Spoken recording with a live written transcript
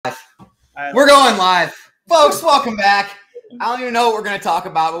right, we're going live. Folks, welcome back. I don't even know what we're going to talk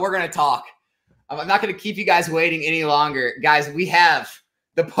about, but we're going to talk. I'm not going to keep you guys waiting any longer. Guys, we have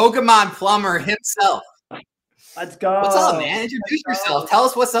the Pokemon plumber himself. Let's go. What's up, man? Introduce yourself. Tell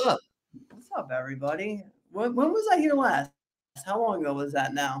us what's up. What's up, everybody? When was I here last? How long ago was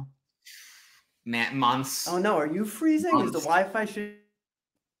that now? Man, months. Oh, no. Are you freezing? Months. Is the Wi-Fi shit?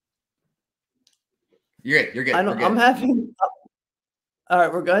 You're good. You're good. You're good. I'm having... All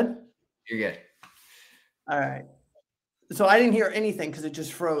right, we're good? You're good. All right. So I didn't hear anything because it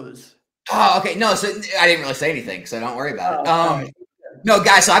just froze. Oh, okay. No, so I didn't really say anything, so don't worry about it. Right. No,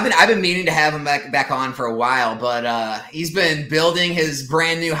 guys, so I've been meaning to have him back on for a while, but he's been building his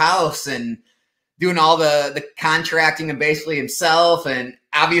brand new house and doing all the contracting and basically himself, and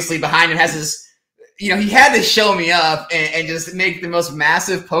obviously behind him has his, he had to show me up and just make the most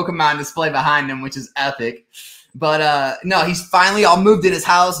massive Pokemon display behind him, which is epic. But no, he's finally all moved in his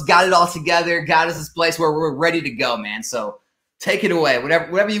house, got it all together, got us this place where we're ready to go, man. So take it away.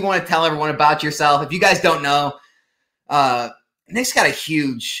 Whatever you want to tell everyone about yourself. If you guys don't know, Nick's got a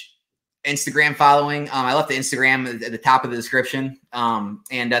huge Instagram following. I left the Instagram at the top of the description.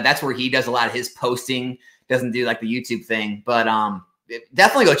 And that's where he does a lot of his posting. Doesn't do like the YouTube thing, but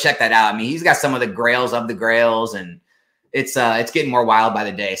definitely go check that out. I mean, he's got some of the grails of the grails, and it's getting more wild by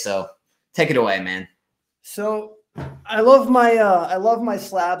the day. So take it away, man. So I love my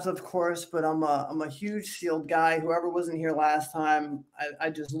slabs, of course, but I'm a huge sealed guy. Whoever wasn't here last time, I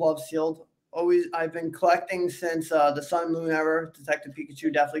just love sealed. I've been collecting since the Sun Moon era. Detective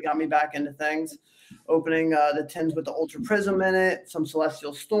Pikachu definitely got me back into things. Opening the tins with the Ultra Prism in it, some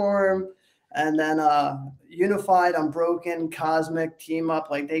Celestial Storm, and then Unified, Unbroken, Cosmic, Team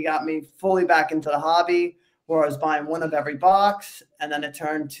Up. Like, they got me fully back into the hobby, where I was buying one of every box, and then it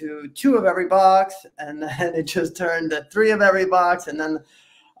turned to 2 of every box, and then it just turned to 3 of every box, and then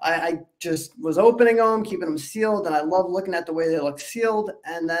I just was opening them, keeping them sealed, and I love looking at the way they look sealed.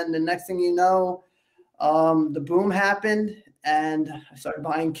 And then the next thing you know, the boom happened, and I started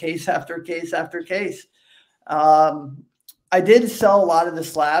buying case after case after case. I did sell a lot of the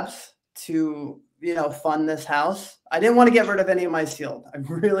slabs to, fund this house. I didn't want to get rid of any of my sealed. I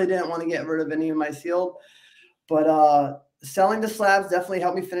really didn't want to get rid of any of my sealed. But selling the slabs definitely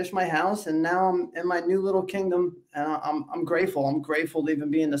helped me finish my house, and now I'm in my new little kingdom, and I'm grateful. I'm grateful to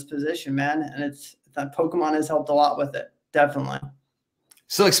even be in this position, man. And that Pokemon has helped a lot with it, definitely.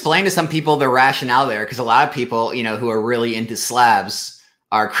 So explain to some people the rationale there, because a lot of people, who are really into slabs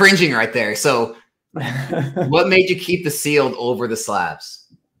are cringing right there. So what made you keep the sealed over the slabs?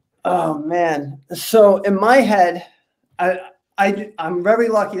 Oh, man. So in my head, I'm very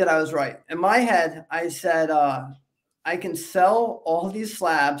lucky that I was right. In my head, I said, I can sell all these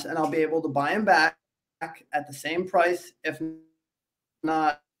slabs and I'll be able to buy them back at the same price, if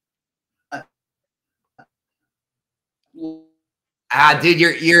not. Dude,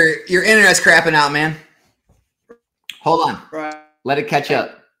 your internet's crapping out, man. Hold on. Right. Let it catch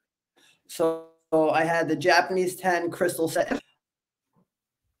up. So I had the Japanese 10 crystal set.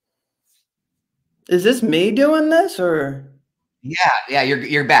 Is this me doing this, or? Yeah,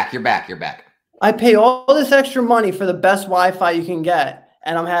 you're back. You're back. I pay all this extra money for the best Wi-Fi you can get,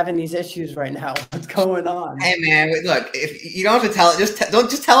 and I'm having these issues right now. What's going on? Hey, man, look, if you don't have to tell it, don't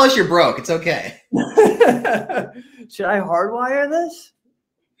just tell us you're broke. It's okay. Should I hardwire this?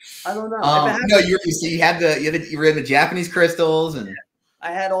 I don't know. No, you were in the Japanese crystals, and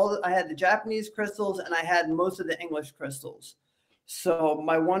I had the Japanese crystals, and I had most of the English crystals. So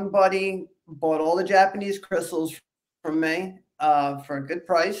my one buddy bought all the Japanese crystals from me for a good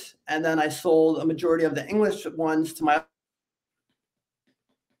price, and then I sold a majority of the English ones to my.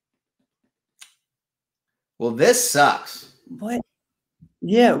 Well, this sucks. What?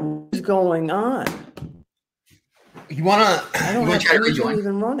 Yeah, what's going on? You wanna? I don't have anything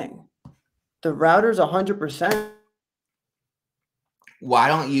even running. The router's 100%. Why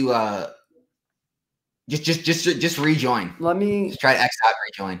don't you just rejoin? Let me just try to X out and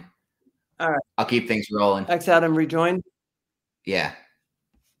rejoin. All right. I'll keep things rolling. X out and rejoin. Yeah.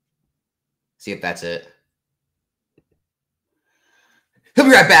 See if that's it. He'll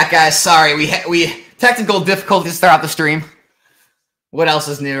be right back, guys. Sorry, we technical difficulties to start out the stream. What else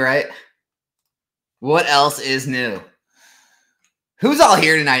is new, right? What else is new? Who's all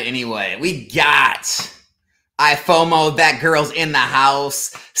here tonight anyway? We got iFOMO, that girl's in the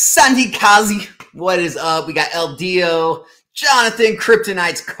house. Sandy Kazi, what is up? We got El Dio, Jonathan,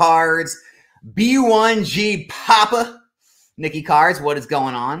 Kryptonite's cards, B1G Papa, Nikki Cards, what is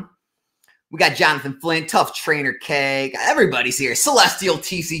going on? We got Jonathan Flint, Tough Trainer K. Everybody's here. Celestial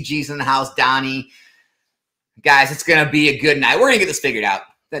TCG's in the house. Donnie. Guys, it's going to be a good night. We're going to get this figured out.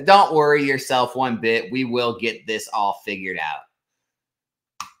 don't worry yourself one bit. We will get this all figured out.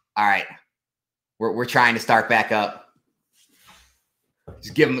 All right. We're trying to start back up.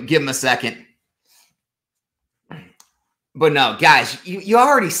 Just give them a second. But no, guys, you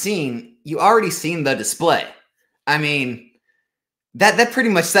already seen the display. I mean, that pretty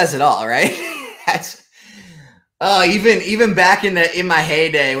much says it all, right? That's even back in my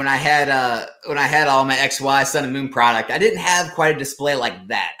heyday when I had all my XY Sun and Moon product, I didn't have quite a display like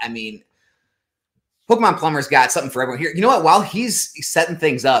that. I mean, Pokemon Plumber's got something for everyone here. You know what? While he's setting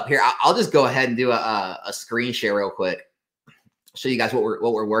things up here, I'll just go ahead and do a screen share real quick. Show you guys what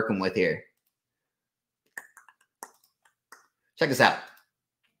we're working with here. Check this out.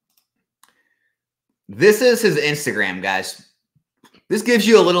 This is his Instagram, guys. This gives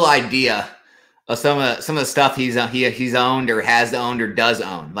you a little idea of some of the stuff he's owned or has owned or does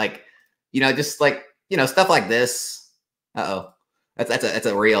own. Like, just like, stuff like this. That's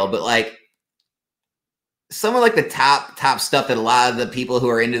a reel, but like some of like the top stuff that a lot of the people who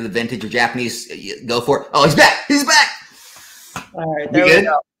are into the vintage or Japanese go for. Oh, he's back. He's back. All right, there we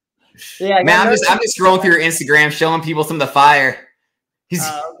go. Yeah, man, I'm just scrolling through your Instagram, showing people some of the fire. He's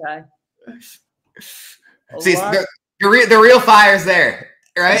okay. See, the real fire's there,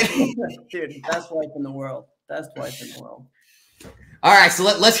 right? Dude, best wife in the world. Best wife in the world. All right, so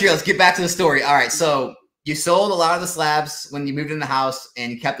let's get back to the story. All right, so you sold a lot of the slabs when you moved in the house,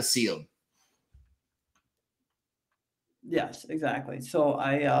 and you kept it sealed. Yes, exactly. So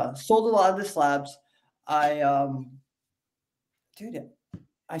I sold a lot of the slabs. Dude,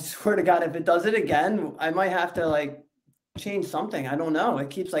 I swear to God, if it does it again, I might have to like change something. I don't know. It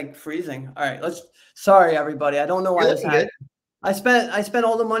keeps like freezing. All right, sorry everybody. I don't know why this happened. I spent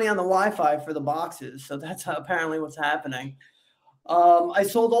all the money on the Wi-Fi for the boxes, so that's apparently what's happening. I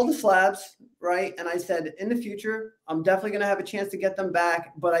sold all the slabs, right? And I said, in the future, I'm definitely going to have a chance to get them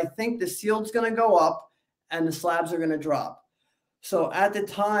back, but I think the sealed's going to go up and the slabs are going to drop. So at the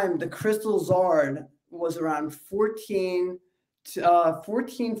time, the Crystal Zard was around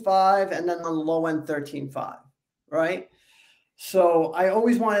 14.5, and then on the low end 13.5, right? So I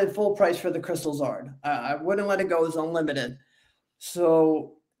always wanted full price for the Crystal Zard. I wouldn't let it go as unlimited.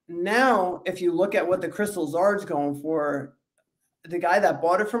 So now, if you look at what the Crystal Zard's going for, the guy that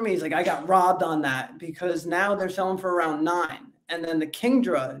bought it from me, he's like, I got robbed on that because now they're selling for around $9,000. And then the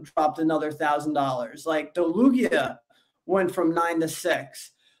Kingdra dropped another $1,000. Like the Lugia went from 9 to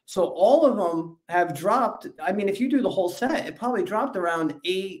 6. So all of them have dropped. I mean, if you do the whole set, it probably dropped around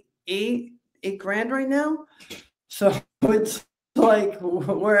 $8 grand right now. So it's like,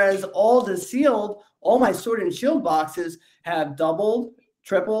 whereas all the sealed, all my Sword and Shield boxes have doubled,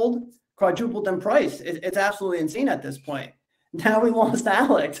 tripled, quadrupled in price. It's absolutely insane at this point. Now we lost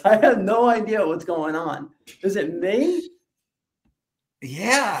Alex. I have no idea what's going on. Is it me?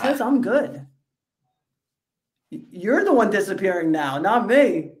 Yeah. It says I'm good. You're the one disappearing now, not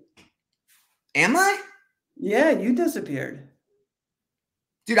me. Am I? Yeah, you disappeared.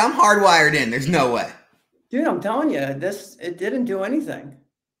 Dude, I'm hardwired in. There's no way. Dude, I'm telling you, it didn't do anything.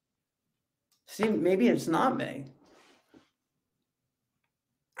 See, maybe it's not me.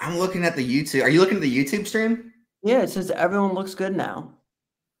 I'm looking at the YouTube. Are you looking at the YouTube stream? Yeah, it says everyone looks good now.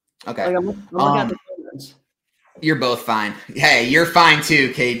 Okay. Like I'm looking at the comments. You're both fine. Hey, you're fine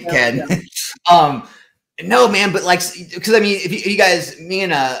too, Ken. Yeah. No, man, but like, because I mean, if you guys, me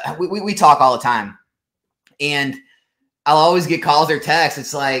and we talk all the time, and I'll always get calls or texts.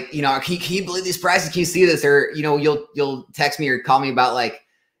 It's like, can you believe these prices? Can you see this? Or you'll text me or call me about like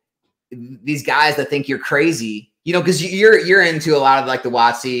these guys that think you're crazy. Because you're into a lot of like the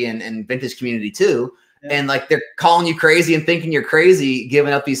WotC and vintage community too. Yeah. And like they're calling you crazy and thinking you're crazy,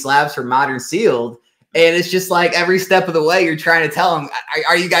 giving up these slabs for modern sealed. And it's just like every step of the way you're trying to tell them,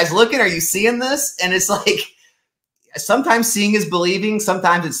 are you guys looking? Are you seeing this? And it's like sometimes seeing is believing.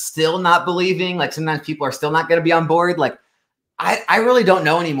 Sometimes it's still not believing. Like sometimes people are still not going to be on board. Like I really don't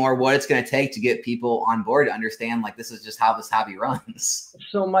know anymore what it's going to take to get people on board to understand like this is just how this hobby runs.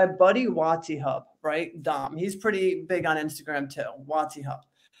 So my buddy WotC Hub, right? Dom, he's pretty big on Instagram too, WotC Hub.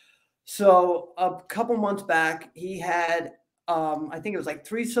 So a couple months back, he had, I think it was like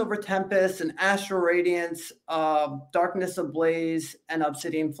 3 Silver Tempests, an Astral Radiance, Darkness Ablaze, and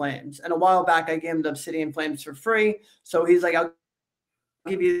Obsidian Flames. And a while back, I gave him the Obsidian Flames for free. So he's like, I'll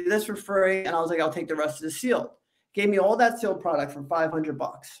give you this for free. And I was like, I'll take the rest of the sealed. Gave me all that sealed product for $500.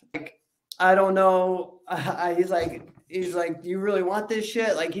 Like, I don't know. He's like, do you really want this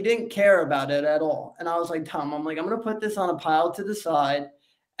shit? Like, he didn't care about it at all. And I was like, Tom, I'm going to put this on a pile to the side.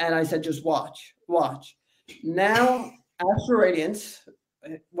 And I said, just watch. Now, Astral Radiance,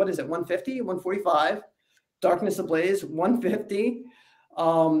 what is it, 150, 145? Darkness Ablaze, 150.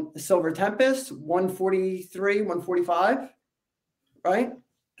 Silver Tempest, 143, 145, right?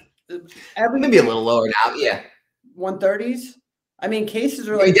 Maybe a little lower now. Yeah. 130s. I mean, cases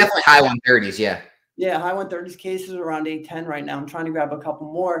are Yeah, like definitely high 130s. Yeah. Yeah, high 130s, cases are around 810 right now. I'm trying to grab a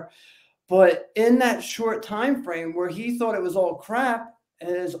couple more. But in that short time frame where he thought it was all crap,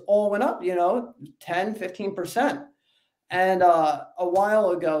 it all went up, 10, 15%. And a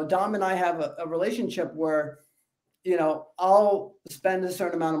while ago, Dom and I have a relationship where, I'll spend a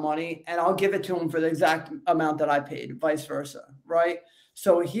certain amount of money and I'll give it to him for the exact amount that I paid, vice versa, right?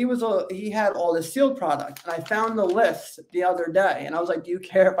 So he had all this sealed product, and I found the list the other day, and I was like, "Do you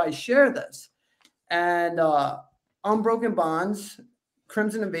care if I share this?" And Unbroken Bonds,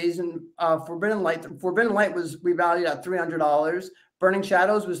 Crimson Invasion, Forbidden Light. Forbidden Light was revalued at $300. Burning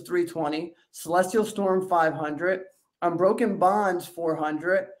Shadows was $320. Celestial Storm $500. Unbroken Bonds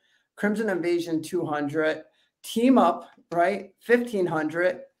 $400. Crimson Invasion $200. Team Up, right,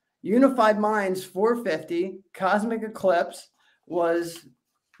 $1,500. Unified Minds $450. Cosmic Eclipse was,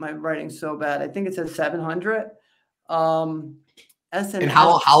 my writing's so bad, I think it says $700. And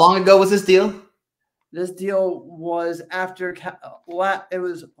how long ago was this deal? This deal was after it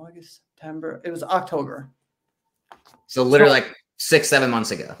was August, September. It was October. So literally like 6-7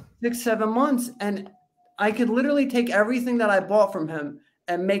 months ago. 6-7 months. And I could literally take everything that I bought from him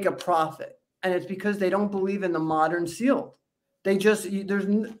and make a profit. And it's because they don't believe in the modern sealed. I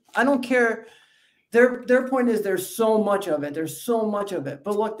don't care. Their point is there's so much of it. There's so much of it.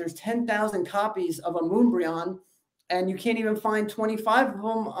 But look, there's 10,000 copies of a Moonbryon, and you can't even find 25 of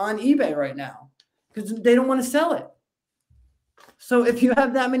them on eBay right now, because they don't want to sell it. So if you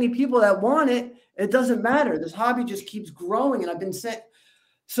have that many people that want it, it doesn't matter. This hobby just keeps growing. And I've been saying,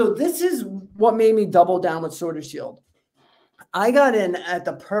 so this is what made me double down with Sword or Shield. I got in at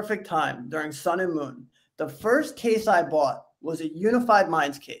the perfect time during Sun and Moon. The first case I bought was a Unified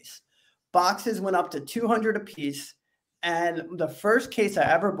Minds case. Boxes went up to $200 a piece. And the first case I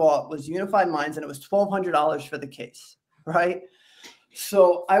ever bought was Unified Minds, and it was $1,200 for the case, right?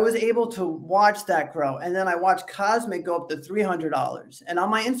 So I was able to watch that grow. And then I watched Cosmic go up to $300. And on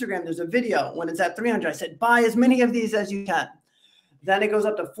my Instagram, there's a video when it's at $300. I said, buy as many of these as you can. Then it goes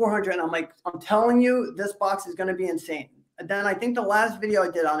up to $400. And I'm like, I'm telling you, this box is going to be insane. And then I think the last video I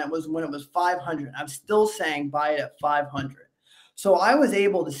did on it was when it was $500. I'm still saying buy it at $500. So I was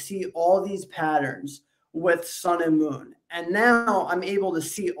able to see all these patterns with Sun and Moon. And now I'm able to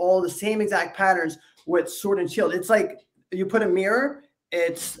see all the same exact patterns with Sword and Shield. It's like, you put a mirror,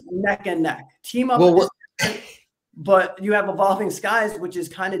 it's neck and neck. Team Up, but you have Evolving Skies, which is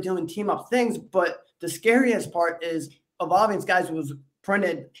kind of doing team up things. But the scariest part is Evolving Skies was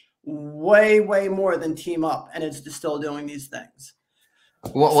printed way, way more than Team Up, and it's still doing these things.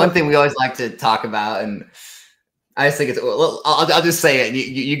 Well, one thing we always like to talk about, and I just think it's, I'll just say it.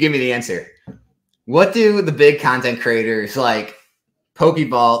 You give me the answer. What do the big content creators like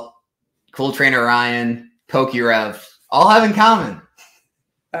Pokeball, Cool Trainer Ryan, PokeRev all have in common?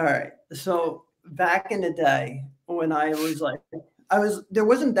 All right. So back in the day when I was like, it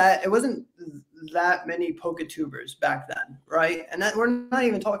wasn't that many PokeTubers back then, right? And that we're not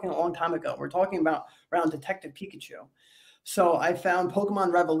even talking a long time ago. We're talking about around Detective Pikachu. So I found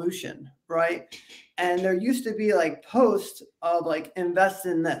Pokemon Revolution, right? And there used to be like posts of like, invest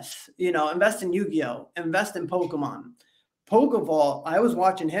in this, invest in Yu-Gi-Oh, invest in Pokemon. Pokeball, I was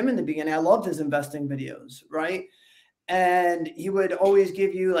watching him in the beginning. I loved his investing videos, right? And he would always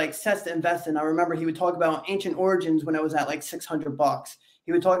give you like sets to invest in. I remember he would talk about Ancient Origins when I was at like $600.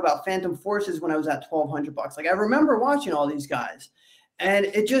 He would talk about Phantom Forces when I was at $1,200. Like, I remember watching all these guys, and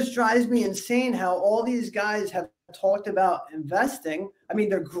it just drives me insane how all these guys have talked about investing. I mean,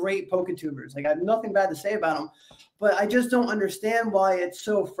 they're great PokeTubers. Like, I have nothing bad to say about them, but I just don't understand why it's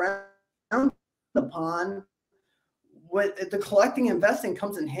so frowned upon. What the collecting investing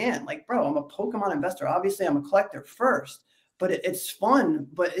comes in hand. Like, bro, I'm a Pokemon investor. Obviously, I'm a collector first, but it's fun.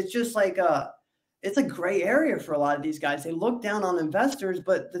 But it's just like it's a gray area for a lot of these guys. They look down on investors,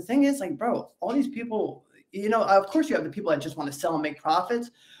 but the thing is, like, bro, all these people, of course you have the people that just want to sell and make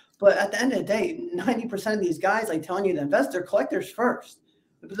profits, but at the end of the day, 90% of these guys, like telling you, the investor, collectors first.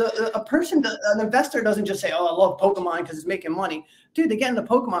 An investor doesn't just say, oh, I love Pokemon because it's making money. Dude, they get into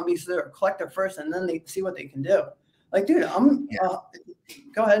Pokemon because they're a collector first, and then they see what they can do. Like, dude,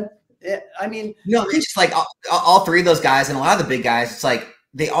 go ahead. Yeah, I mean, it's just like all three of those guys and a lot of the big guys, it's like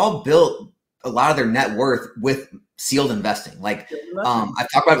they all built a lot of their net worth with sealed investing. Like, I've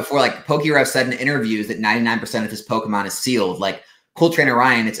talked about it before, like PokeRev said in interviews that 99% of his Pokemon is sealed. Like Cool Trainer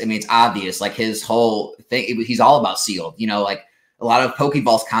Ryan, it's obvious, like his whole thing, he's all about sealed, like a lot of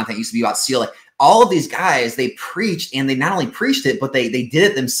Pokeball's content used to be about sealed. Like all of these guys, they preached, and they not only preached it, but they did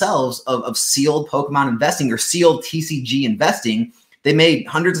it themselves of sealed Pokemon investing or sealed TCG investing. They made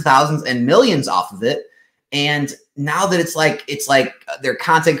hundreds of thousands and millions off of it. And now that it's like they're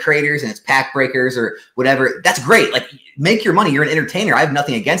content creators and it's pack breakers or whatever, that's great. Like, make your money. You're an entertainer. I have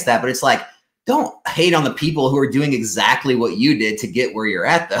nothing against that, but it's like, don't hate on the people who are doing exactly what you did to get where you're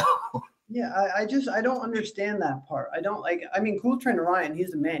at, though. Yeah, I don't understand that part. I don't like, I mean, Cool Trainer Ryan,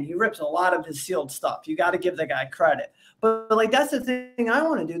 he's the man. He rips a lot of his sealed stuff. You got to give the guy credit. But like, that's the thing I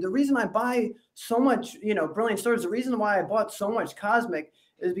want to do. The reason I buy so much, you know, Brilliant Stars, the reason why I bought so much Cosmic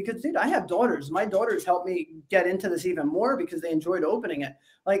is because, dude, I have daughters. My daughters helped me get into this even more because they enjoyed opening it.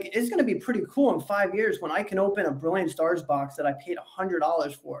 Like, it's going to be pretty cool in 5 years when I can open a Brilliant Stars box that I paid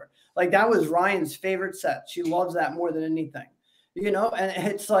 $100 for. Like, that was Ryan's favorite set. She loves that more than anything. You know,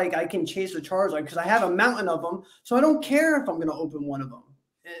 and it's like I can chase a Charizard because I have a mountain of them. So I don't care if I'm going to open one of them.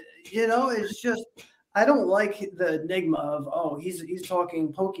 You know, it's just, I don't like the enigma of, oh, he's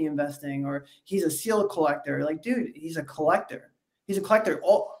talking Poke investing or he's a seal collector. Like, dude, he's a collector. He's a collector.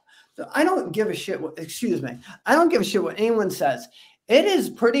 Oh, so I don't give a shit what, excuse me. I don't give a shit what anyone says. It is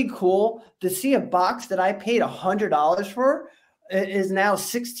pretty cool to see a box that I paid $100 for. It is now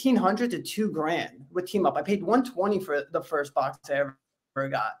 $1,600 to $2,000 with Team Up. I paid $120 for the first box I ever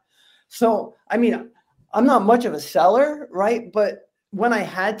got. So, I mean, I'm not much of a seller, right? But when I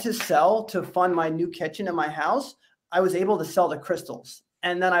had to sell to fund my new kitchen in my house, I was able to sell the crystals.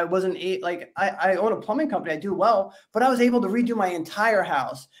 And then I wasn't like, I own a plumbing company. I do well, but I was able to redo my entire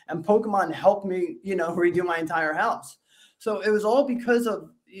house, and Pokemon helped me, you know, redo my entire house. So it was all because of,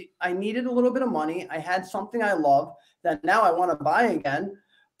 I needed a little bit of money. I had something I love that now I want to buy again,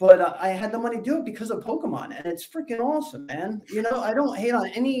 but I had the money to do it because of Pokemon, and it's freaking awesome, man. You know, I don't hate on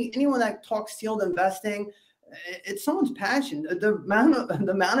anyone that talks sealed investing. It's someone's passion. The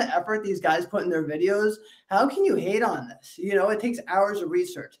amount of effort these guys put in their videos. How can you hate on this? You know, it takes hours of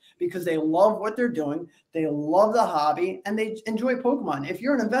research because they love what they're doing. They love the hobby and they enjoy Pokemon. If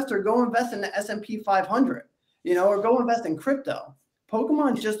you're an investor, go invest in the S&P 500, you know, or go invest in crypto.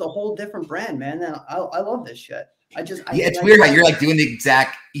 Pokemon's just a whole different brand, man. And I love this shit. Yeah, it's weird how you're like doing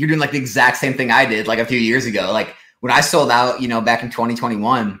you're doing like the exact same thing I did like a few years ago. Like when I sold out, you know, back in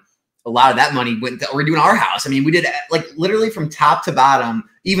 2021, a lot of that money went to redoing our house. I mean, we did like literally from top to bottom,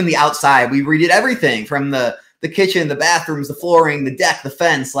 even the outside. We redid everything from the kitchen, the bathrooms, the flooring, the deck, the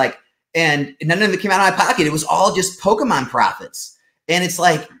fence, like, and none of it came out of my pocket. It was all just Pokemon profits. And it's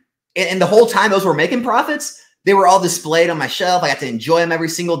like, and the whole time those were making profits, they were all displayed on my shelf. I got to enjoy them every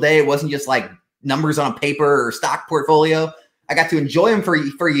single day. It wasn't just like numbers on a paper or stock portfolio. I got to enjoy them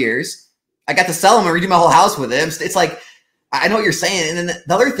for years. I got to sell them and redo my whole house with them. It's like, I know what you're saying. And then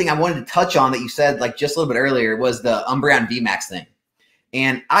the other thing I wanted to touch on that you said like just a little bit earlier was the Umbreon VMAX thing.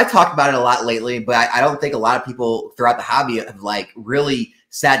 And I talked about it a lot lately, but I don't think a lot of people throughout the hobby have like really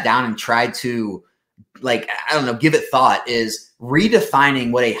sat down and tried to like, I don't know, give it thought, is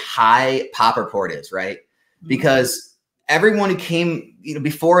redefining what a high pop report is, right? Mm-hmm. Because everyone who came, you know,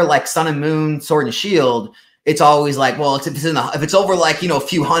 before like Sun and Moon, Sword and Shield, it's always like, well, if it's over like, you know, a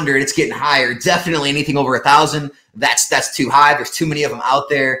few hundred, it's getting higher. Definitely anything over 1,000, that's too high. There's too many of them out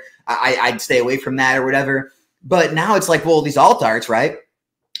there. I'd stay away from that or whatever. But now it's like, well, these alt arts, right?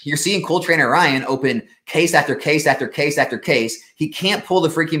 You're seeing Cool Trainer Ryan open case after case after case after case. He can't pull the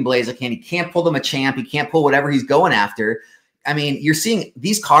freaking Blaziken. He can't pull the Machamp. He can't pull whatever he's going after. I mean, you're seeing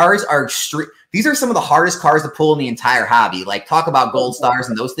these cards are these are some of the hardest cards to pull in the entire hobby. Like talk about gold stars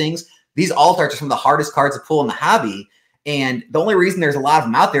and those things. These alt arts are some of the hardest cards to pull in the hobby. And the only reason there's a lot of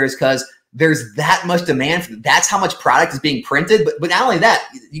them out there is because there's that much demand. That's how much product is being printed. But not only that,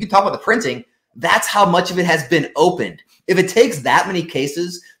 you can talk about the printing. That's how much of it has been opened. If it takes that many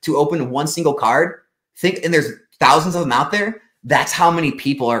cases to open one single card, and there's thousands of them out there, that's how many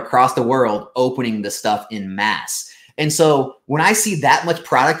people are across the world opening this stuff in mass. And so when I see that much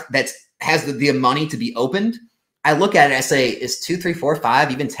product that has the money to be opened, I look at it, I say, is 2, 3, 4,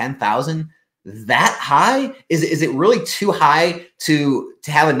 5, even 10,000 that high? Is it really too high to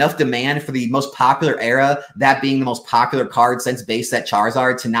have enough demand for the most popular era, that being the most popular card since base set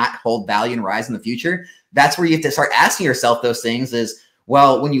Charizard, to not hold value and rise in the future? That's where you have to start asking yourself those things is,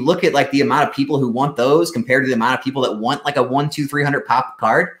 well, when you look at like the amount of people who want those compared to the amount of people that want like a 1, 2, 300 pop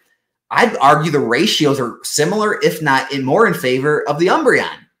card, I'd argue the ratios are similar, if not more in favor of the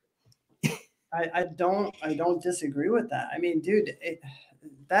Umbreon. I don't disagree with that. I mean, dude,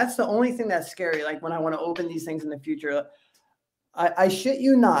 that's the only thing that's scary. Like when I want to open these things in the future, I shit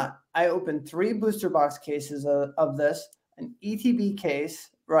you not. I opened 3 booster box cases of this, an ETB case,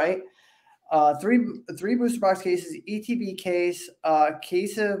 right? 3 booster box cases, ETB case,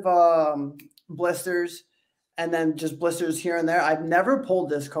 case of blisters, and then just blisters here and there. I've never pulled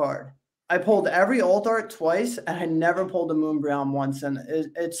this card. I pulled every alt art twice, and I never pulled a Moonbrown once. And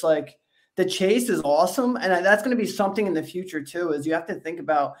it's like the chase is awesome, and that's going to be something in the future too. Is you have to think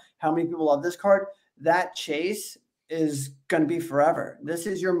about how many people love this card. That chase is going to be forever. This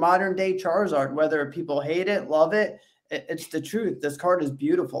is your modern day Charizard. Whether people hate it, love it, it's the truth. This card is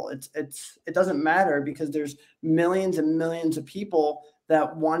beautiful. It doesn't matter because there's millions and millions of people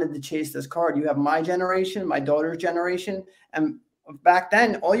that wanted to chase this card. You have my generation, my daughter's generation, and back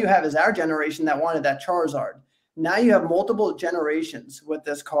then, all you have is our generation that wanted that Charizard. Now you have multiple generations with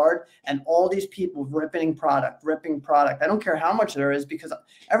this card and all these people ripping product. I don't care how much there is because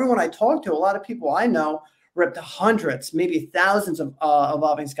everyone I talk to, a lot of people I know, ripped hundreds, maybe thousands of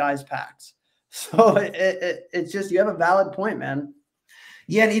Evolving Skies packs. So it's just, you have a valid point, man.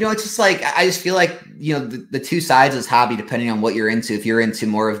 Yeah, and it's just like, I just feel like, the two sides of this hobby, depending on what you're into, if you're into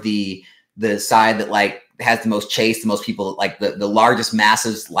more of the side that like has the most chase, the most people, like the largest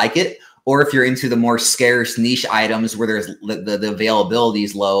masses like it, or if you're into the more scarce niche items where there's the availability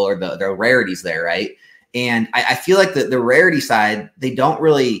is low or the rarities there, right? And I feel like the rarity side, they don't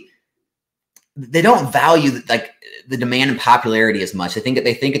value like the demand and popularity as much. They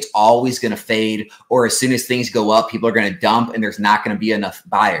think it's always going to fade, or as soon as things go up, people are going to dump and there's not going to be enough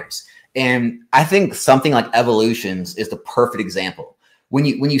buyers. And I think something like Evolutions is the perfect example. When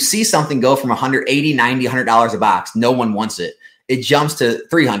you see something go from $180, $90, $100 a box, no one wants it. It jumps to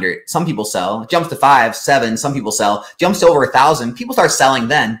 300. Some people sell. It jumps to 5, 7. Some people sell. Jumps to over 1,000. People start selling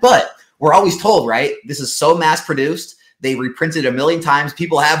then. But we're always told, right? This is so mass produced. They reprinted a million times.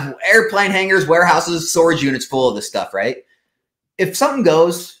 People have airplane hangars, warehouses, storage units full of this stuff, right? If something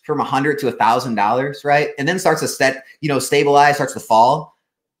goes from $100 to $1,000, right, and then starts to stabilize, starts to fall,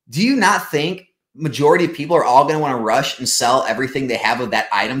 do you not think majority of people are all going to want to rush and sell everything they have of that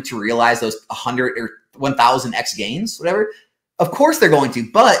item to realize those 100 or 1,000 X gains, whatever? Of course they're going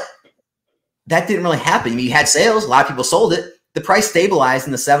to, but that didn't really happen. I mean, you had sales, a lot of people sold it. The price stabilized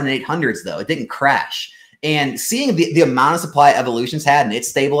in the 700s and 800s though. It didn't crash. And seeing the amount of supply Evolutions had and it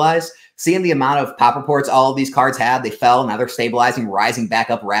stabilized, seeing the amount of pop reports all of these cards had, they fell, now they're stabilizing, rising back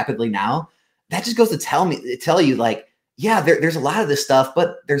up rapidly now. That just goes to tell you like, yeah, there's a lot of this stuff,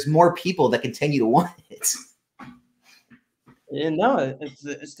 but there's more people that continue to want it. Yeah, no,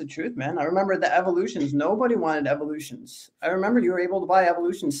 it's the truth, man. I remember the Evolutions. Nobody wanted Evolutions. I remember you were able to buy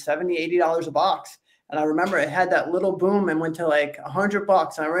Evolutions $70, $80 a box. And I remember it had that little boom and went to like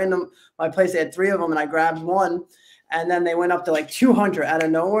 $100. And I ran them, my place, they had 3 of them and I grabbed one. And then they went up to like 200 out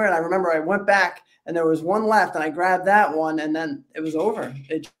of nowhere. And I remember I went back and there was one left and I grabbed that one and then it was over.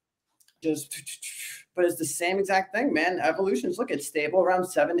 It just, but it's the same exact thing, man. Evolutions, look, it's stable around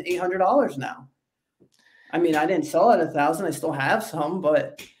 $700, $800 now. I mean, I didn't sell at 1,000. I still have some,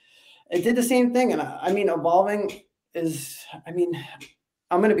 but it did the same thing. And I mean, Evolving is, I mean,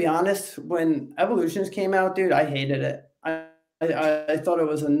 I'm going to be honest. When Evolutions came out, dude, I hated it. I thought it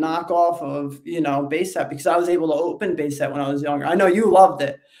was a knockoff of, base set because I was able to open base set when I was younger. I know you loved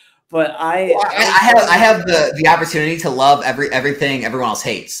it, but I have the opportunity to love everything everyone else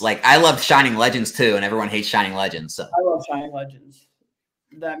hates. Like I love Shining Legends too, and everyone hates Shining Legends. So I love Shining Legends.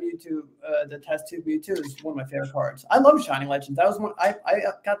 That Mewtwo, the test tube Mewtwo is one of my favorite cards. I love Shining Legends. That was one I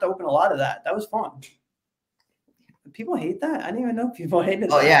got to open a lot of that. That was fun. People hate that. I didn't even know people hated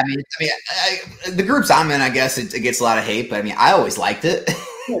that. Oh yeah, the groups I'm in, I guess it gets a lot of hate, but I mean, I always liked it.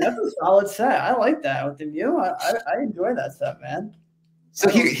 Yeah, that's a solid set. I like that with the Mew. I enjoy that set, man. So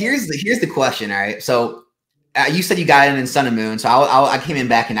here's the question. All right, so you said you got it in Sun and Moon, so I came in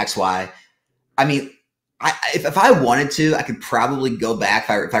back in XY. I mean, if I wanted to, I could probably go back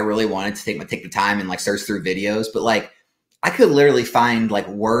if I really wanted to take the time and like search through videos, but like I could literally find like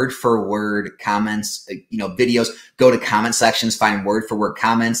word for word comments, videos, go to comment sections, find word for word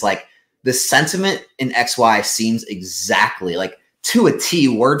comments. Like the sentiment in XY seems exactly like to a T,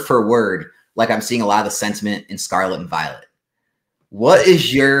 word for word, like I'm seeing a lot of the sentiment in Scarlet and Violet. What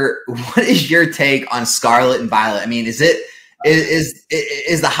is your take on Scarlet and Violet? I mean, is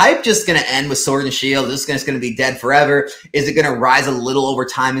the hype just going to end with Sword and Shield? Is this going to be dead forever? Is it going to rise a little over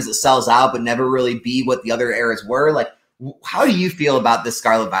time as it sells out, but never really be what the other eras were? Like, how do you feel about this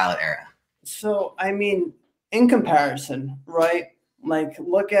Scarlet Violet era? So, I mean, in comparison, right? Like,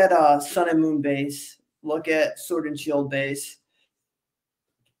 look at Sun and Moon base, look at Sword and Shield base,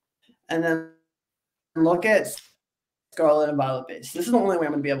 and then look at Scarlet and Violet base. This is the only way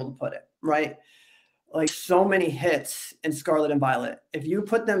I'm going to be able to put it, right? Like so many hits in Scarlet and Violet. If you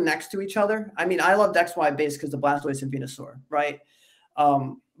put them next to each other, I mean, I loved XY base because the Blastoise and Venusaur, right?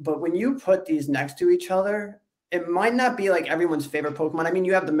 But when you put these next to each other, it might not be like everyone's favorite Pokemon. I mean,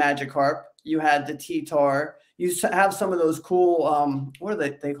 you have the Magikarp, You had the T-Tar. You have some of those cool, what are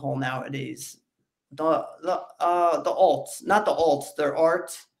they call nowadays? The alts, not the alts, they're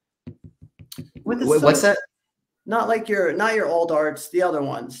arts. What's that? Not your old arts, the other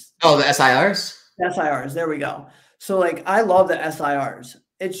ones. Oh, the SIRs? SIRs, there we go. So like I love the SIRs.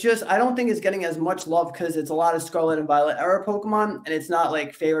 It's just I don't think it's getting as much love because it's a lot of Scarlet and Violet era Pokemon, and it's not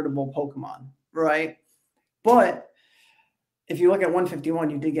like favorable Pokemon, right? But if you look at 151,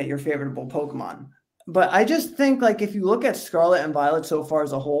 you did get your favorable Pokemon. But I just think like if you look at Scarlet and Violet so far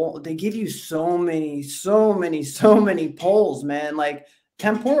as a whole, they give you so many pulls, man. Like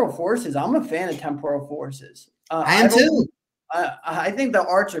Temporal Forces. I'm a fan of Temporal Forces. I am too. I think the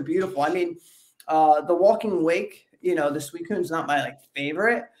arts are beautiful. I mean, the Walking Wake, you know, the Suicune's not my like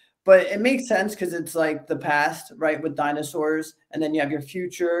favorite, but it makes sense because it's like the past, right, with dinosaurs, and then you have your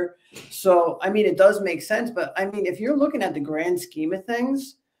future. So I mean, it does make sense. But I mean, if you're looking at the grand scheme of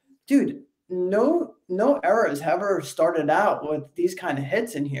things, dude, no eras have ever started out with these kind of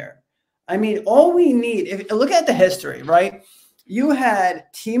hits in here. I mean, all we need, if look at the history, right? You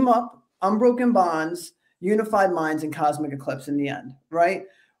had Team Up, Unbroken Bonds, Unified Minds, and Cosmic Eclipse in the end, right?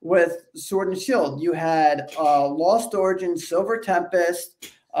 With Sword and Shield, you had Lost Origins, Silver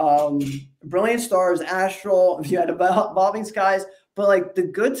Tempest, Brilliant Stars, Astral. You had Evolving Skies, but like the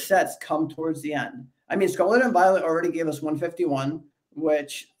good sets come towards the end. I mean, Scarlet and Violet already gave us 151,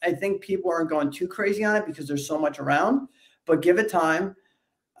 which I think people aren't going too crazy on it because there's so much around, but give it time.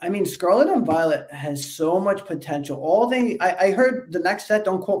 I mean, Scarlet and Violet has so much potential. I heard the next set,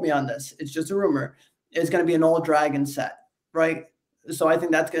 don't quote me on this, it's just a rumor, is going to be an all dragon set, right? So I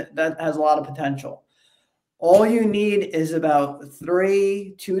think that has a lot of potential. All you need is about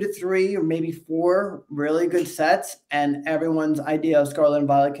 2 to 3, or maybe 4 really good sets, and everyone's idea of Scarlet and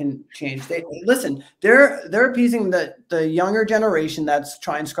Violet can change. They're appeasing the younger generation that's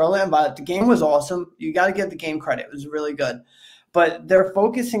trying Scarlet and Violet. The game was awesome. You got to give the game credit. It was really good. But they're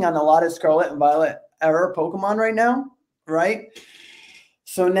focusing on a lot of Scarlet and Violet era Pokemon right now, right?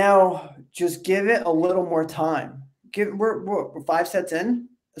 So now just give it a little more time. We're 5 sets in.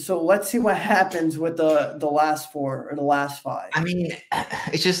 So let's see what happens with the last 4 or the last 5. I mean,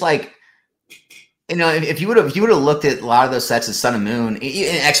 it's just like, you know, if you would have looked at a lot of those sets of Sun and Moon, and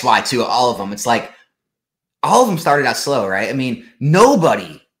XY too, all of them, it's like all of them started out slow, right? I mean,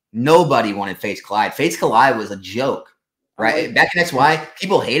 nobody wanted Fates Collide. Fates Collide was a joke, right? Back in XY,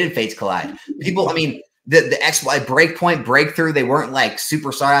 people hated Fates Collide. I mean, the XY Breakpoint, Breakthrough, they weren't like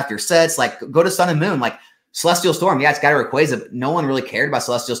super sought after sets. Like go to Sun and Moon, like Celestial Storm, yeah, it's got a Rayquaza, but no one really cared about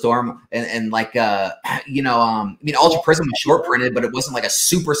Celestial Storm, and like you know, I mean, Ultra Prism was short printed, but it wasn't like a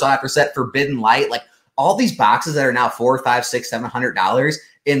super sought after set. Forbidden Light, like all these boxes that are now $400, $500, $600, $700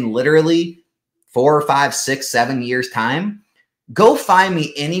 in literally 4, 5, 6, 7 years time. Go find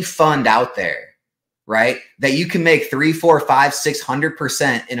me any fund out there, right, that you can make 3, 4, 5,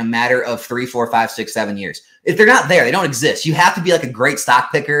 600% in a matter of 3, 4, 5, 6, 7 years. If they're not there, they don't exist. You have to be like a great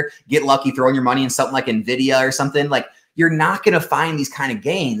stock picker, get lucky throwing your money in something like Nvidia or something. Like you're not going to find these kind of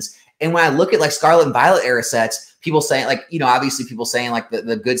gains. And when I look at like Scarlet and Violet era sets, people saying like, you know, obviously people saying like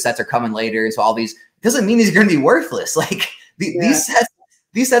the good sets are coming later. And so all these doesn't mean these are going to be worthless. Like these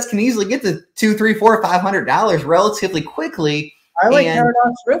sets can easily get to $200, $300, $400, $500 relatively quickly. I like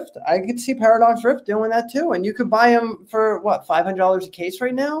Paradox Rift. I could see Paradox Rift doing that too. And you could buy them for what, $500 a case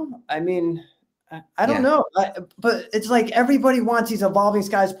right now? I mean, I don't know. But it's like everybody wants these Evolving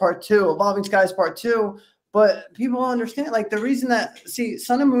Skies Part 2, but people don't understand. Like the reason that, see,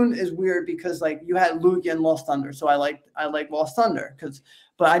 Sun and Moon is weird because like you had Lugia and Lost Thunder. So I like Lost Thunder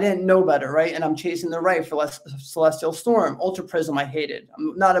but I didn't know better, right? And I'm chasing the right for Celestial Storm. Ultra Prism I hated.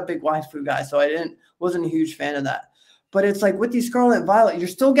 I'm not a big waifu guy, so wasn't a huge fan of that. But it's like with these Scarlet and Violet, you're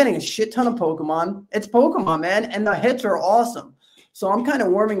still getting a shit ton of Pokemon. It's Pokemon, man, and the hits are awesome. So I'm kind of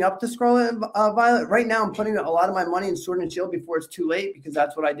warming up to Scarlet and Violet. Right now, I'm putting a lot of my money in Sword and Shield before it's too late because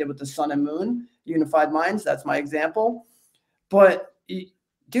that's what I did with the Sun and Moon, Unified Minds. That's my example. But,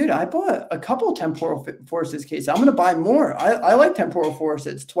 dude, I bought a couple Temporal Forces cases. I'm going to buy more. I like Temporal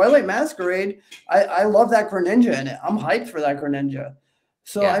Forces. Twilight Masquerade, I love that Greninja in it. I'm hyped for that Greninja.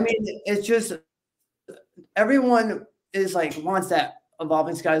 So, yeah. I mean, it's just everyone is like wants that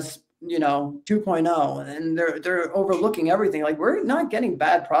Evolving Skies, you know, 2.0, and they're overlooking everything. Like we're not getting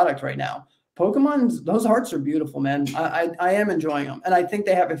bad product right now. Pokemon's, those hearts are beautiful, man. I am enjoying them, and I think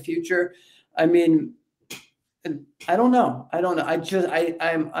they have a future. I mean, I don't know. I'm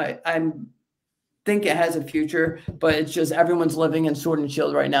think it has a future, but it's just everyone's living in Sword and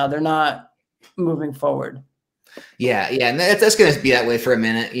Shield right now. They're not moving forward. Yeah, and that's going to be that way for a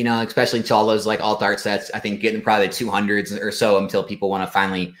minute, you know, especially to all those like alt art sets. I think getting probably 200s or so until people want to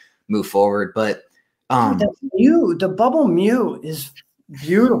finally move forward. But dude, that's Mew. The bubble Mew is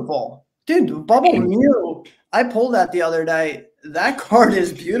beautiful. Dude, the bubble Mew, I pulled that the other day. That card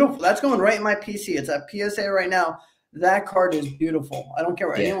is beautiful. That's going right in my PC. It's at PSA right now. That card is beautiful. I don't care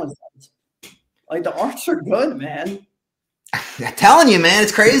what anyone says. Like, the arts are good, man. I'm telling you, man,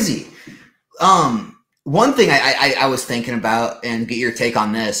 it's crazy. One thing I was thinking about, and get your take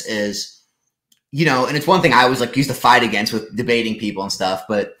on this, is, you know, and it's one thing I always like used to fight against with debating people and stuff,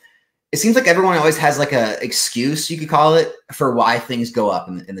 but it seems like everyone always has like a excuse, you could call it, for why things go up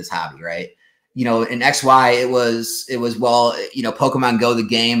in this hobby, right? You know, in XY, it was, well, you know, Pokemon Go, the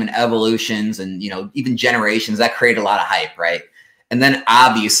game, and evolutions, and, you know, even generations, that created a lot of hype, right? And then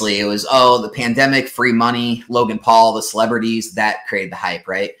obviously it was, oh, the pandemic, free money, Logan Paul, the celebrities, that created the hype,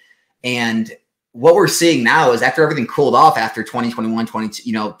 right? And what we're seeing now is after everything cooled off after 2021,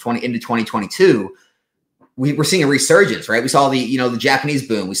 into 2022, we're seeing a resurgence, right? We saw the Japanese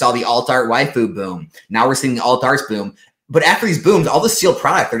boom. We saw the alt art waifu boom. Now we're seeing the alt arts boom. But after these booms, all the sealed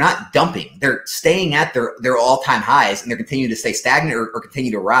product, they're not dumping. They're staying at their all-time highs, and they're continuing to stay stagnant or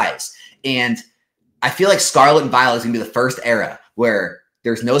continue to rise. And I feel like Scarlet and Violet is going to be the first era where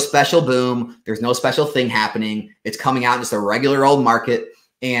there's no special boom. There's no special thing happening. It's coming out in just a regular old market.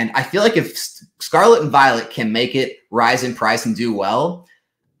 And I feel like if Scarlet and Violet can make it rise in price and do well,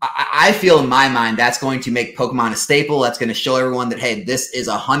 I feel in my mind that's going to make Pokemon a staple. That's going to show everyone that, hey, this is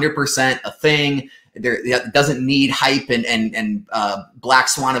 100% a thing. It doesn't need hype and black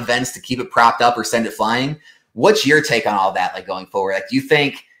swan events to keep it propped up or send it flying. What's your take on all that, like, going forward? Like, do you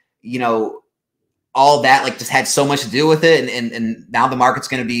think, you know, all that like just had so much to do with it, and now the market's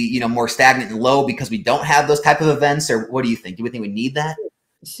going to be, you know, more stagnant and low because we don't have those type of events? Or what do you think? Do you think we need that?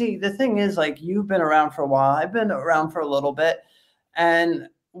 See, the thing is, like, you've been around for a while. I've been around for a little bit, and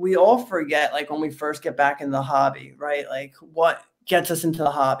we all forget, like, when we first get back in the hobby, right? Like, what gets us into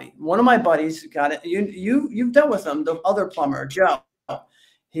the hobby. One of my buddies got it. You've dealt with him, the other plumber, Joe.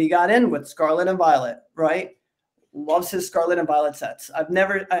 He got in with Scarlet and Violet, right? Loves his Scarlet and Violet sets.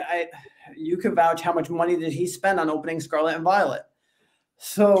 You could vouch how much money did he spend on opening Scarlet and Violet.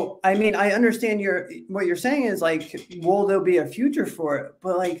 So, I mean, I understand what you're saying is, like, will there be a future for it?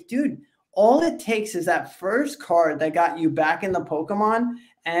 But, like, dude, all it takes is that first card that got you back in the Pokemon.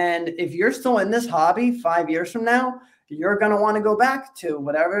 And if you're still in this hobby 5 years from now, you're going to want to go back to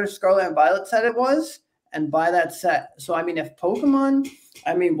whatever Scarlet and Violet set it was and buy that set. So, I mean, if Pokemon,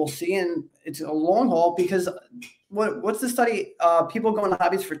 I mean, we'll see, and it's a long haul, because what's the study? People go into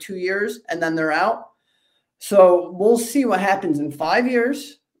hobbies for 2 years and then they're out. So we'll see what happens in 5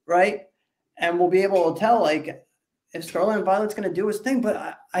 years, right? And we'll be able to tell, like, if Scarlet and Violet's going to do its thing.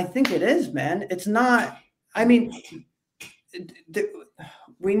 But I think it is, man. It's not. I mean,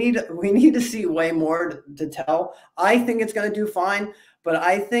 we need to see way more to tell. I think it's going to do fine, but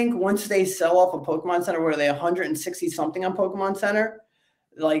I think once they sell off a Pokemon Center, where they 160 something on Pokemon Center,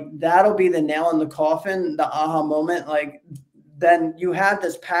 like, that'll be the nail in the coffin, the aha moment. Like, then you have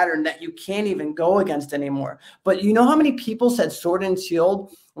this pattern that you can't even go against anymore. But you know how many people said Sword and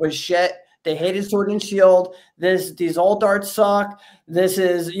Shield was shit? They hated Sword and Shield. These alt arts suck. This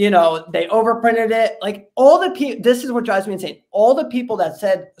is, you know, they overprinted it. Like, all the people, this is what drives me insane. All the people that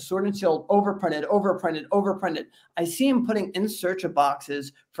said Sword and Shield overprinted. I see them putting in search of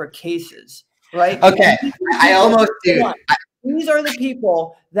boxes for cases, right? Okay. I almost do. These are the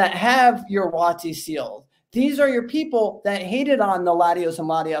people that have your WotC sealed. These are your people that hated on the Latios and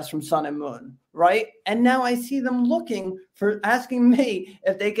Latias from Sun and Moon, right? And now I see them looking for, asking me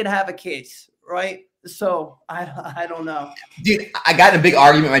if they could have a case, right? So I don't know. Dude, I got in a big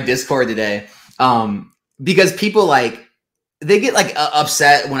argument in my Discord today because people, like, they get, like,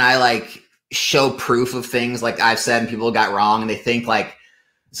 upset when I, like, show proof of things like I've said and people got wrong, and they think, like,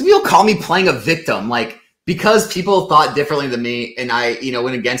 some people call me playing a victim, like, because people thought differently than me and I, you know,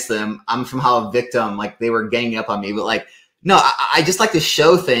 went against them, I'm somehow a victim, like they were ganging up on me. But, like, no, I just like to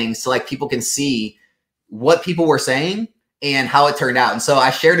show things so, like, people can see what people were saying and how it turned out. And so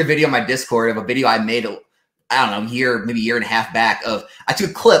I shared a video on my Discord of a video I made, I don't know, maybe a year and a half back, of I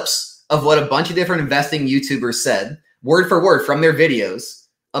took clips of what a bunch of different investing YouTubers said, word for word from their videos,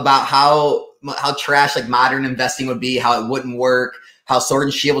 about how trash, like, modern investing would be, how it wouldn't work, how Sword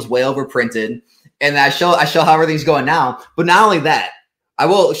and Shield was way overprinted. And I show how everything's going now. But not only that, I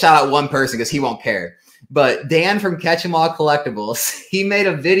will shout out one person because he won't care. But Dan from Catch 'Em All Collectibles, he made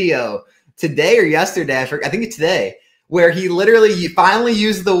a video today or yesterday, I think it's today, where he literally finally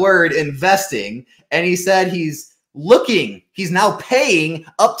used the word investing. And he said he's now paying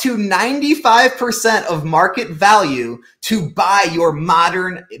up to 95% of market value to buy your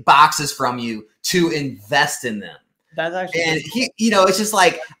modern boxes from you to invest in them. That's actually, and it's just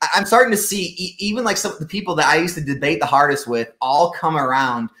like I'm starting to see even like some of the people that I used to debate the hardest with all come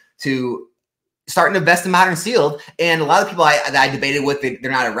around to starting to invest in modern sealed. And a lot of people that I debated with,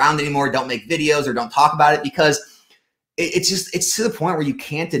 they're not around anymore, don't make videos or don't talk about it because it's to the point where you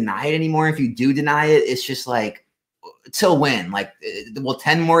can't deny it anymore. If you do deny it, it's just like, till when? Like, will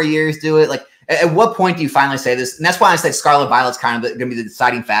 10 more years do it? Like, at what point do you finally say this? And that's why I say Scarlet Violet's kind of going to be the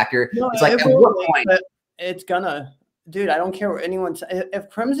deciding factor. no, it's like, at what point? It's gonna, dude, I don't care what anyone says. If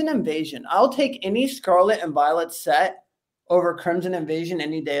Crimson Invasion, I'll take any Scarlet and Violet set over Crimson Invasion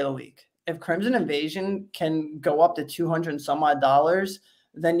any day of the week. If Crimson Invasion can go up to 200 and some odd dollars,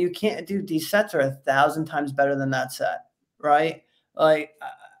 then you can't, dude, these sets are 1,000 times better than that set, right? Like,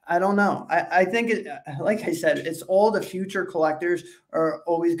 I don't know. I think like I said, it's all the future collectors are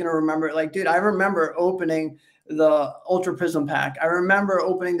always going to remember. Like, dude, I remember opening the Ultra Prism pack. I remember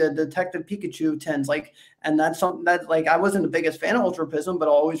opening the Detective Pikachu tins. Like, and that's something that, like, I wasn't the biggest fan of Ultra Prism, but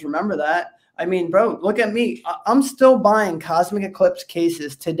I'll always remember that. I mean, bro, look at me. I'm still buying Cosmic Eclipse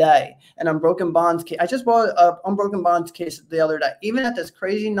cases today, and Unbroken Bonds. I just bought an Unbroken Bonds case the other day, even at this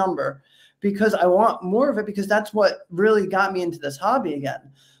crazy number, because I want more of it, because that's what really got me into this hobby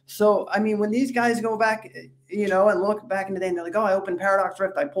again. So, I mean, when these guys go back, and look back in the day, and they're like, oh, I opened Paradox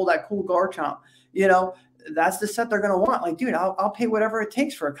Rift, I pulled that cool Garchomp, that's the set they're going to want. Like, dude, I'll pay whatever it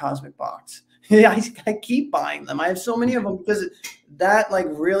takes for a Cosmic box. Yeah, I keep buying them. I have so many of them because that, like,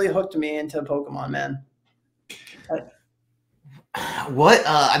 really hooked me into Pokemon, man.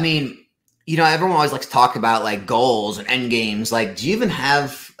 I mean, everyone always likes to talk about like goals and end games. Like, do you even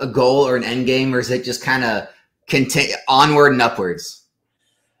have a goal or an end game, or is it just kind of onward and upwards?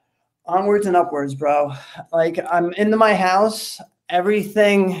 Onwards and upwards, bro. Like, I'm into my house,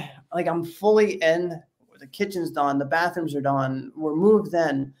 everything, like, I'm fully in. The kitchen's done, the bathrooms are done, we're moved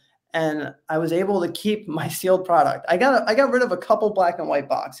in, and I was able to keep my sealed product. I got rid of a couple black and white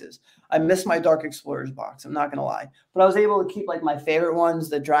boxes. I miss my Dark Explorers box, I'm not gonna lie, but I was able to keep, like, my favorite ones,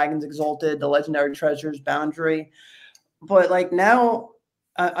 the Dragons Exalted, the Legendary Treasures, Boundary. But, like, now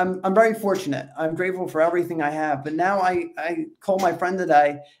I'm very fortunate. I'm grateful for everything I have. But now I called my friend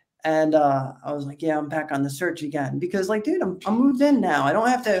today, and I was like, yeah, I'm back on the search again, because, like, dude, I'm moved in now. I don't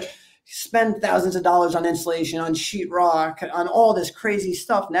have to spend thousands of dollars on insulation, on sheetrock, on all this crazy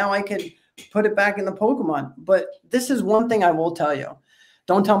stuff. Now I can put it back in the Pokemon. But this is one thing I will tell you.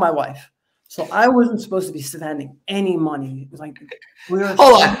 Don't tell my wife. So I wasn't supposed to be spending any money. It was like, hold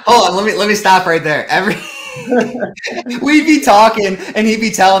on. Let me stop right there. We'd be talking and he'd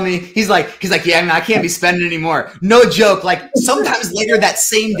be telling me, he's like, yeah, man, I can't be spending anymore. No joke. Like, sometimes later that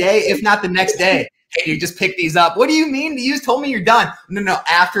same day, if not the next day, hey, you just pick these up. What do you mean? You just told me you're done. No,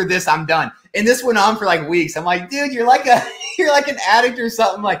 after this, I'm done. And this went on for like weeks. I'm like, dude, you're like an addict or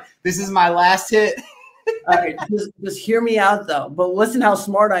something. Like, this is my last hit. All right, just hear me out though. But listen how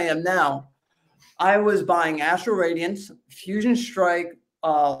smart I am now. I was buying Astral Radiance, Fusion Strike,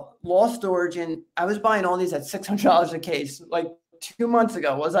 Lost Origin. I was buying all these at $600 a case, like 2 months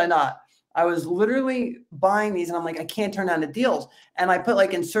ago, was I not? I was literally buying these, and I'm like, I can't turn down the deals. And I put,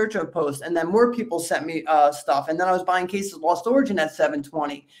 like, in search of posts, and then more people sent me stuff. And then I was buying cases of Lost Origin at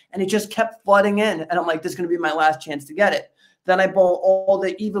 $720, and it just kept flooding in. And I'm like, this is going to be my last chance to get it. Then I bought all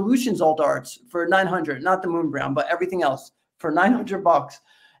the Evolutions Alt Arts for $900, not the Moonbrown, but everything else for $900.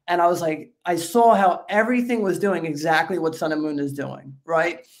 And I was like, I saw how everything was doing exactly what Sun and Moon is doing,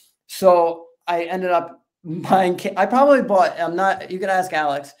 right? So I ended up buying. I probably bought. You can ask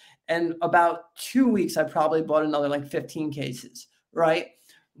Alex. And about 2 weeks, I probably bought another like 15 cases, right?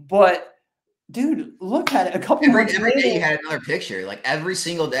 But, dude, look at it. A couple months every later, day you had another picture. Like, every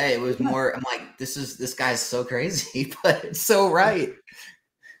single day, it was more. I'm like, this guy's so crazy, but it's so right.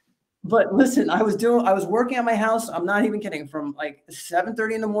 But listen, I was working at my house. I'm not even kidding. From like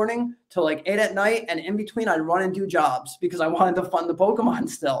 7:30 in the morning till like 8 at night, and in between, I'd run and do jobs because I wanted to fund the Pokemon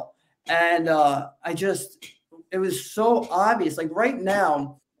still. And it was so obvious. Like, right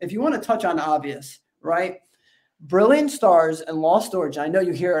now, if you want to touch on obvious, right? Brilliant Stars and Lost Origin. I know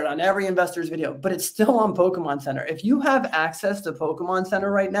you hear it on every investor's video, but it's still on Pokemon Center. If you have access to Pokemon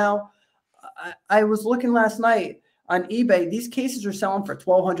Center right now, I was looking last night on eBay. These cases are selling for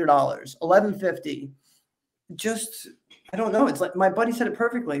 $1,200, $1,150. Just, I don't know. It's like, my buddy said it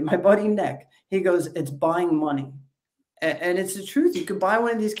perfectly. My buddy Nick, he goes, it's buying money. And it's the truth. You could buy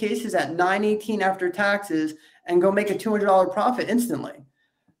one of these cases at $918 after taxes and go make a $200 profit instantly.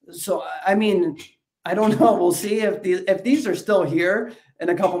 So, I mean, I don't know. We'll see if these are still here in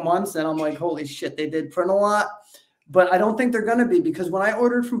a couple months. Then I'm like, holy shit, they did print a lot. But I don't think they're going to be, because when I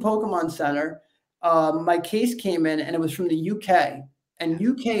ordered from Pokemon Center, my case came in and it was from the UK, and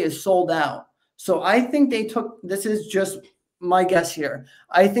UK is sold out. So I think they took, this is just my guess here,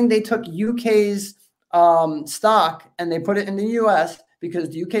 I think they took UK's stock and they put it in the US because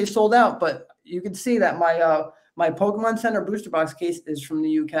the UK sold out. But you can see that my Pokemon Center booster box case is from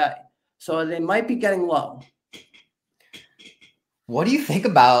the UK. So they might be getting low. What do you think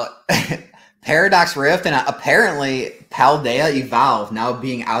about Paradox Rift and apparently Paldea Evolve now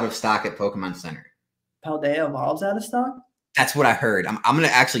being out of stock at Pokemon Center? Paldea Evolve's out of stock? That's what I heard. I'm going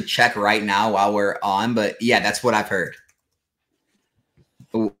to actually check right now while we're on, but yeah, that's what I've heard.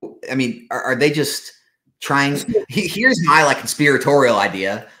 I mean, are they just trying? Here's my like conspiratorial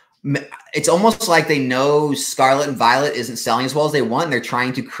idea. It's almost like they know Scarlet and Violet isn't selling as well as they want. And they're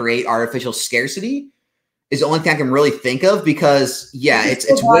trying to create artificial scarcity. Is the only thing I can really think of because yeah, it's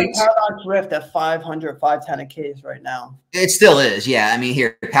way Paradox Rift at 500, 510 a case right now. It still is, yeah. I mean,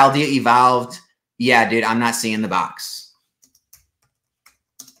 here Paldea Evolved, yeah, dude. I'm not seeing the box.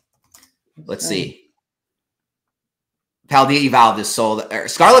 Let's see. Paldea Evolved is sold.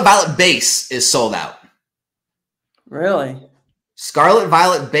 Scarlet Violet base is sold out. Really? Scarlet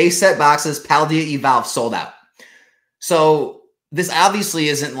Violet base set boxes, Paldea Evolved sold out. So this obviously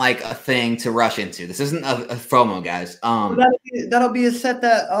isn't like a thing to rush into. This isn't a FOMO, guys. That'll be a set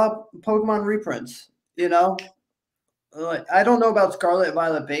that Pokemon reprints. You know, like I don't know about Scarlet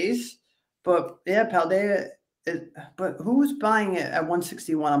Violet base, but yeah, Paldea. But who's buying it at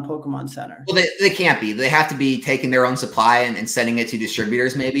 161 on Pokemon Center? Well, they can't be. They have to be taking their own supply and sending it to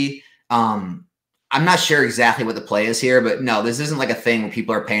distributors, maybe. I'm not sure exactly what the play is here, but no, this isn't like a thing where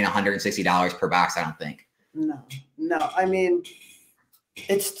people are paying $160 per box. I don't think. No. I mean,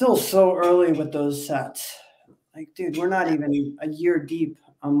 it's still so early with those sets. Like, dude, we're not even a year deep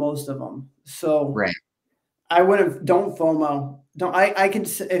on most of them. So right. I don't FOMO. I can,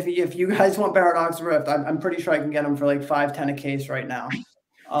 if you guys want Paradox Rift, I'm pretty sure I can get them for like 510 a case right now.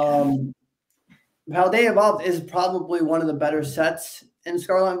 Paldea Evolved is probably one of the better sets in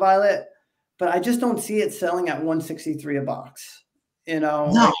Scarlet and Violet, but I just don't see it selling at 163 a box. You know,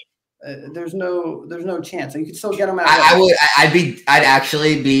 no. There's no chance. You could still get them at. I'd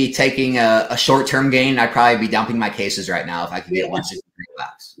actually be taking a short-term gain. I'd probably be dumping my cases right now if I could get 163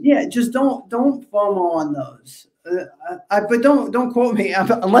 box. Yeah, just don't FOMO on those. But don't quote me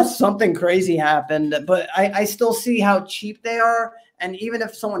unless something crazy happened. But I still see how cheap they are, and even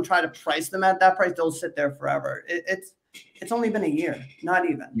if someone tried to price them at that price, they'll sit there forever. It's only been a year, not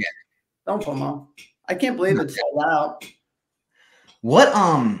even. Yeah. Don't FOMO. I can't believe it's sold out. What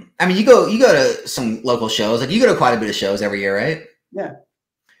I mean, you go to some local shows, like you go to quite a bit of shows every year, right? Yeah.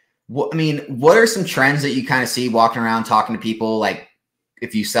 What are some trends that you kind of see walking around talking to people? Like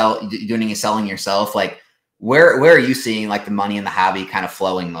if you doing any selling yourself, like where are you seeing like the money in the hobby kind of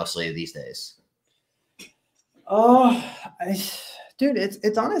flowing mostly these days? Oh, dude,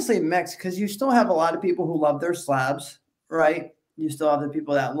 it's honestly mixed because you still have a lot of people who love their slabs, right? You still have the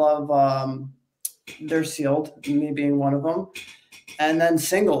people that love their sealed, me being one of them. And then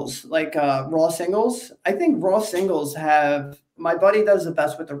singles, like raw singles. I think raw singles my buddy does the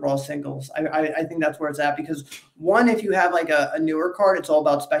best with the raw singles. I think that's where it's at because one, if you have like a newer card, it's all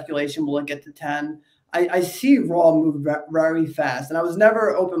about speculation. Will it get to 10? I see raw move very fast. And I was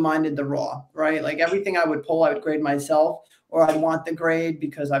never open-minded to raw, right? Like everything I would pull, I would grade myself or I'd want the grade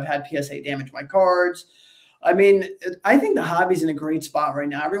because I've had PSA damage my cards. I mean, I think the hobby's in a great spot right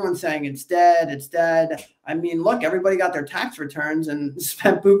now. Everyone's saying it's dead. It's dead. I mean, look, everybody got their tax returns and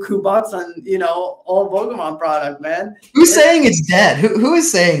spent buku bucks on, all Pokemon product, man. Who's saying it's dead? Who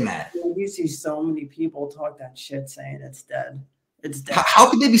is saying that? You see so many people talk that shit saying it's dead. It's dead.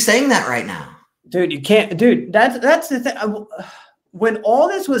 How could they be saying that right now? Dude, you can't. Dude, that's the thing. When all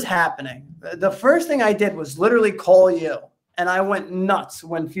this was happening, the first thing I did was literally call you. And I went nuts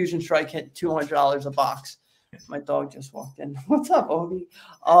when Fusion Strike hit $200 a box. My dog just walked in. What's up, Obi?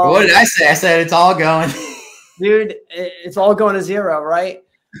 What did I say? I said it's all going. Dude, it's all going to zero, right?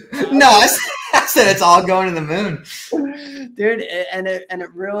 No, I said it's all going to the moon. Dude, and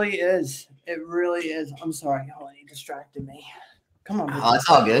it really is. It really is. I'm sorry. Oh, he distracted me. Come on. Oh, it's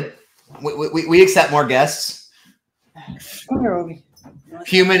all good. We accept more guests. Come here, Obi.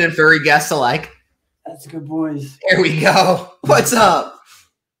 Human and furry guests alike. That's good, boys. There we go. What's up?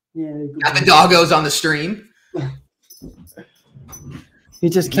 Yeah. Got the doggos on the stream. He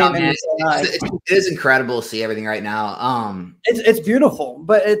just came in. It is incredible to see everything right now. It's beautiful,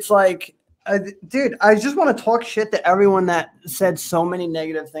 but it's like, dude, I just want to talk shit to everyone that said so many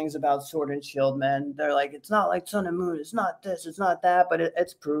negative things about Sword and Shield, man. They're like, it's not like Sun and Moon. It's not this. It's not that. But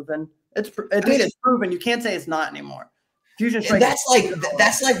it's proven. It's proven. You can't say it's not anymore. Fusion Strike.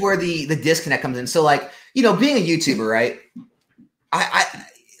 That's like where the disconnect comes in. So like, being a YouTuber, right?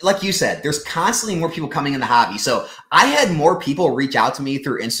 like you said, there's constantly more people coming in the hobby. So I had more people reach out to me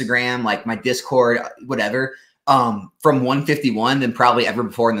through Instagram, like my Discord, whatever, from 151 than probably ever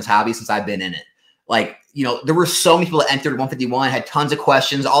before in this hobby since I've been in it. Like, you know, there were so many people that entered 151, had tons of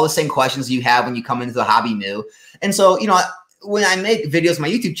questions, all the same questions you have when you come into the hobby new. And so, you know, when I make videos on my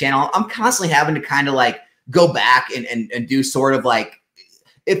YouTube channel, I'm constantly having to kind of like go back and do sort of like,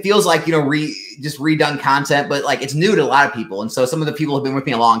 it feels like, you know, just redone content, but like it's new to a lot of people. And so some of the people have been with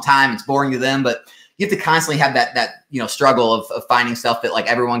me a long time. It's boring to them, but you have to constantly have that you know, struggle of finding stuff that like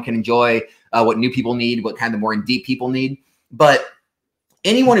everyone can enjoy, what new people need, what kind of more in deep people need. But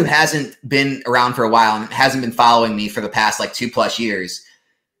anyone who hasn't been around for a while and hasn't been following me for the past like 2+ years,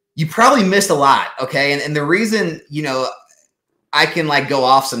 you probably missed a lot. Okay. And the reason, you know, I can like go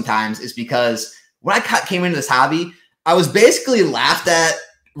off sometimes is because when I came into this hobby, I was basically laughed at,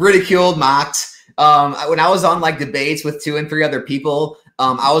 ridiculed, mocked. When I was on like debates with 2 and 3 other people,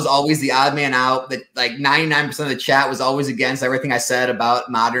 I was always the odd man out. That like 99% of the chat was always against everything I said about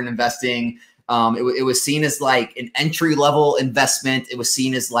modern investing. It was seen as like an entry-level investment. It was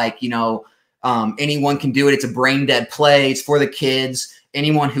seen as like, you know, anyone can do it. It's a brain dead play. It's for the kids.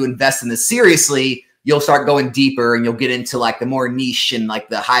 Anyone who invests in this seriously, you'll start going deeper and you'll get into like the more niche and like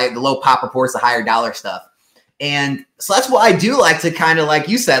the low pop reports, the higher dollar stuff. And so that's why I do like to kind of, like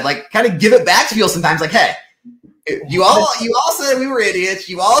you said, like kind of give it back to people sometimes. Like, hey, you all said we were idiots.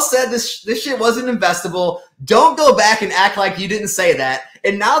 You all said this shit wasn't investable. Don't go back and act like you didn't say that.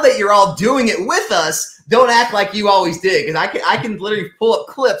 And now that you're all doing it with us, don't act like you always did. Because I can literally pull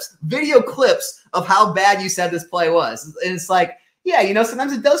up video clips of how bad you said this play was. And it's like, yeah, you know,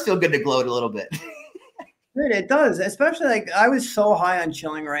 sometimes it does feel good to gloat a little bit. Dude, it does, especially like I was so high on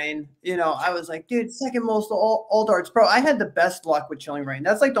Chilling Reign. You know, I was like, dude, second most alt arts, bro. I had the best luck with Chilling Reign.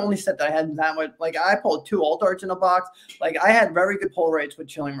 That's like the only set that I had that much. Like I pulled 2 alt arts in a box. Like I had very good pull rates with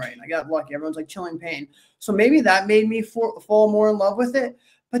Chilling Reign. I got lucky. Everyone's like Chilling Pain, so maybe that made me fall more in love with it.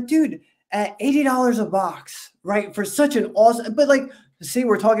 But dude, at $80 a box, right, for such an awesome. But like, see,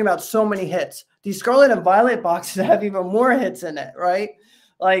 we're talking about so many hits. These Scarlet and Violet boxes have even more hits in it, right?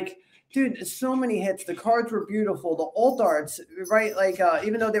 Like. Dude, so many hits. The cards were beautiful. The alt arts, right? Like,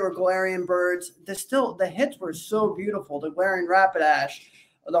 even though they were Galarian birds, the hits were so beautiful. The Galarian Rapidash,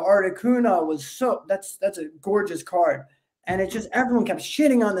 the Articuno was so, that's a gorgeous card. And it just, everyone kept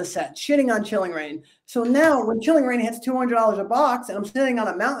shitting on the set, shitting on Chilling Reign. So now when Chilling Reign hits $200 a box and I'm sitting on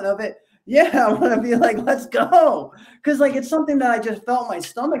a mountain of it, yeah, I want to be like, let's go. Because like, it's something that I just felt in my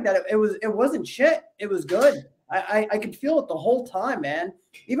stomach that it wasn't shit. It was good. I could feel it the whole time, man.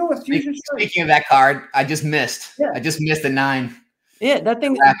 Even with Fusion Strike. Speaking of that card, I just missed. Yeah. I just missed a 9. Yeah, that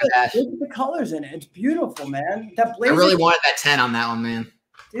thing. Look at the colors in it. It's beautiful, man. That Blaziken, I really wanted that 10 on that one, man.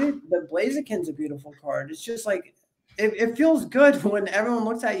 Dude, the Blaziken's a beautiful card. It's just like it feels good when everyone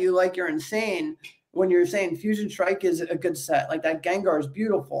looks at you like you're insane when you're saying Fusion Strike is a good set. Like that Gengar is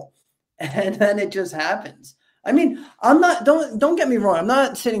beautiful, and then it just happens. I mean, I'm not. Don't get me wrong. I'm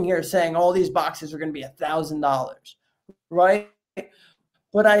not sitting here saying all these boxes are going to be $1,000, right?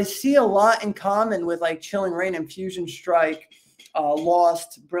 But I see a lot in common with like Chilling Reign and Fusion Strike,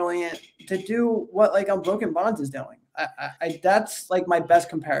 Lost, Brilliant, to do what like Unbroken Bonds is doing. I that's like my best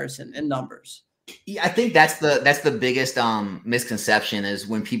comparison in numbers. Yeah, I think that's the biggest misconception is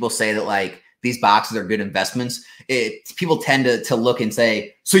when people say that like these boxes are good investments. People tend to look and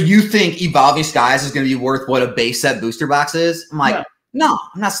say, so you think Evolving Skies is going to be worth what a base set booster box is? I'm like, no,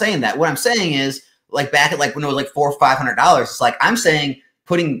 I'm not saying that. What I'm saying is like back at like when it was like $400 or $500, it's like I'm saying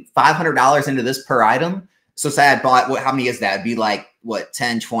putting $500 into this per item. So say I bought how many is that? It'd be like what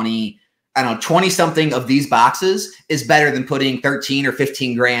 10, 20, I don't know, 20 something of these boxes is better than putting 13 or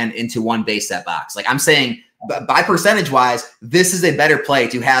 15 grand into one base set box. Like I'm saying, by percentage wise, this is a better play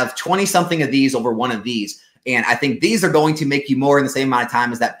to have 20 something of these over one of these. And I think these are going to make you more in the same amount of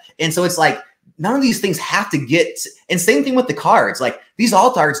time as that. And so it's like, none of these things have to get, and same thing with the cards. Like these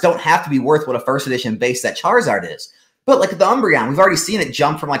alt arts don't have to be worth what a first edition base set Charizard is. But like the Umbreon, we've already seen it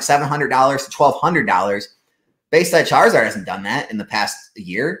jump from like $700 to $1,200. Base set Charizard hasn't done that in the past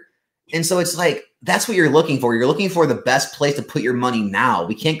year. And so it's like, that's what you're looking for. You're looking for the best place to put your money now.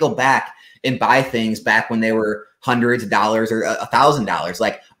 We can't go back and buy things back when they were hundreds of dollars or $1,000.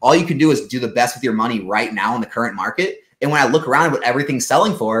 Like all you can do is do the best with your money right now in the current market. And when I look around at what everything's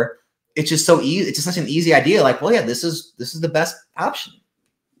selling for, it's just so easy. It's just such an easy idea. Like, well, yeah, this is the best option.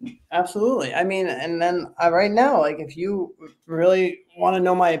 Absolutely. I mean, and then right now, like if you really want to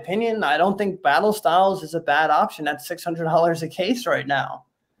know my opinion, I don't think Battle Styles is a bad option at $600 a case right now.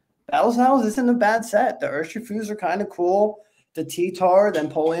 Battle Styles isn't a bad set. The Urshifus are kind of cool. The T-Tar, then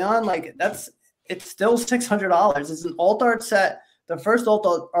Polion, like it's still $600. It's an alt art set. the first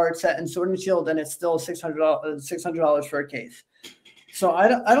alt art set in Sword and Shield, and it's still $600 for a case. So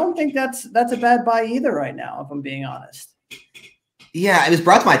I don't think that's a bad buy either right now, if I'm being honest. Yeah, it was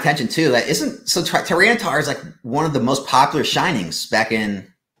brought to my attention too. That isn't so. Tyranitar is like one of the most popular shinings back in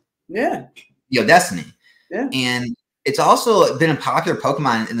Destiny. Yeah, and it's also been a popular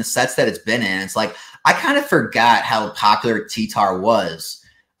Pokemon in the sets that it's been in. It's like I kind of forgot how popular T-Tar was.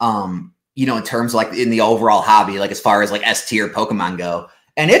 In terms of like in the overall hobby, like as far as like S tier Pokemon go,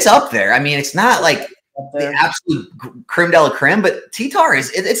 and it's up there. I mean, it's not like the absolute creme de la creme, but T-Tar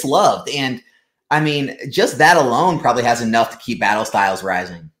it's loved, and I mean, just that alone probably has enough to keep battle styles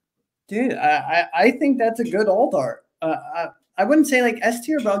rising. Dude, I think that's a good alt art. I wouldn't say like S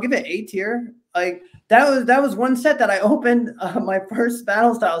tier, but I'll give it A tier. Like that was one set that I opened my first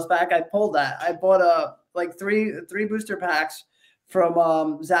battle styles pack. I pulled that. I bought like three booster packs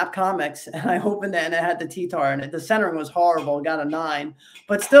from Zap Comics, and I opened it and it had the T-Tar in it. The centering was horrible. Got a 9,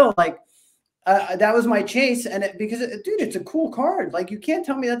 but still like. That was my chase, and dude, it's a cool card. Like you can't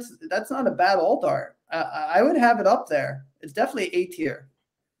tell me that's not a bad alt art. I would have it up there. It's definitely A tier.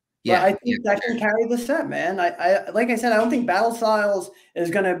 Yeah, but I think that can carry the set, man. I like I said, I don't think Battle Styles is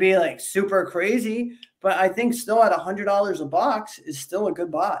gonna be like super crazy, but I think still at $100 a box is still a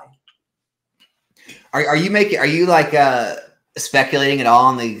good buy. Are you like speculating at all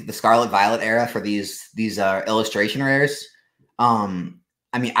on the Scarlet Violet era for these illustration rares?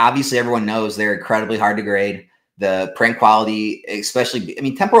 I mean, obviously everyone knows they're incredibly hard to grade. The print quality, especially, I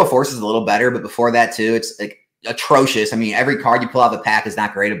mean, Temporal Force is a little better, but before that too, it's like atrocious. I mean, every card you pull out of the pack is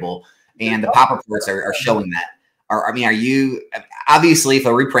not gradable, and the pop reports are showing that. Are you obviously if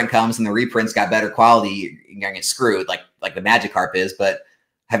a reprint comes and the reprint's got better quality, you're gonna get screwed like the Magikarp is. But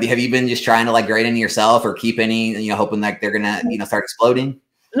have you been just trying to like grade any yourself or keep any, hoping like they're gonna start exploding?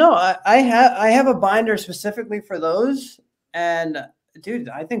 No, I have a binder specifically for those, and dude,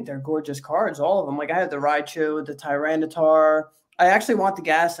 I think they're gorgeous cards, all of them. Like I have the Raichu, the Tyranitar. I actually want the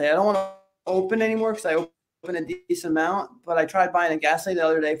Ghastly. I don't want to open anymore because I open a decent amount, but I tried buying a Ghastly the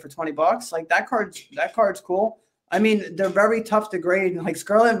other day for $20. Like that card's cool. I mean, they're very tough to grade. Like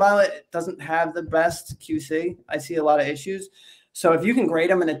Scarlet and Violet doesn't have the best QC. I see a lot of issues. So if you can grade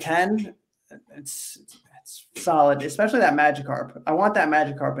them in a 10, it's solid, especially that Magikarp. I want that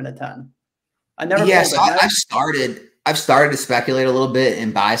Magikarp in a 10. I never. Yeah, so I've started to speculate a little bit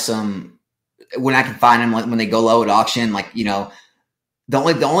and buy some when I can find them when they go low at auction. Like, the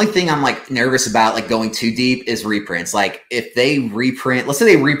only thing I'm like nervous about like going too deep is reprints. Like if they reprint, let's say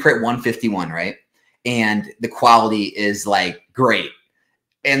they reprint 151, right? And the quality is like great.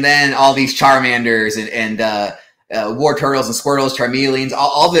 And then all these Charmanders and War Turtles and Squirtles, Charmeleons,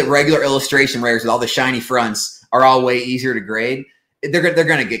 all the regular illustration rares with all the shiny fronts are all way easier to grade. They're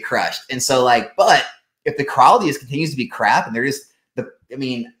going to get crushed. And so like, but if the quality continues to be crap and they're just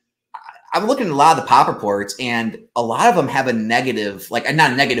I'm looking at a lot of the pop reports and a lot of them have a negative, like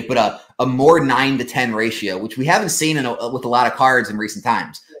not a negative, but a more 9 to 10 ratio, which we haven't seen with a lot of cards in recent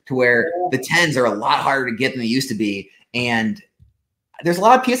times, to where the 10s are a lot harder to get than they used to be. And there's a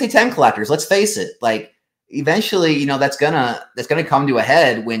lot of PSA 10 collectors. Let's face it. Like eventually, that's gonna come to a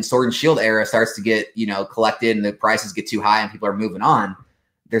head when Sword and Shield era starts to get, collected and the prices get too high and people are moving on.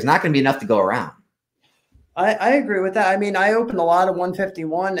 There's not going to be enough to go around. I agree with that. I mean, I opened a lot of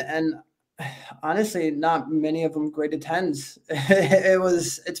 151 and honestly, not many of them graded 10s.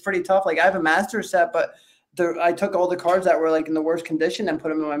 It's pretty tough. Like I have a master set, but I took all the cards that were like in the worst condition and put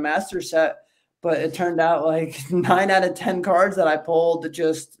them in my master set. But it turned out like 9 out of 10 cards that I pulled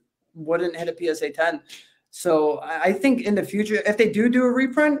just wouldn't hit a PSA 10. So I think in the future, if they do a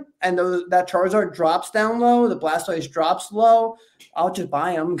reprint and that Charizard drops down low, the Blastoise drops low, I'll just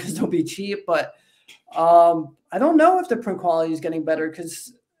buy them because they'll be cheap. But I don't know if the print quality is getting better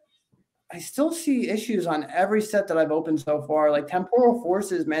because I still see issues on every set that I've opened so far. Like Temporal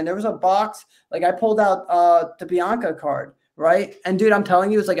Forces, man, there was a box, like I pulled out the Bianca card, right? And dude, I'm telling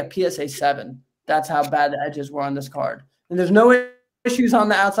you, it's like a PSA 7. That's how bad the edges were on this card. And there's no issues on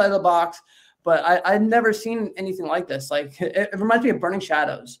the outside of the box, but I've never seen anything like this. Like it reminds me of Burning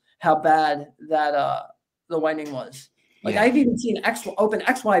Shadows, how bad that the whitening was. Like I've even seen open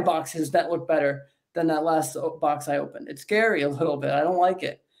XY boxes that look better than that last box I opened. It's scary a little bit. I don't like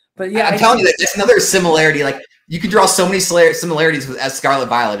it. But yeah, I'm telling you that it's another similarity. Like you could draw so many similarities with Scarlet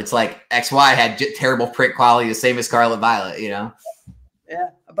Violet. It's like XY had terrible print quality, the same as Scarlet Violet, Yeah,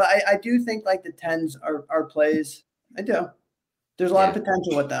 but I do think like the 10s are plays. I do. There's a lot of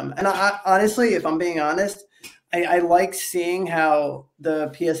potential with them. And I honestly, if I'm being honest, I like seeing how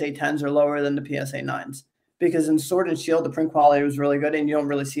the PSA 10s are lower than the PSA 9s. Because in Sword and Shield, the print quality was really good, and you don't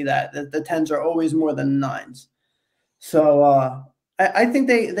really see that. The 10s are always more than 9s. So I think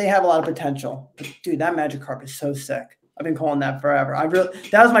they have a lot of potential. But dude, that magic carp is so sick. I've been calling that forever.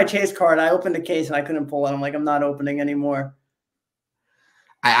 That was my chase card. I opened the case and I couldn't pull it. I'm like, I'm not opening anymore.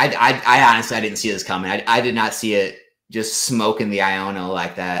 I honestly, I didn't see this coming. I did not see it just smoking the Iono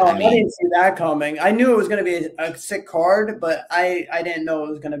like that. Oh, I mean, I didn't see that coming. I knew it was going to be a sick card, but I didn't know it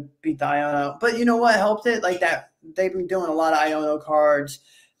was going to beat the Iono. But you know what helped it? Like that, they've been doing a lot of Iono cards.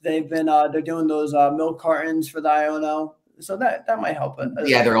 They've been they're doing those milk cartons for the Iono, so that might help it.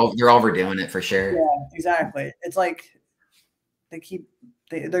 Yeah, they're overdoing it for sure. Yeah, exactly. It's like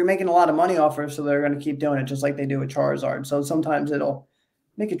they're making a lot of money off her, so they're going to keep doing it just like they do with Charizard. So sometimes it'll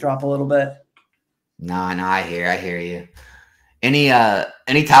make it drop a little bit. No, I hear you.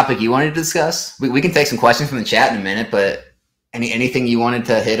 Any topic you wanted to discuss? We can take some questions from the chat in a minute, but anything you wanted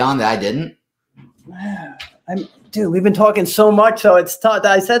to hit on that I didn't? Dude, we've been talking so much, so it's tough.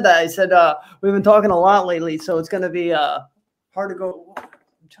 I said we've been talking a lot lately, so it's going to be hard to go.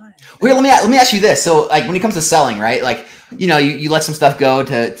 Wait, let me ask you this. So, like, when it comes to selling, right? Like, you know, you let some stuff go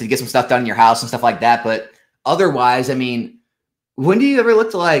to get some stuff done in your house and stuff like that. But otherwise, I mean, when do you ever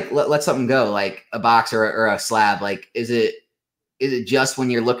look to like let something go, like a box or a slab? Like, is it just when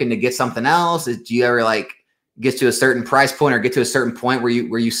you're looking to get something else? Do you ever like get to a certain price point or get to a certain point where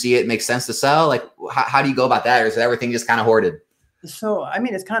you see it makes sense to sell? Like, how do you go about that, or is everything just kind of hoarded? So, I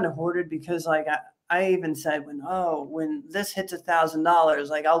mean, it's kind of hoarded because, like, I even said when this hits $1,000,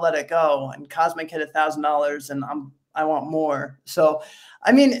 like I'll let it go, and Cosmic hit $1,000, and I want more. So,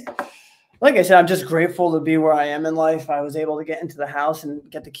 I mean, like I said, I'm just grateful to be where I am in life. I was able to get into the house and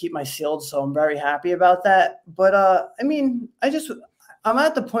get to keep my sealed, so I'm very happy about that. But I mean, I'm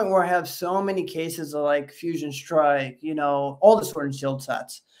at the point where I have so many cases of like Fusion Strike, you know, all the Sword and Shield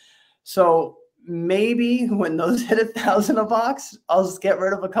sets. So maybe when those hit 1,000 a box, I'll just get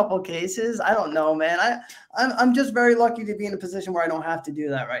rid of a couple cases. I don't know, man. I'm just very lucky to be in a position where I don't have to do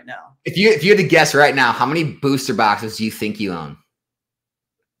that right now. If you had to guess right now, how many booster boxes do you think you own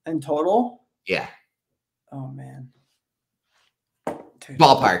in total? Yeah. Oh man. Dude.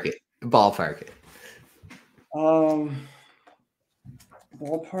 Ballpark it. Ballpark it.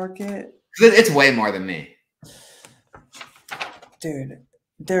 It's way more than me. Dude,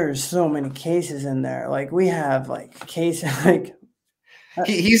 there's so many cases in there. Like we have like cases like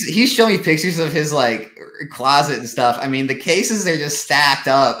he's showing me pictures of his like closet and stuff. I mean, the cases are just stacked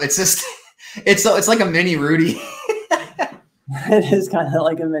up. It's just it's like a mini Rudy. It is kind of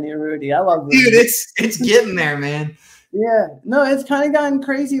like a mini Rudy. I love Rudy. Dude, it's getting there, man. Yeah, no, it's kind of gotten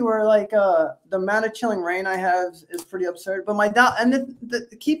crazy where like the amount of Chilling Reign I have is pretty absurd. But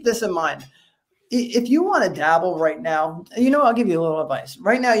keep this in mind. If you want to dabble right now, you know, I'll give you a little advice.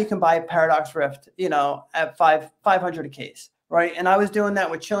 Right now, you can buy Paradox Rift, you know, at 500 a case, right? And I was doing that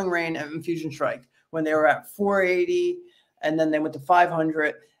with Chilling Reign and Fusion Strike when they were at 480, and then they went to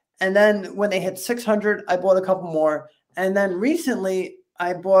 500. And then when they hit 600, I bought a couple more. And then recently,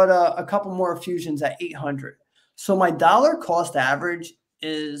 I bought a couple more Fusions at 800. So my dollar cost average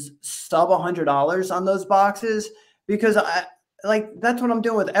is sub $100 on those boxes because that's what I'm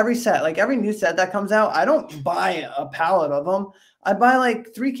doing with every set. Like every new set that comes out, I don't buy a pallet of them. I buy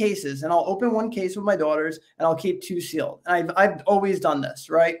like 3 cases, and I'll open one case with my daughters, and I'll keep 2 sealed. And I've always done this,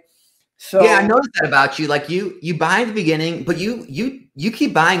 right? So yeah, I noticed that about you. Like you buy at the beginning, but you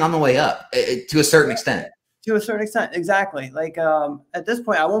keep buying on the way up to a certain extent. To a certain extent, exactly. Like at this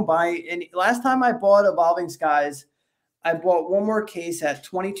point, I won't buy any. Last time I bought Evolving Skies, I bought one more case at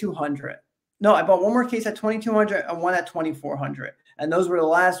 2,200. No, I bought one more case at 2,200 and one at 2,400, and those were the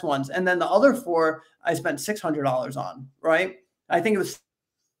last ones. And then the other 4 I spent $600 on. Right? I think it was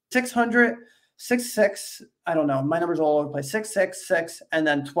 600, 6, I don't know. My numbers all over the place. 6, 6, 6, and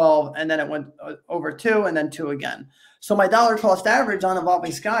then 12, and then it went over 2, and then 2 again. So my dollar cost average on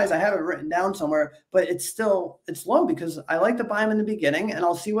Evolving Skies, I have it written down somewhere, but it's low because I like to buy them in the beginning and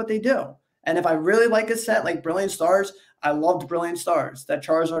I'll see what they do. And if I really like a set like Brilliant Stars, I loved Brilliant Stars. That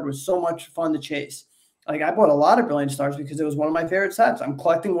Charizard was so much fun to chase. Like I bought a lot of Brilliant Stars because it was one of my favorite sets. I'm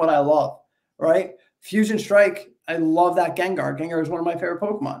collecting what I love, right? Fusion Strike, I love that Gengar. Gengar is one of my favorite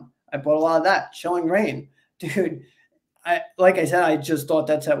Pokemon. I bought a lot of that. Chilling Reign, dude. Like I said, I just thought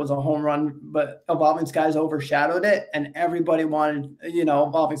that set was a home run, but Evolving Skies overshadowed it, and everybody wanted, you know,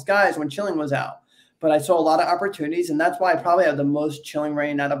 Evolving Skies when Chilling was out. But I saw a lot of opportunities, and that's why I probably have the most Chilling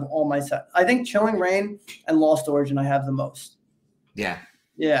Reign out of all my sets. I think Chilling Reign and Lost Origin I have the most. Yeah.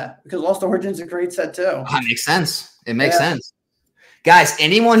 Yeah, because Lost Origin's a great set too. That makes sense. It makes sense. Guys,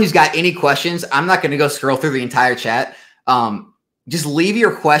 anyone who's got any questions, I'm not going to go scroll through the entire chat. Just leave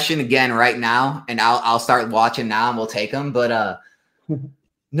your question again right now, and I'll start watching now, and we'll take them. But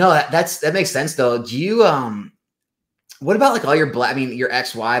no, that makes sense though. Do you What about like all your black? I mean, your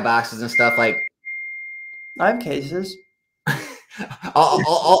XY boxes and stuff. Like, I have cases.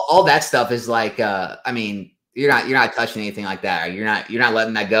 all that stuff is like. I mean, you're not touching anything like that. You're not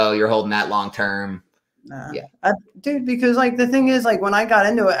letting that go. You're holding that long term. Nah. Yeah, Dude, because like the thing is, like when I got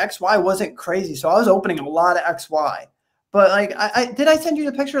into it, XY wasn't crazy, so I was opening a lot of XY. But like, I send you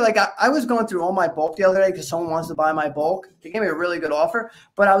the picture? Like I was going through all my bulk the other day because someone wants to buy my bulk. They gave me a really good offer,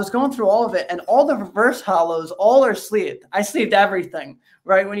 but I was going through all of it, and all the reverse hollows, all are sleeved. I sleeved everything.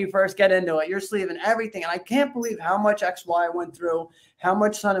 Right when you first get into it, you're sleeving everything, and I can't believe how much XY I went through, how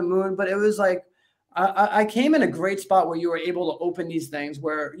much Sun and Moon. But it was like I came in a great spot where you were able to open these things.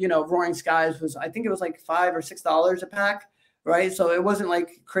 Where Roaring Skies was, I think it was like $5 or $6 a pack. Right. So it wasn't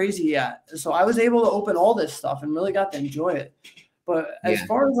like crazy yet. So I was able to open all this stuff and really got to enjoy it. But as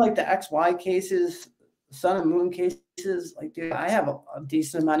far as like the XY cases, Sun and Moon cases, like, dude, I have a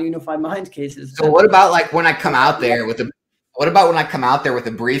decent amount of Unified Minds cases. So what about like when I come out there with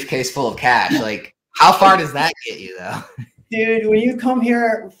a briefcase full of cash? Like, how far does that get you though? Dude, when you come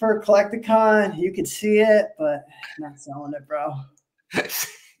here for Collecticon, you can see it, but I'm not selling it, bro.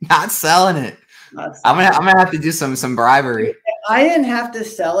 Not selling it. I'm gonna have to do some bribery. If I didn't have to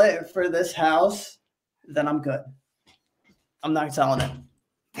sell it for this house, then I'm good. I'm not selling it.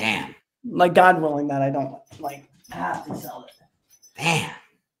 Damn. Like, God willing that I don't like have to sell it. Damn.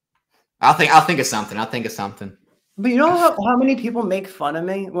 I'll think of something. But you know how many people make fun of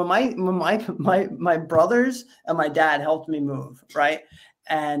me when my brothers and my dad helped me move, right?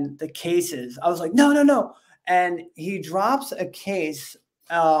 And the cases, I was like, no. And he drops a case,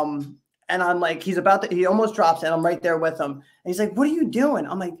 and I'm like, he almost drops it. And I'm right there with him. And he's like, what are you doing?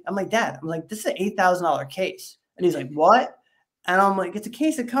 I'm like, Dad, this is an $8,000 case. And he's like, what? And I'm like, it's a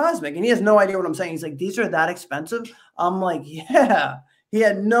case of Cosmic. And he has no idea what I'm saying. He's like, these are that expensive? I'm like, yeah. He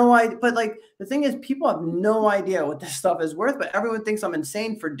had no idea. But like, the thing is, people have no idea what this stuff is worth, but everyone thinks I'm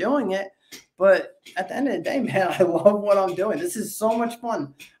insane for doing it. But at the end of the day, man, I love what I'm doing. This is so much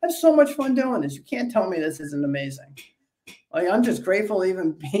fun. I have so much fun doing this. You can't tell me this isn't amazing. Like, I'm just grateful to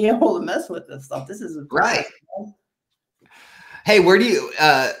even be able to mess with this stuff. This is right. Hey, where do you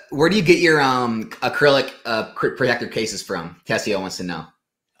get your acrylic protector cases from? Tessio wants to know.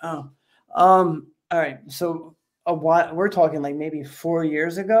 All right. So we're talking like maybe 4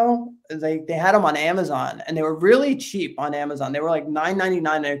 years ago. They had them on Amazon, and they were really cheap on Amazon. They were like $9.99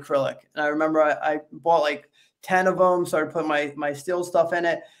 in acrylic. And I remember I bought like 10 of them, started putting my steel stuff in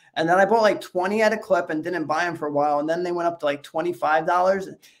it. And then I bought like 20 at a clip and didn't buy them for a while. And then they went up to like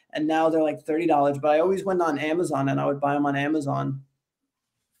 $25, and now they're like $30. But I always went on Amazon and I would buy them on Amazon.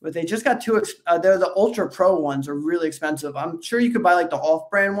 But they just got too they're the Ultra Pro ones are really expensive. I'm sure you could buy like the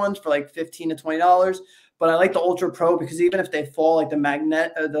off-brand ones for like $15 to $20. But I like the Ultra Pro because even if they fall, like the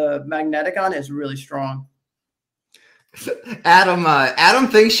magnetic on it is really strong. Adam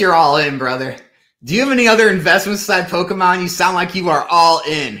thinks you're all in, brother. Do you have any other investments beside Pokemon? You sound like you are all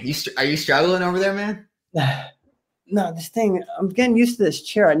in. Are you struggling over there, man? No, this thing, I'm getting used to this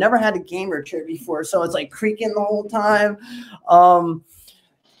chair. I never had a gamer chair before, so it's like creaking the whole time.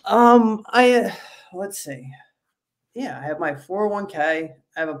 Let's see. Yeah, I have my 401k.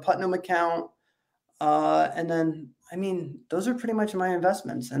 I have a Putnam account. And then, I mean, those are pretty much my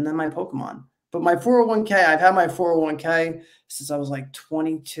investments, and then my Pokemon. But my 401k, I've had my 401k since I was like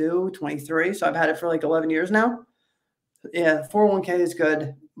 22, 23. So I've had it for like 11 years now. Yeah, 401k is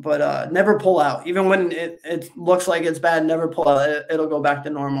good, but never pull out. Even when it looks like it's bad, never pull out. It'll go back to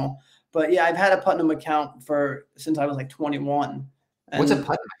normal. But yeah, I've had a Putnam account since I was like 21. What's a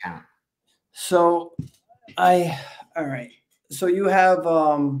Putnam account? So all right. So you have,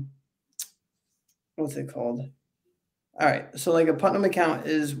 what's it called? All right. So like a Putnam account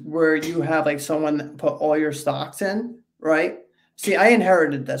is where you have like someone put all your stocks in, right? See, I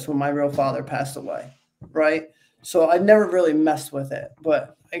inherited this when my real father passed away, right? So I never really messed with it,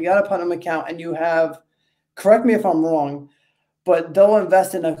 but I got a Putnam account, and you have, correct me if I'm wrong, but they'll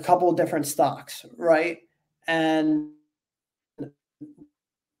invest in a couple of different stocks, right? And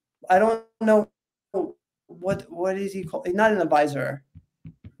I don't know what is he called? He's not an advisor,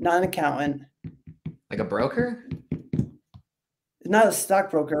 not an accountant. Like a broker? Not a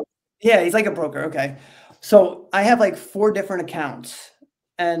stockbroker. Yeah, he's like a broker. Okay. So I have like 4 different accounts,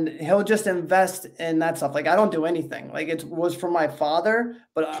 and he'll just invest in that stuff. Like, I don't do anything. Like, it was from my father,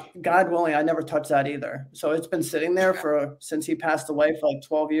 but God willing, I never touched that either. So it's been sitting there since he passed away for like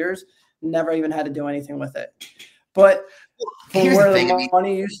 12 years. Never even had to do anything with it. But from where the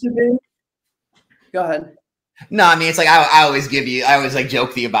money used to be, go ahead. No, I mean, it's like I always like joke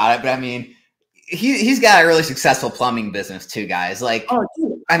with you about it, but I mean, he's got a really successful plumbing business too, guys. Like, oh,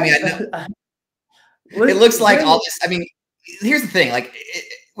 dude, I mean, it looks like all this. I mean, here's the thing, like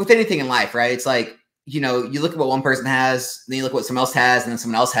with anything in life, right? It's like, you know, you look at what one person has, then you look at what someone else has, and then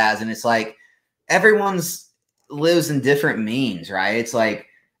someone else has, and it's like everyone's lives in different means, right? It's like,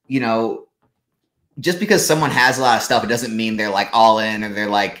 you know, just because someone has a lot of stuff, it doesn't mean they're like all in or they're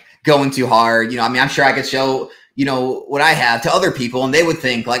like going too hard. You know, I mean, I'm sure I could show, you know, what I have to other people and they would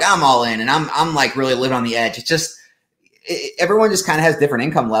think like I'm all in and I'm like really living on the edge. It's just, everyone just kind of has different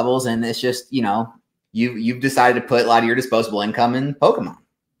income levels, and it's just, you know, you've decided to put a lot of your disposable income in Pokemon.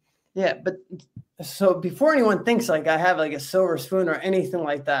 Yeah, but so before anyone thinks like I have like a silver spoon or anything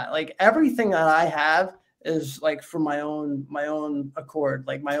like that, like everything that I have is like for my own accord,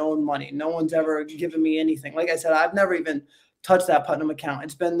 like my own money. No one's ever given me anything. Like I said, I've never even touched that Putnam account.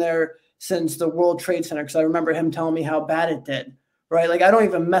 It's been there since the World Trade Center, because I remember him telling me how bad it did, right? Like I don't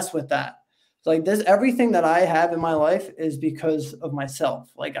even mess with that. Like this, everything that I have in my life is because of myself.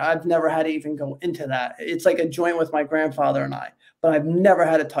 Like I've never had to even go into that. It's like a joint with my grandfather and I, but I've never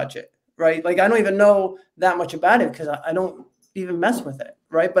had to touch it, right? Like I don't even know that much about it because I don't even mess with it,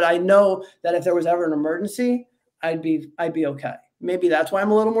 right? But I know that if there was ever an emergency, I'd be okay. Maybe that's why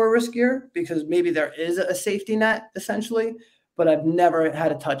I'm a little more riskier, because maybe there is a safety net essentially, but I've never had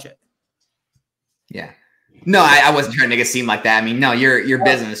to touch it. Yeah. No, I wasn't trying to make it seem like that. I mean, no, your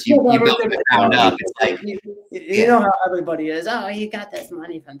business, you built it from the ground up. It's like you know how everybody is. Oh, you got this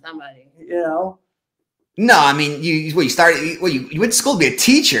money from somebody, you know? No, I mean, you went to school to be a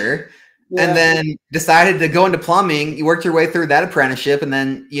teacher, and then decided to go into plumbing. You worked your way through that apprenticeship, and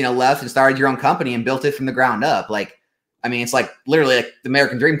then, you know, left and started your own company and built it from the ground up. Like, I mean, it's like literally like the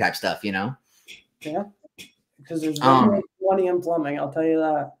American dream type stuff, you know? Yeah, because there's no money in plumbing. I'll tell you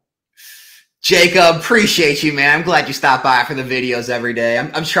that. Jacob, appreciate you, man. I'm glad you stopped by for the videos every day.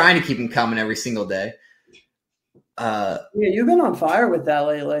 I'm trying to keep them coming every single day. Yeah, you've been on fire with that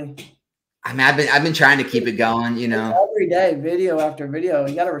lately. I mean, I've been trying to keep it going, you know. It's every day, video after video.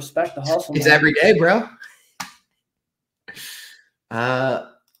 You got to respect the hustle. It's every day, bro. I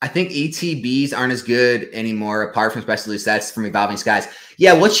think ETBs aren't as good anymore, apart from specialty sets from Evolving Skies.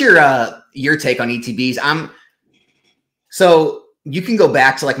 Yeah, what's your take on ETBs? So you can go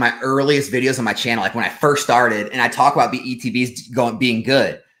back to like my earliest videos on my channel, like when I first started, and I talk about the ETBs being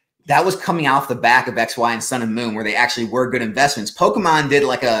good. That was coming off the back of XY and Sun and Moon, where they actually were good investments. Pokemon did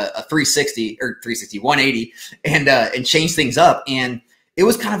like a 180 and changed things up. And it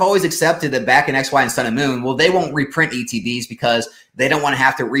was kind of always accepted that back in XY and Sun and Moon, well, they won't reprint ETBs because they don't want to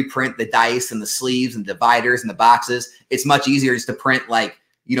have to reprint the dice and the sleeves and dividers and the boxes. It's much easier just to print like,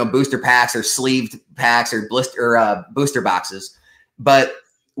 you know, booster packs or sleeved packs or booster boxes. But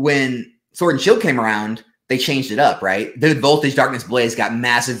when Sword and Shield came around, they changed it up, right? The Voltage Darkness Blaze got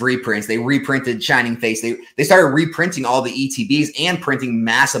massive reprints. They reprinted Shining Face. They started reprinting all the ETBs and printing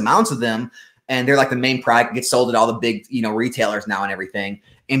mass amounts of them. And they're like the main product, gets sold at all the big, you know, retailers now and everything.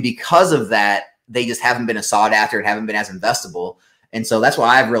 And because of that, they just haven't been as sought after and haven't been as investable. And so that's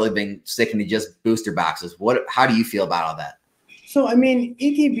why I've really been sticking to just booster boxes. How do you feel about all that? So, I mean,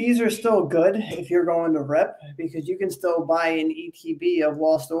 ETBs are still good if you're going to rip, because you can still buy an ETB of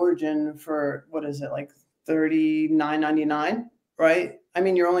Lost Origin for, what is it, like $39.99, right? I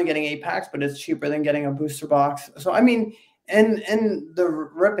mean, you're only getting 8 packs, but it's cheaper than getting a booster box. So, I mean, in the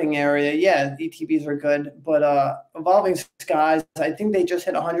ripping area, yeah, ETBs are good, but Evolving Skies, I think they just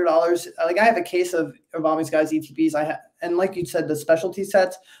hit $100. Like I have a case of Evolving Skies ETBs. And like you said, the specialty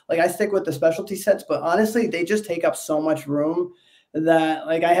sets, like I stick with the specialty sets, but honestly, they just take up so much room that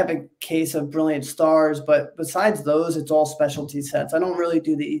like I have a case of Brilliant Stars, but besides those, it's all specialty sets. I don't really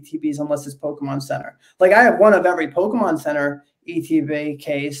do the ETBs unless it's Pokemon Center. Like I have one of every Pokemon Center ETB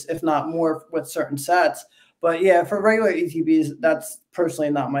case, if not more with certain sets. But yeah, for regular ETBs, that's personally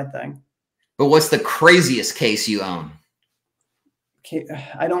not my thing. But what's the craziest case you own?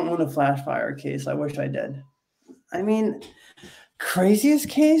 I don't own a Flashfire case. I wish I did. I mean, craziest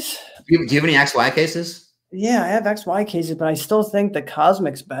case? Do you have any XY cases? Yeah, I have XY cases, but I still think the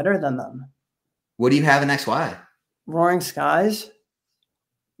Cosmic's better than them. What do you have in XY? Roaring Skies,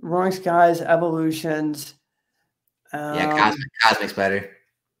 Evolutions. Yeah, Cosmic's better.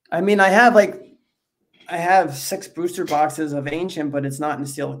 I mean, I have 6 booster boxes of Ancient, but it's not in a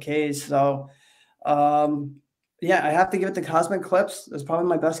sealed case. So, yeah, I have to give it the Cosmic Clips. That's probably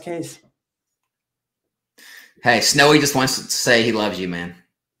my best case. Hey, Snowy just wants to say he loves you, man.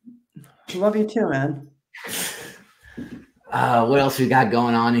 I love you too, man. What else we got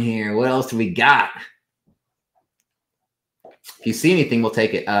going on in here? What else do we got? If you see anything, we'll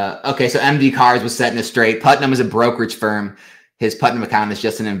take it. Okay, so MD Cards was setting us straight. Putnam is a brokerage firm. His Putnam account is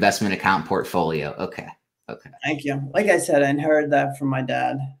just an investment account portfolio. Okay. Thank you. Like I said, I inherited that from my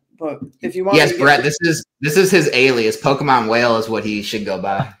dad. But if you want, yes, Brett, this is his alias. Pokemon Whale is what he should go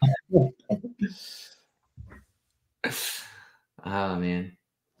by. Oh man.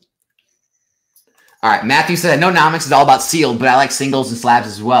 All right, Matthew said, no nomics is all about sealed, but I like singles and slabs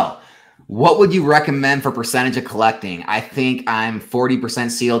as well. What would you recommend for percentage of collecting? I think I'm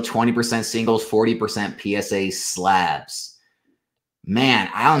 40% sealed, 20% singles, 40% PSA slabs. Man,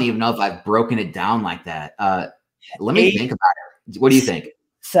 I don't even know if I've broken it down like that. Let me think about it. What do you think?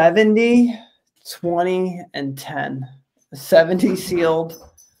 70, 20, and 10. 70 sealed,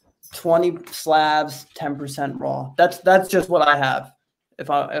 20 slabs, 10% raw. That's just what I have if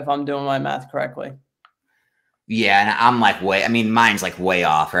I'm doing my math correctly. Yeah, and I'm like mine's like way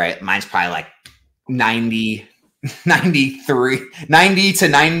off, right? Mine's probably like 90 to 90,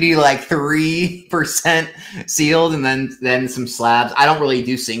 like 3% sealed, and then some slabs. I don't really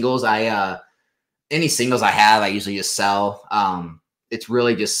do singles. Any singles I have, I usually just sell. It's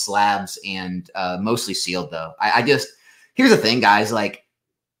really just slabs and mostly sealed though. Here's the thing, guys. Like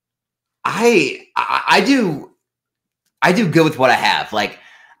I do good with what I have. Like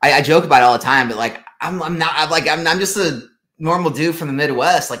I joke about it all the time, but like I'm just a normal dude from the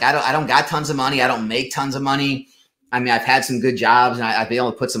Midwest. Like I don't got tons of money. I don't make tons of money. I mean, I've had some good jobs and I've been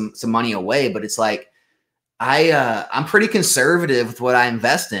able to put some money away, but it's like I'm pretty conservative with what I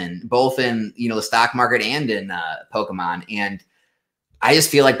invest in, both in the stock market and in Pokemon. And I just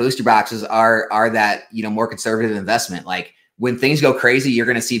feel like booster boxes are that more conservative investment. Like when things go crazy, you're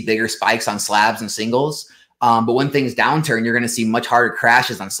going to see bigger spikes on slabs and singles. But when things downturn, you're going to see much harder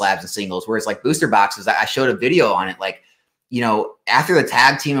crashes on slabs and singles. Whereas like booster boxes, I showed a video on it. Like, after the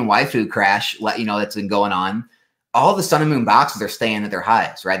tag team and waifu crash, that's been going on, all the Sun and Moon boxes are staying at their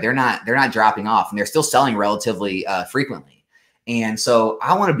highs, right? They're not dropping off, and they're still selling relatively frequently. And so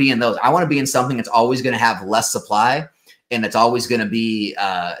I want to be in those. I want to be in something that's always going to have less supply, and that's always going to be,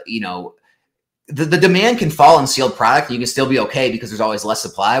 the demand can fall in sealed product. And you can still be okay because there's always less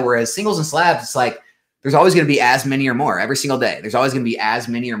supply. Whereas singles and slabs, it's like, there's always going to be as many or more every single day. There's always going to be as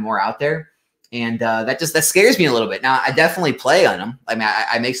many or more out there. And that scares me a little bit. Now, I definitely play on them. I mean,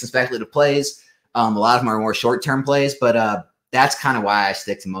 I make some speculative plays. A lot of them are more short-term plays, but that's kind of why I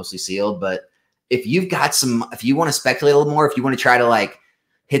stick to mostly sealed. But if you want to speculate a little more, if you want to try to like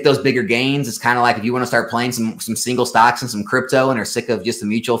hit those bigger gains, it's kind of like if you want to start playing some single stocks and some crypto and are sick of just the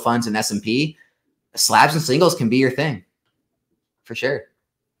mutual funds and S&P, slabs and singles can be your thing for sure.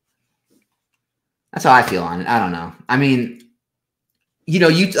 That's how I feel on it. I don't know. I mean, you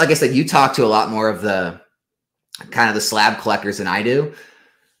like I said, you talk to a lot more of the kind of the slab collectors than I do.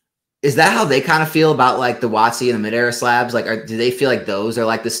 Is that how they kind of feel about like the WotC and the mid-era slabs? Like, do they feel like those are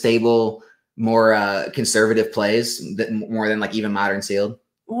like the stable, more conservative plays more than like even modern sealed?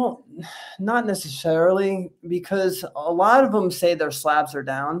 Well, not necessarily, because a lot of them say their slabs are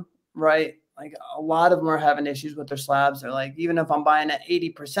down, right? Like a lot of them are having issues with their slabs. They're like, even if I'm buying at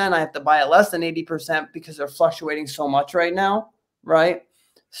 80%, I have to buy it less than 80% because they're fluctuating so much right now, right?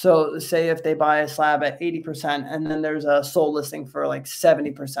 So say if they buy a slab at 80% and then there's a sold listing for like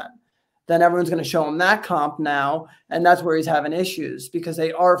 70%, then everyone's going to show him that comp now. And that's where he's having issues because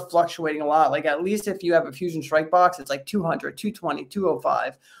they are fluctuating a lot. Like at least if you have a Fusion Strike box, it's like 200, 220,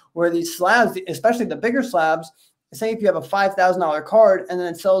 205, where these slabs, especially the bigger slabs, say if you have a $5,000 card and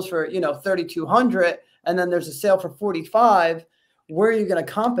then it sells for, $3,200 and then there's a sale for $45, where are you going to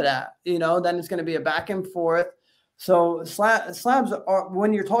comp it at? Then it's going to be a back and forth. So slabs are,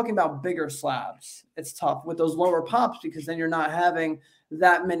 when you're talking about bigger slabs, it's tough with those lower pops because then you're not having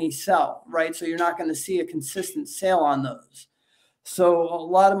that many sell, right? So you're not going to see a consistent sale on those. So a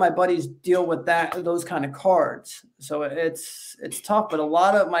lot of my buddies deal with those kind of cards. So it's tough, but a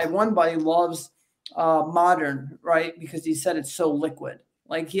lot of my one buddy loves modern, right? Because he said it's so liquid.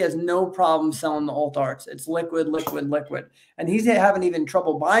 Like he has no problem selling the alt arts. It's liquid. And he's having even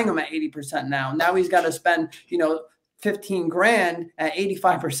trouble buying them at 80% now. Now he's got to spend, 15 grand at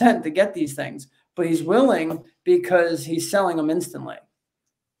 85% to get these things, but he's willing because he's selling them instantly.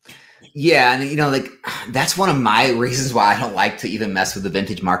 Yeah. And like that's one of my reasons why I don't like to even mess with the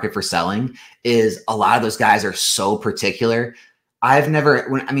vintage market for selling is a lot of those guys are so particular. When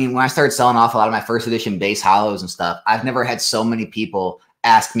I started selling off a lot of my first edition base hollows and stuff, I've never had so many people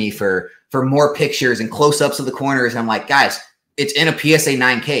ask me for more pictures and close-ups of the corners. And I'm like, guys, it's in a PSA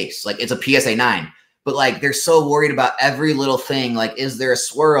 9 case. Like it's a PSA 9, but like, they're so worried about every little thing. Like, is there a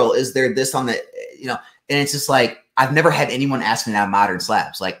swirl? Is there this on the, and it's just like, I've never had anyone ask me that on modern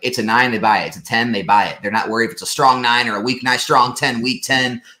slabs. Like it's a 9, they buy it. It's a 10, they buy it. They're not worried if it's a strong 9 or a weak 9, strong 10, weak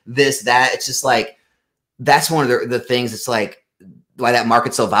 10, this, that. It's just like, that's one of the things. It's like why that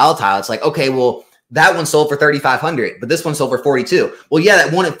market's so volatile. It's like, okay, well, That one sold for 3,500, but this one sold for 42. Well, yeah,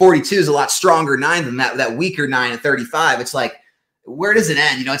 that one at 42 is a lot stronger 9 than that weaker 9 at 35. It's like, where does it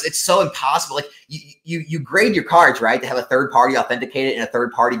end? You know, it's so impossible. Like you grade your cards, right, to have a third party authenticate it and a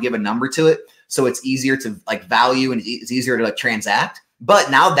third party give a number to it, so it's easier to like value and it's easier to like transact.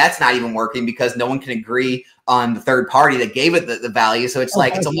 But now that's not even working because no one can agree on the third party that gave it the value. So it's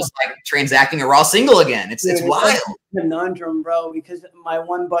like, it's almost like transacting a raw single again. It's wild. Like a conundrum, bro, because my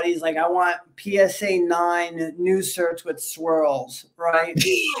one buddy's like, I want PSA 9 new certs with swirls, right?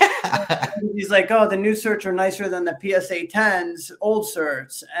 Yeah. He's like, oh, the new certs are nicer than the PSA 10s old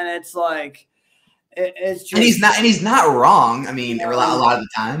certs. And it's like, it's just, and he's not wrong. I mean, a lot of the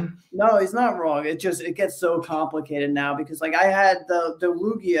time. No, he's not wrong. It gets so complicated now because like I had the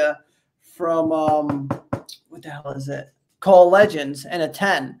Lugia from what the hell is it? Call Legends and a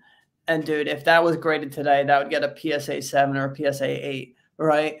 10. And dude, if that was graded today, that would get a PSA 7 or a PSA 8,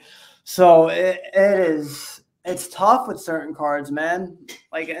 right? So it's tough with certain cards, man.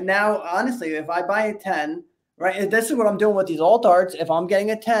 Like now, honestly, if I buy a 10, right? This is what I'm doing with these alt arts. If I'm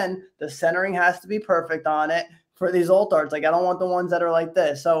getting a 10, the centering has to be perfect on it for these alt arts. Like I don't want the ones that are like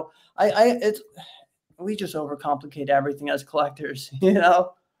this. So we just overcomplicate everything as collectors, you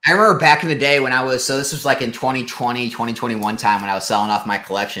know? I remember back in the day when so this was like in 2020, 2021 time when I was selling off my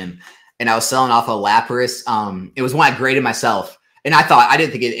collection and I was selling off a Lapras. It was one I graded myself. And I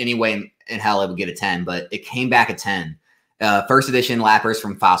didn't think any way in hell it would get a 10, but it came back a 10. First edition Lapras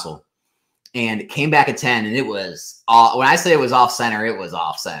from Fossil. And it came back a 10, and it was when I say it was off center, it was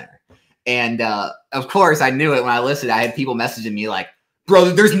off center. And of course, I knew it when I listed. I had people messaging me like,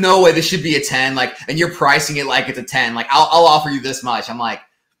 "Bro, there's no way this should be a 10." Like, and you're pricing it like it's a 10. Like, I'll offer you this much. I'm like,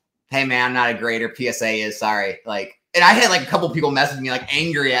 "Hey, man, I'm not a grader. PSA is sorry." Like, and I had like a couple people messaging me like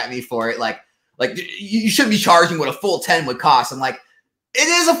angry at me for it. Like you shouldn't be charging what a full 10 would cost. I'm like, it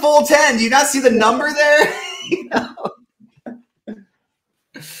is a full 10. Do you not see the number there? You know?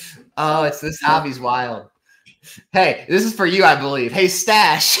 Oh, this hobby's wild. Hey, this is for you, I believe. Hey,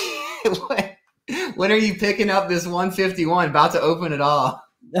 Stash, when are you picking up this 151? About to open it all.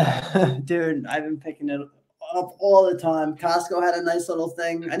 Dude, I've been picking it up all the time. Costco had a nice little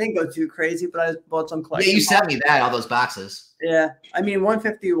thing. I didn't go too crazy, but I bought some collection. Yeah, you sent me that, all those boxes. Yeah. I mean,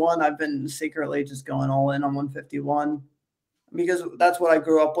 151, I've been secretly just going all in on 151. Because that's what I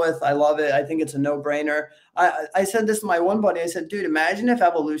grew up with. I love it. I think it's a no-brainer. I said this to my one buddy. I said, dude, imagine if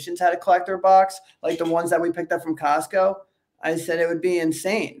Evolutions had a collector box like the ones that we picked up from Costco. I said it would be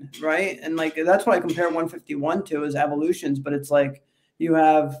insane, right? And like that's what I compare 151 to is Evolutions, but it's like you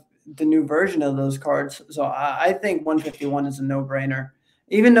have the new version of those cards. So I think 151 is a no-brainer.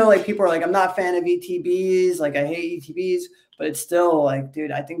 Even though like people are like, I'm not a fan of ETBs, like I hate ETBs, but it's still like,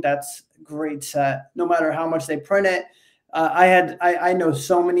 dude, I think that's a great set. No matter how much they print it. I know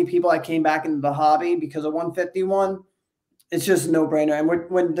so many people that came back into the hobby because of 151. It's just a no-brainer.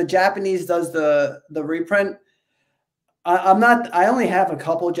 And when the Japanese does the reprint, I only have a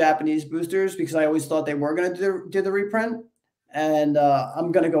couple Japanese boosters because I always thought they were going to do the reprint. And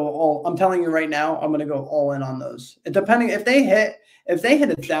I'm telling you right now, I'm going to go all in on those. Depending if they hit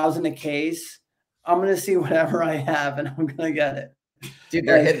 1,000 a case, I'm going to see whatever I have and I'm going to get it. Dude,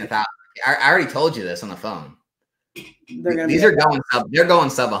 they're hitting 1,000. I already told you this on the phone. They're going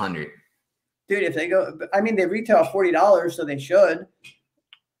sub 100. Dude, if they go, I mean, they retail $40, so they should.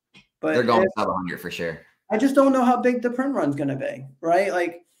 But they're going sub 100 for sure. I just don't know how big the print run's going to be, right?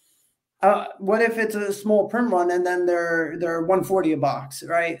 Like, what if it's a small print run and then they're 140 a box,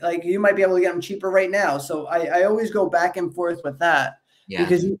 right? Like, you might be able to get them cheaper right now. So I always go back and forth with that. Yeah.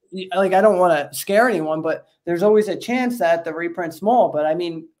 Because like I don't want to scare anyone, but there's always a chance that the reprint's small. But I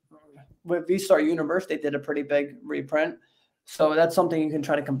mean, with V-Star Universe, they did a pretty big reprint. So that's something you can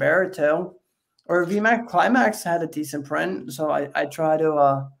try to compare it to. Or VMAX Climax had a decent print. So I try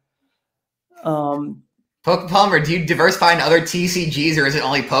to Palmer, do you diversify in other TCGs or is it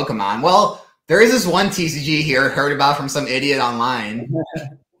only Pokemon? Well, there is this one TCG here heard about from some idiot online.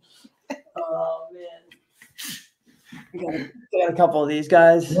 Oh man. I got a couple of these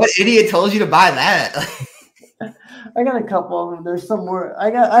guys. What idiot told you to buy that? I got a couple of them. There's some more.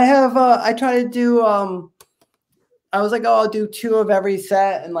 I try to do I was like, oh, I'll do 2 of every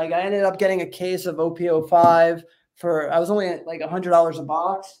set. And like I ended up getting a case of OP05 I was only at like $100 a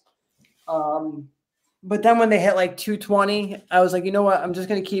box. But then when they hit like 220, I was like, you know what? I'm just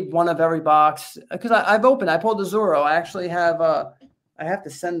gonna keep 1 of every box. Because I pulled the Zoro. I actually have I have to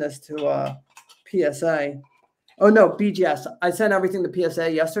send this to PSA. Oh no, BGS. I sent everything to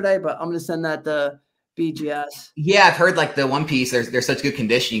PSA yesterday, but I'm gonna send that to BGS. Yeah, I've heard like the One Piece. They're such good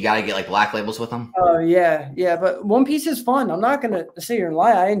condition. You got to get like black labels with them. Oh yeah, yeah. But One Piece is fun. I'm not gonna sit here and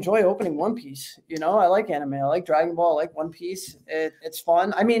lie. I enjoy opening One Piece. You know, I like anime. I like Dragon Ball. I like One Piece. It's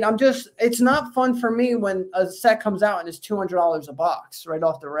fun. I mean, it's not fun for me when a set comes out and it's $200 a box right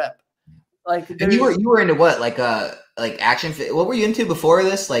off the rip. Like, and you were into what? Like action. What were you into before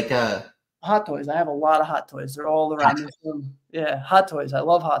this? Like Hot Toys. I have a lot of Hot Toys. They're all around this room. Yeah, Hot Toys. I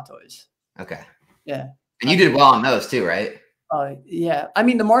love Hot Toys. Okay. Yeah. And you did well on those too, right? Yeah. I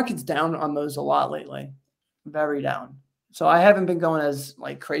mean, the market's down on those a lot lately. Very down. So I haven't been going as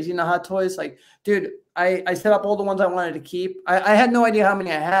like crazy in the Hot Toys. Like, dude, I set up all the ones I wanted to keep. I had no idea how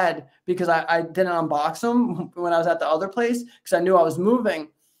many I had because I didn't unbox them when I was at the other place because I knew I was moving.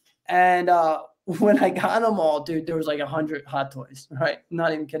 And when I got them all, dude, there was like 100 Hot Toys, right?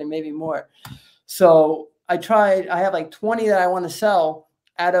 Not even kidding, maybe more. So I have like 20 that I want to sell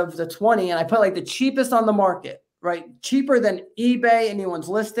out of the 20, and I put like the cheapest on the market, right? Cheaper than eBay, anyone's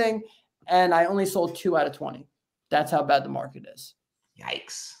listing, and I only sold 2 out of 20. That's how bad the market is.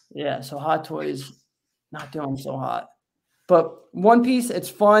 Yikes. Yeah, so Hot Toys not doing so hot. But One Piece, it's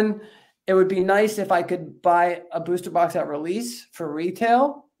fun. It would be nice if I could buy a booster box at release for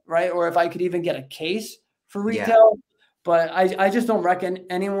retail, right? Or if I could even get a case for retail. Yeah. But I just don't recommend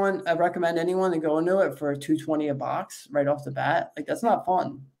anyone to go into it for $220 a box right off the bat. Like, that's not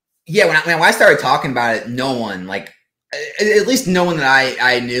fun. Yeah, when I started talking about it, no one, like, at least no one that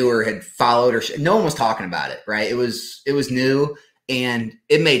I knew or had followed or no one was talking about it, right? It was new and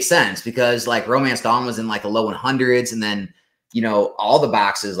it made sense because like Romance Dawn was in like the low 100s, and then all the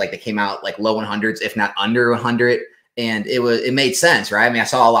boxes like they came out like low 100s, if not under 100. And it made sense, right? I mean, I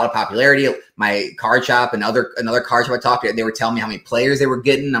saw a lot of popularity. My card shop and another card shop I talked to, they were telling me how many players they were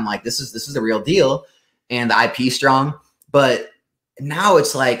getting. I'm like, this is a real deal, and the IP strong. But now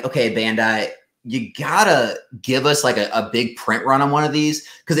it's like, okay, Bandai, you gotta give us like a big print run on one of these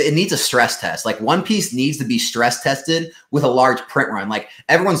because it needs a stress test. Like One Piece needs to be stress tested with a large print run. Like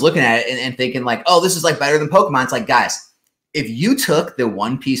everyone's looking at it and thinking like, oh, this is like better than Pokemon. It's like, guys, if you took the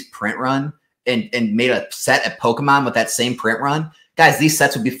One Piece print run and made a set at Pokemon with that same print run, guys, these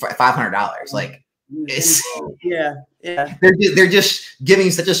sets would be $500. Like, it's yeah. They're just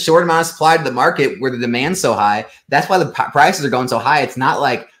giving such a short amount of supply to the market where the demand's so high. That's why the prices are going so high. It's not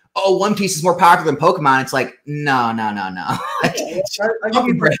like, oh, One Piece is more popular than Pokemon. It's like, no. I give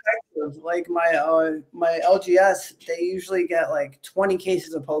you perspective. Like my LGS, they usually get like 20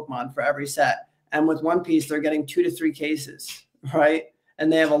 cases of Pokemon for every set, and with One Piece, they're getting 2 to 3 cases, right?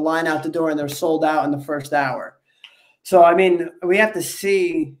 And they have a line out the door and they're sold out in the first hour. So, I mean, we have to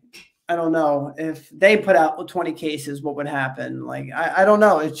see, I don't know, if they put out 20 cases, what would happen? Like, I don't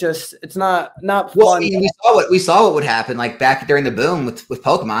know. It's not fun. Well, I mean, we saw what would happen, like back during the boom with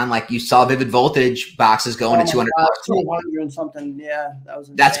Pokemon, like you saw Vivid Voltage boxes going to $200. 200 and something. Yeah.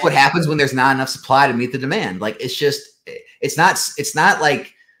 That's what happens when there's not enough supply to meet the demand. Like, it's not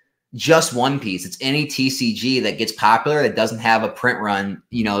like just One Piece. It's any TCG that gets popular that doesn't have a print run,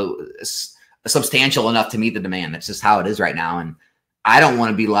 substantial enough to meet the demand. That's just how it is right now. And I don't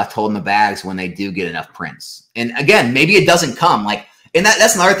want to be left holding the bags when they do get enough prints. And again, maybe it doesn't come. Like, and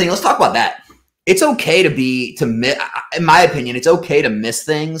that's another thing. Let's talk about that. It's okay to miss. In my opinion, it's okay to miss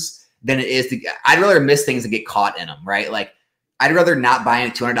things than it is to. I'd rather miss things than get caught in them, right? Like, I'd rather not buy it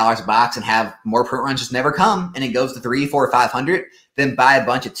at $200 a box and have more print runs just never come, and it goes to 300, 400, 500. Than buy a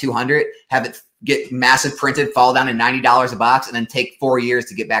bunch at 200, have it get massive printed, fall down to $90 a box, and then take 4 years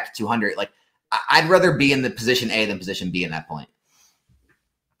to get back to 200. Like, I'd rather be in the position A than position B in that point.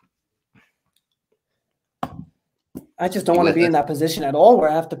 I just don't want to be in that position at all where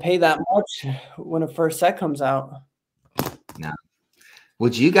I have to pay that much when a first set comes out. No.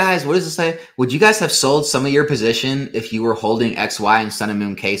 Would you guys, what does it say? Would you guys have sold some of your position if you were holding XY and Sun and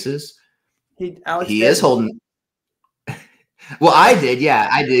Moon cases? He is holding. Well, I did. Yeah,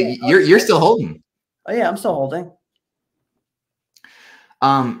 I did. You're still holding. Oh yeah, I'm still holding.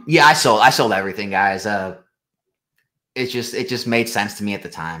 Yeah, I sold everything, guys. It just made sense to me at the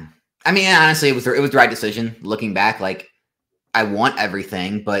time. I mean, honestly, it was the right decision. Looking back, like, I want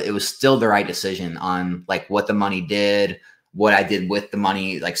everything, but it was still the right decision on like what the money did, what I did with the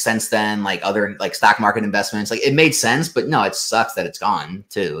money, like since then, like other like stock market investments. Like, it made sense, but no, it sucks that it's gone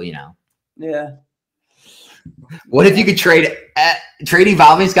too. Yeah. What if you could trade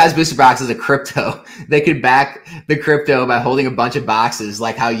Evolving Skies booster boxes as a crypto? They could back the crypto by holding a bunch of boxes,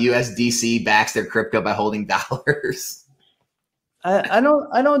 like how USDC backs their crypto by holding dollars. I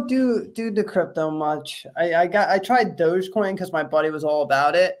don't do the crypto much. I tried Dogecoin because my buddy was all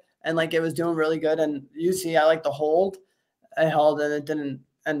about it and like it was doing really good. And you see, I like to hold. I held and it didn't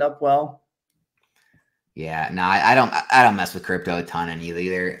end up well. Yeah, no, I don't mess with crypto a ton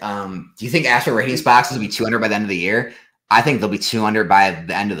either. Do you think Astro Radiance boxes will be 200 by the end of the year? I think they'll be 200 by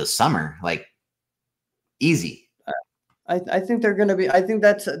the end of the summer. Like easy. I think they're going to be. I think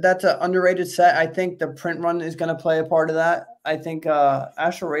that's an underrated set. I think the print run is going to play a part of that. I think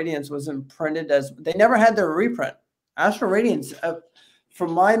Astral Radiance wasn't printed as they never had their reprint. Astral Radiance,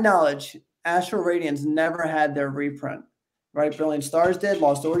 from my knowledge, Astral Radiance never had their reprint. Right, Brilliant Stars did,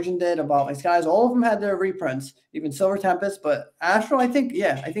 Lost Origin did, About My Skies. All of them had their reprints, even Silver Tempest. But Astral, I think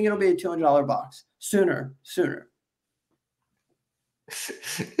it'll be a $200 box sooner.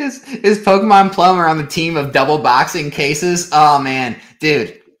 Is Pokemon Plumber on the team of double boxing cases? Oh man,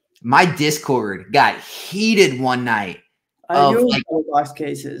 dude, my Discord got heated one night. I knew double box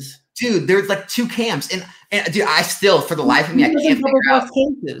cases. Dude, there's like 2 camps, and dude, I still, for the life of me, I can't figure out.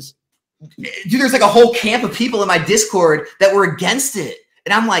 Cases. Dude, there's like a whole camp of people in my Discord that were against it,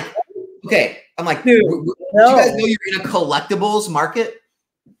 and I'm like, okay, dude, do you guys know you're in a collectibles market?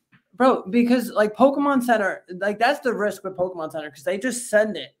 Bro, because like Pokemon Center, like that's the risk with Pokemon Center because they just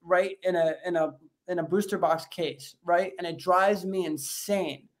send it right in a booster box case, right? And it drives me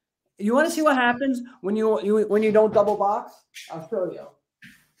insane. You want to see what happens when you don't double box? I'll show you.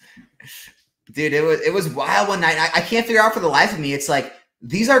 Dude, it was wild one night. I can't figure out for the life of me. It's like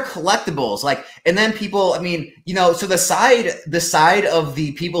these are collectibles, like, and then people. I mean, so the side of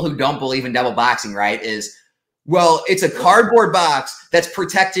the people who don't believe in double boxing, right, is. Well, it's a cardboard box that's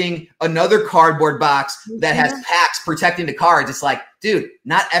protecting another cardboard box that has packs protecting the cards. It's like, dude,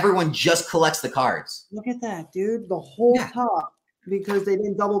 not everyone just collects the cards. Look at that, dude. The whole top because they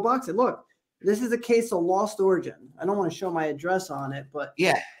didn't double box it. Look, this is a case of Lost Origin. I don't want to show my address on it, but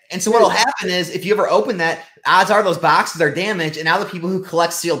yeah. And so what'll happen is if you ever open that, odds are those boxes are damaged, and now the people who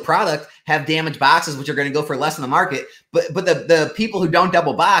collect sealed product have damaged boxes, which are going to go for less in the market. But the people who don't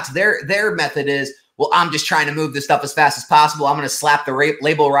double box, their method is, well, I'm just trying to move this stuff as fast as possible. I'm going to slap the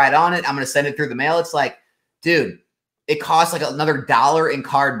label right on it. I'm going to send it through the mail. It's like, dude, it costs like another $1 in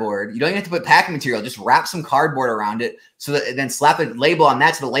cardboard. You don't even have to put packing material. Just wrap some cardboard around it so that then slap a label on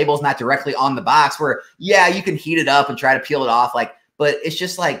that so the label's not directly on the box where, yeah, you can heat it up and try to peel it off. Like, but it's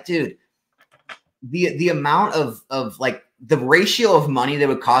just like, dude, the amount of like the ratio of money that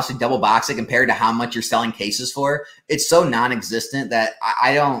would cost to double box it compared to how much you're selling cases for, it's so non-existent that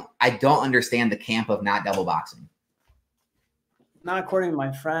I don't understand the camp of not double boxing. Not according to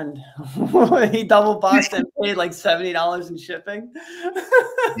my friend. He double boxed and paid like $70 in shipping.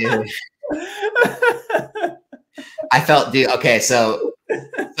 Dude. I felt, dude, okay, so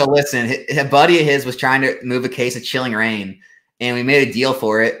listen, a buddy of his was trying to move a case of Chilling Reign, and we made a deal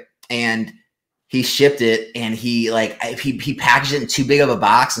for it, and he shipped it, and he packaged it in too big of a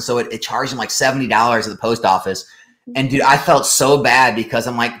box, and so it charged him like $70 at the post office. And dude, I felt so bad because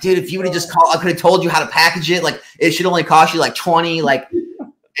I'm like, dude, if you would have just called, I could have told you how to package it. Like, it should only cost you like 20. Like,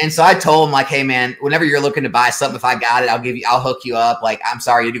 and so I told him, like, hey man, whenever you're looking to buy something, if I got it, I'll hook you up. Like, I'm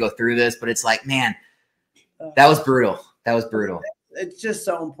sorry you had to go through this, but it's like, man, that was brutal. That was brutal. It's just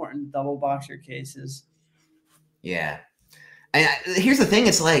so important to double box your cases. Yeah. And here's the thing.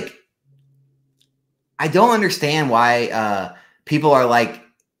 It's like, I don't understand why people are like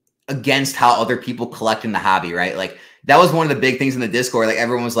against how other people collect in the hobby, right? Like that was one of the big things in the Discord. Like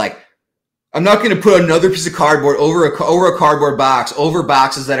everyone was like, I'm not going to put another piece of cardboard over a cardboard box, over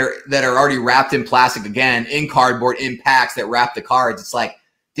boxes that are already wrapped in plastic again, in cardboard, in packs that wrap the cards. It's like,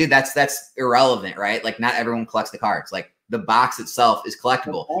 dude, that's irrelevant, right? Like not everyone collects the cards. Like the box itself is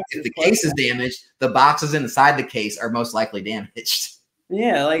collectible. If the case is damaged, the boxes inside the case are most likely damaged.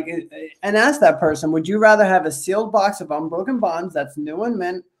 Yeah, like, and ask that person, would you rather have a sealed box of Unbroken Bonds that's new and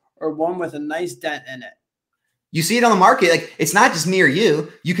mint, or one with a nice dent in it? You see it on the market. Like it's not just me or you.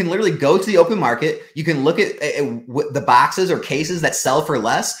 You can literally go to the open market. You can look at the boxes or cases that sell for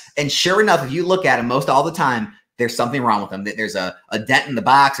less. And sure enough, if you look at them most all the time, there's something wrong with them. There's a dent in the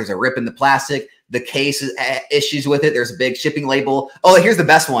box. There's a rip in the plastic. The case is issues with it. There's a big shipping label. Oh, here's the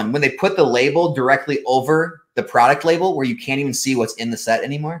best one. When they put the label directly over the product label where you can't even see what's in the set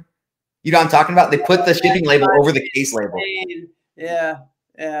anymore. You know what I'm talking about? They put the shipping label over the case label. Yeah.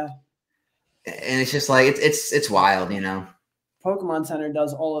 Yeah. And it's just like, it's wild, you know? Pokemon Center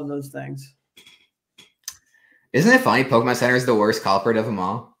does all of those things. Isn't it funny? Pokemon Center is the worst culprit of them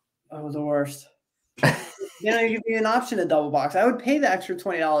all. Oh, the worst. You know, you give me an option to double box. I would pay the extra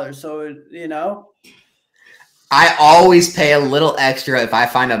 $20. So, you know, I always pay a little extra if I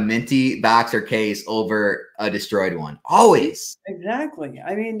find a minty box or case over a destroyed one. Always. Exactly.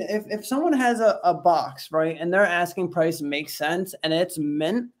 I mean, if someone has a box, right, and their asking price makes sense and it's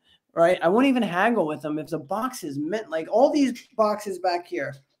mint, right, I won't even haggle with them if the box is mint. Like all these boxes back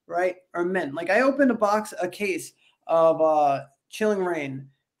here, right? Or mint. Like I opened a case of Chilling Rain,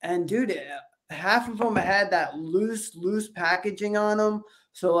 and dude, half of them had that loose packaging on them.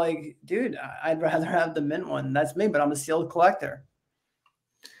 So like, dude, I'd rather have the mint one. That's me, but I'm a sealed collector.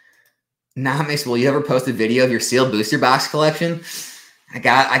 Nah, Mace, will you ever post a video of your sealed booster box collection? I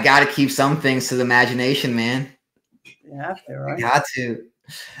got to keep some things to the imagination, man. You have to, right? I got to.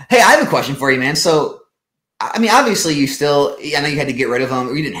 Hey, I have a question for you, man. So, I mean, obviously, I know you had to get rid of them,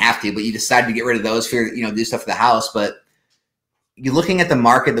 or you didn't have to, but you decided to get rid of those for, do stuff for the house. But you're looking at the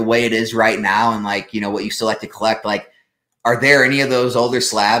market the way it is right now, and like, what you still like to collect. Like, are there any of those older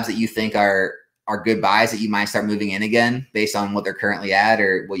slabs that you think are good buys that you might start moving in again based on what they're currently at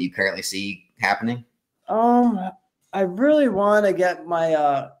or what you currently see happening? I really want to get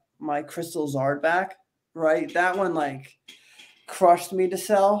my Crystal Zard back. Right, that one like crushed me to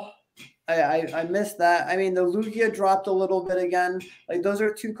sell. I missed that. I mean, the Lugia dropped a little bit again. Like those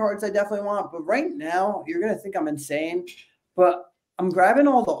are two cards I definitely want. But right now, you're gonna think I'm insane, but I'm grabbing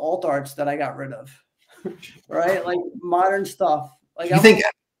all the alt arts that I got rid of. Right, like modern stuff. Like you think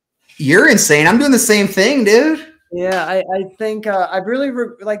you're insane? I'm doing the same thing, dude. Yeah, I think I really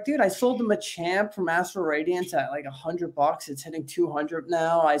like, dude. I sold the Machamp from Astral Radiance at like $100. It's hitting 200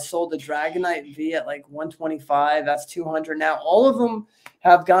 now. I sold the Dragonite V at like 125. That's 200 now. All of them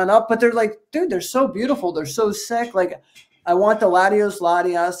have gone up, but they're like, dude, they're so beautiful. They're so sick. Like, I want the Latias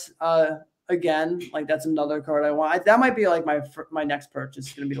again. Like, that's another card I want. That might be like my next purchase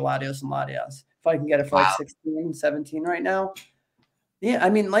is going to be the Latios and Latias if I can get it for like 16, 17 right now. Yeah, I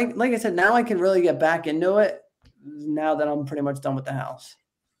mean, like I said, now I can really get back into it. Now that I'm pretty much done with the house.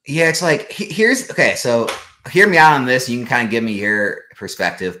 Yeah, it's like so hear me out on this. You can kind of give me your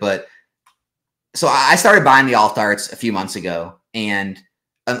perspective. But so I started buying the alt arts a few months ago, and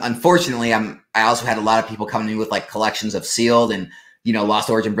unfortunately, I also had a lot of people coming in with like collections of sealed and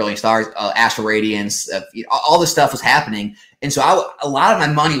Lost Origin, Brilliant Stars, Astral Radiance, all this stuff was happening, and so a lot of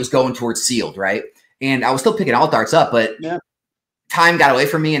my money was going towards sealed, right? And I was still picking alt arts up, but time got away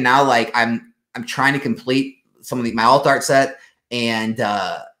from me, and now like I'm trying to complete some of my alt art set, and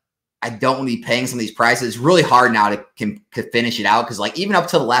I don't want to be paying some of these prices. It's really hard now to finish it out because like even up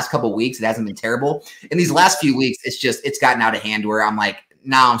till the last couple of weeks, it hasn't been terrible. In these last few weeks, it's gotten out of hand where I'm like,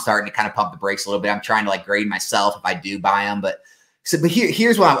 now I'm starting to kind of pump the brakes a little bit. I'm trying to like grade myself if I do buy them, but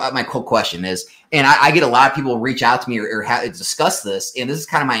here's what my quick question is, and I get a lot of people reach out to me or discuss this, and this is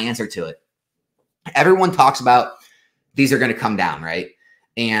kind of my answer to it. Everyone talks about these are going to come down, right?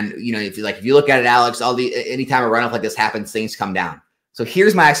 And if you look at it, Alex, anytime a run up like this happens, things come down. So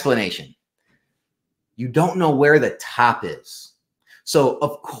here's my explanation. You don't know where the top is. So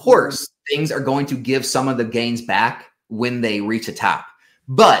of course things are going to give some of the gains back when they reach the top.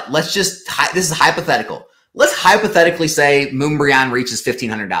 But this is hypothetical. Let's hypothetically say Moonbryon reaches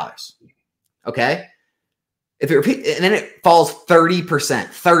 $1,500. Okay. If it repeats and then it falls 30%,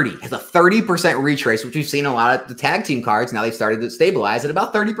 has a 30% retrace, which we've seen a lot of the tag team cards. Now they've started to stabilize at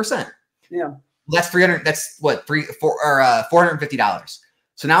about 30%. Yeah. That's $450.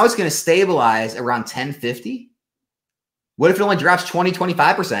 So now it's going to stabilize around 1050. What if it only drops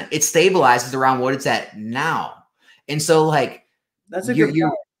 25%? It stabilizes around what it's at now. And so like that's a good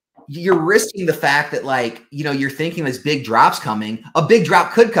point. You're risking the fact that like, you're thinking this big drop's coming. A big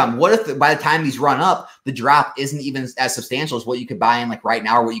drop could come. What if by the time these run up, the drop isn't even as substantial as what you could buy in like right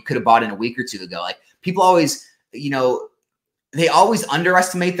now or what you could have bought in a week or two ago? Like people always, they always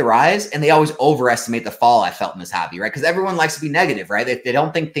underestimate the rise and they always overestimate the fall. I felt in this hobby, right? Because everyone likes to be negative, right? They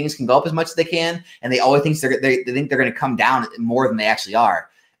don't think things can go up as much as they can. And they always think they think they're going to come down more than they actually are.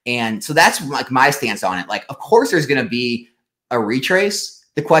 And so that's like my stance on it. Like, of course there's going to be a retrace.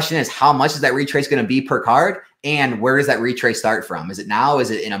 The question is, how much is that retrace going to be per card? And where does that retrace start from? Is it now? Is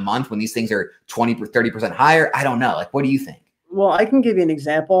it in a month when these things are 20 or 30% higher? I don't know. Like, what do you think? Well, I can give you an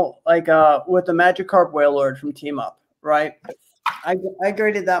example. Like with the Magikarp Wailord from Team Up, right? I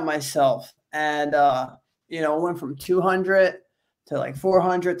graded that myself. And, it went from 200 to like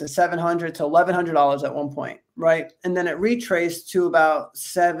 400 to 700 to $1,100 at one point, right? And then it retraced to about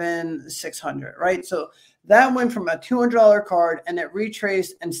 600, right? So that went from a $200 card and it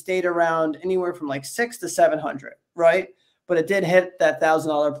retraced and stayed around anywhere from like 600 to 700, right? But it did hit that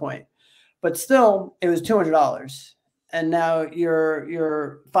 $1,000 point. But still, it was $200, and now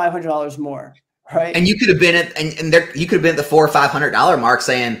you're $500 more, right? And you could have been at you could have been at the $400 or $500 mark,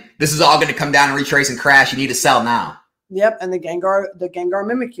 saying this is all going to come down and retrace and crash. You need to sell now. Yep, and the Gengar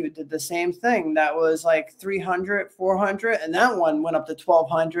Mimikyu did the same thing. That was like 300, 400, and that one went up to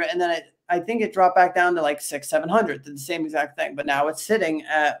 1,200, and then I think it dropped back down to like 600, 700. Did the same exact thing, but now it's sitting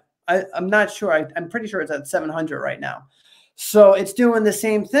at I'm not sure. I'm pretty sure it's at 700 right now. So it's doing the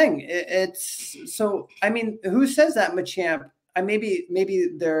same thing. It's so, I mean, who says that Machamp? Maybe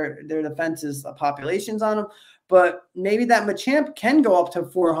their defense is the populations on them, but maybe that Machamp can go up to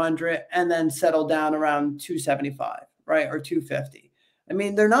 400 and then settle down around 275, right, or 250. I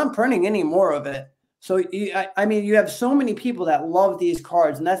mean, they're not printing any more of it. So I mean, you have so many people that love these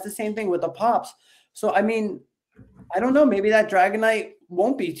cards, and that's the same thing with the pops. So I mean, I don't know. Maybe that Dragonite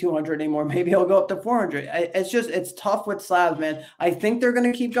won't be 200 anymore. Maybe it'll go up to 400. It's tough with slabs, man. I think they're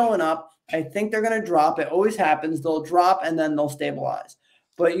going to keep going up. I think they're going to drop. It always happens. They'll drop and then they'll stabilize.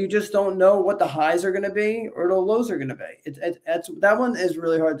 But you just don't know what the highs are going to be or the lows are going to be. That one is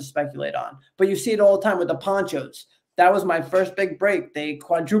really hard to speculate on. But you see it all the time with the ponchos. That was my first big break. They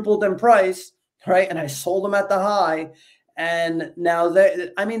quadrupled in price, right? And I sold them at the high. And now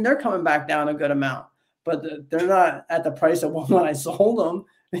they're coming back down a good amount. But they're not at the price of when I sold them,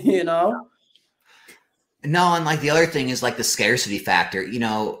 you know? No, and like the other thing is like the scarcity factor. You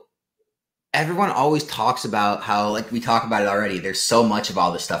know, everyone always talks about how, like we talk about it already, there's so much of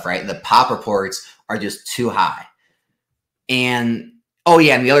all this stuff, right? The pop reports are just too high. And, oh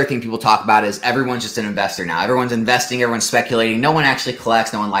yeah, and the other thing people talk about is everyone's just an investor now. Everyone's investing, everyone's speculating. No one actually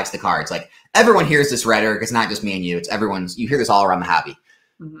collects, no one likes the cards. Like everyone hears this rhetoric. It's not just me and you. It's everyone's, you hear this all around the hobby.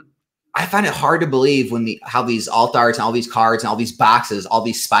 Mm-hmm. I find it hard to believe when how these alt arts and all these cards and all these boxes, all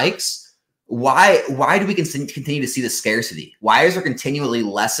these spikes, why do we continue to see the scarcity? Why is there continually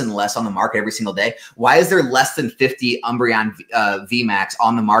less and less on the market every single day? Why is there less than 50 Umbreon VMAX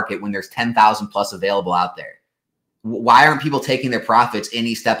on the market when there's 10,000 plus available out there? Why aren't people taking their profits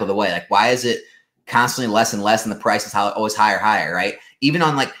any step of the way? Like, why is it constantly less and less and the price is always higher, right? Even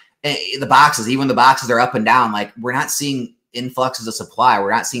on like the boxes, even when the boxes are up and down, like we're not seeing influxes of supply.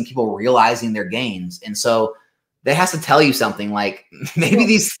 We're not seeing people realizing their gains. And so that has to tell you something, like maybe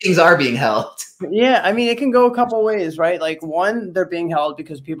these things are being held. Yeah. I mean, it can go a couple ways, right? Like one, they're being held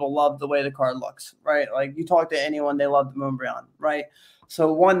because people love the way the card looks, right? Like you talk to anyone, they love the Moonbreon, right?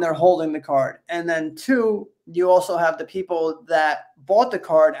 So one, they're holding the card. And then two, you also have the people that bought the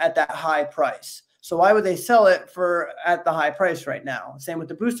card at that high price. So why would they sell it at the high price right now? Same with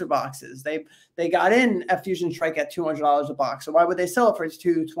the booster boxes. They got in a Fusion Strike at $200 a box. So why would they sell it for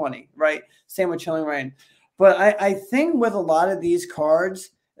 $220, right? Same with Chilling Reign. But I think with a lot of these cards,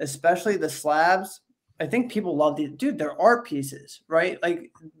 especially the slabs, I think people love these. Dude, they're art pieces, right?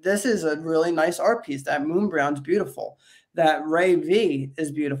 Like this is a really nice art piece. That Moonbreon's beautiful. That Ray V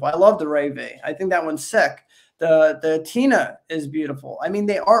is beautiful. I love the Ray V. I think that one's sick. The Tina is beautiful. I mean,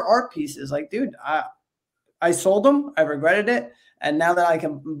 they are art pieces. Like, dude, I sold them. I regretted it. And now that I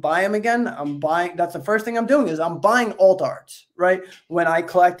can buy them again, I'm buying. That's the first thing I'm doing is I'm buying alt arts, right? When I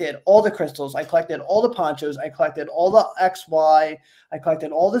collected all the crystals, I collected all the ponchos, I collected all the XY, I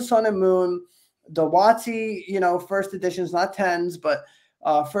collected all the Sun and Moon, the WotC, you know, first editions, not 10s, but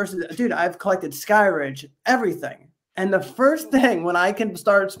dude, I've collected Skyridge, everything. And the first thing when I can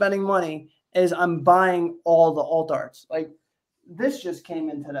start spending money is I'm buying all the alt arts. Like this just came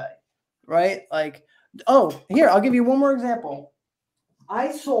in today, right? Like, oh, here, I'll give you one more example.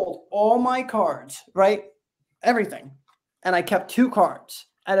 I sold all my cards, right? Everything. And I kept 2 cards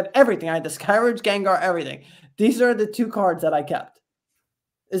out of everything. I had the Skyridge, Gengar, everything. These are the 2 cards that I kept.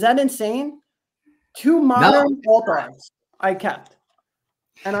 Is that insane? 2 modern alt arts I kept.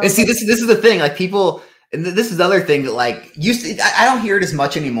 And see, this is the thing. Like people... And this is the other thing that like I don't hear it as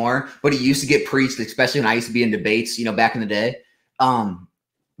much anymore, but it used to get preached, especially when I used to be in debates, you know, back in the day.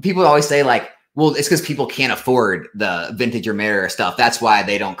 People would always say like, well, it's because people can't afford the vintage or mirror stuff. That's why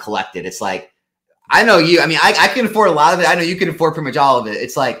they don't collect it. It's like, I know you, I mean, I can afford a lot of it. I know you can afford pretty much all of it.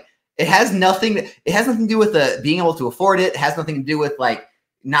 It's like, it has nothing to do with being able to afford it. It has nothing to do with like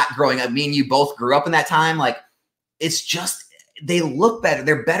not growing up. Me and you both grew up in that time. Like it's just, they look better.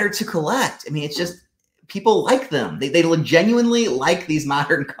 They're better to collect. I mean, it's just, people like them. They genuinely like these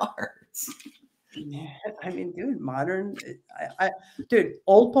modern cards. Yeah, I mean, dude, modern. Dude,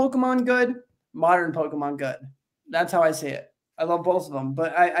 old Pokemon good, modern Pokemon good. That's how I see it. I love both of them,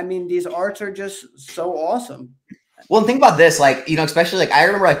 but I mean, these arts are just so awesome. Well, and think about this, like, you know, especially like I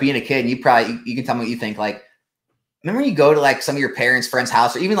remember like being a kid, and you can tell me what you think. Like, remember you go to like some of your parents' friends'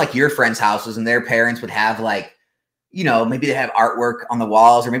 house, or even like your friends' houses, and their parents would have like, you know, maybe they have artwork on the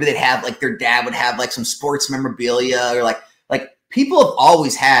walls, or maybe they'd have like their dad would have like some sports memorabilia, or like people have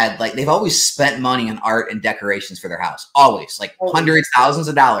always had, like, they've always spent money on art and decorations for their house. Always, like hundreds, thousands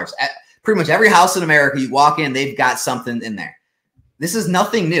of dollars. At pretty much every house in America, you walk in, they've got something in there. This is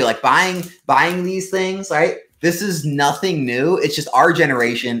nothing new. Like buying these things, right? This is nothing new. It's just our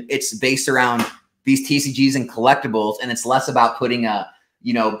generation. It's based around these TCGs and collectibles, and it's less about putting a,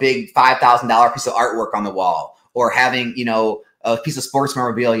 you know, big $5,000 piece of artwork on the wall, or having, you know, a piece of sports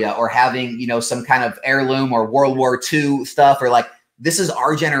memorabilia, or having, you know, some kind of heirloom or World War II stuff, or like, this is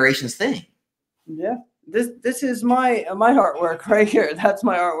our generation's thing. Yeah. This is my artwork right here. That's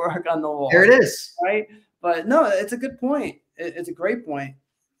my artwork on the wall. There it is. Right. But no, it's a good point. It's a great point.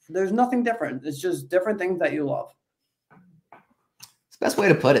 There's nothing different. It's just different things that you love. It's the best way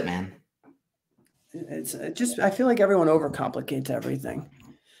to put it, man. It just, I feel like everyone overcomplicates everything.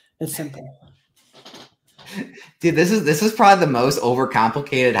 It's simple. Dude, this is probably the most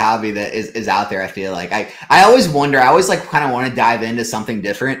overcomplicated hobby that is out there. I feel like I always wonder. I always like kind of want to dive into something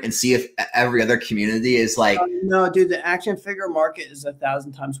different and see if every other community is like. No, dude, the action figure market is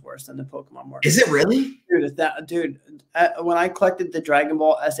 1,000 times worse than the Pokemon market. Is it really? Dude, when I collected the Dragon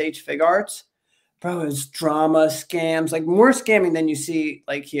Ball SH Fig Arts, bro, it's drama, scams, like more scamming than you see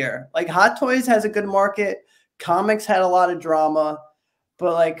like here. Like Hot Toys has a good market. Comics had a lot of drama.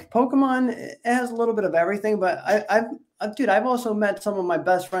 But like Pokemon, it has a little bit of everything. But I've also met some of my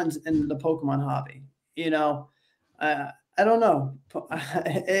best friends in the Pokemon hobby. You know, I don't know.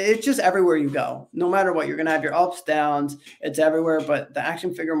 It's just everywhere you go. No matter what, you're gonna have your ups, downs. It's everywhere. But the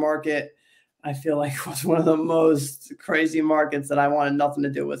action figure market, I feel like, was one of the most crazy markets that I wanted nothing to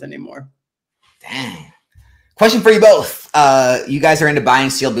do with anymore. Dang. Question for you both. You guys are into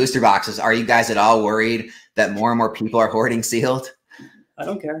buying sealed booster boxes. Are you guys at all worried that more and more people are hoarding sealed? I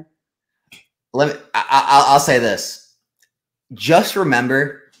don't care. I'll say this. Just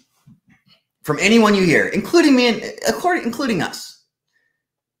remember, from anyone you hear, including me and including us,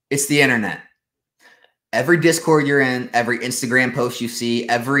 it's the internet. Every Discord you're in, every Instagram post you see,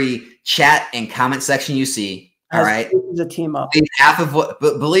 every chat and comment section you see. All right, the team up.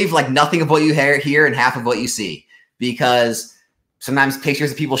 Believe like nothing of what you hear and half of what you see, because sometimes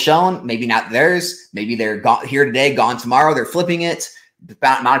pictures of people shown, maybe not theirs, maybe they're here today, gone tomorrow. They're flipping it. The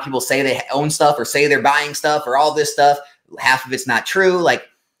amount of people say they own stuff or say they're buying stuff or all this stuff, half of it's not true. Like,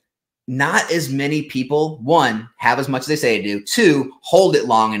 not as many people, one, have as much as they say they do. Two, hold it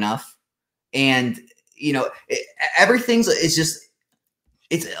long enough. And, you know, everything's, it's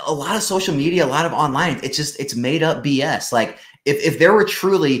a lot of social media, a lot of online. It's made up BS. Like, if there were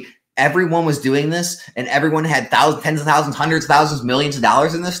truly, everyone was doing this and everyone had thousands, tens of thousands, hundreds of thousands, millions of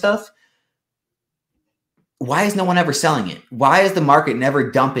dollars in this stuff, why is no one ever selling it? Why is the market never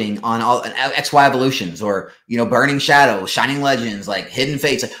dumping on all XY evolutions or, you know, Burning Shadows, Shining Legends, like Hidden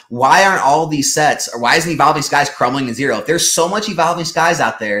Fates? Like, why aren't all these sets, or why isn't Evolving Skies crumbling to zero? If there's so much Evolving Skies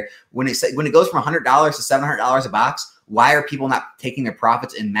out there, when it goes from $100 to $700 a box, why are people not taking their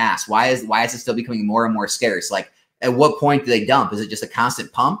profits in mass? Why is it still becoming more and more scarce? Like, at what point do they dump? Is it just a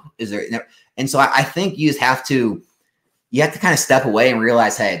constant pump? Is there? And so I think you just have to. You have to kind of step away and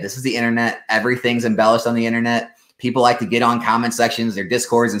realize, hey, this is the internet. Everything's embellished on the internet. People like to get on comment sections, their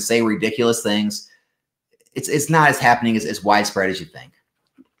Discords, and say ridiculous things. It's not as happening as widespread as you think.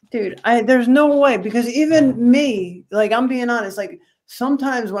 Dude, there's no way, because even me, like, I'm being honest, like,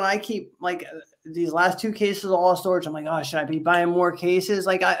 sometimes when I keep like these last 2 cases of all storage, I'm like, oh, should I be buying more cases?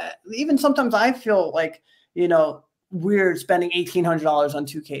 Like, even sometimes I feel like, you know, weird spending $1,800 on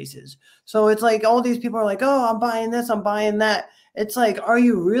 2 cases. So it's like all these people are like, oh, I'm buying this, I'm buying that. It's like, are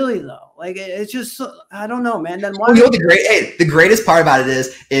you really though? Like, it's just, I don't know, man. Then why? Well, you know, the greatest part about it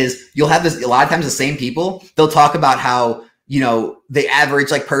is you'll have this, a lot of times the same people, they'll talk about how, you know, the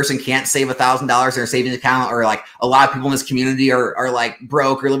average like person can't save $1,000 in their savings account, or like a lot of people in this community are like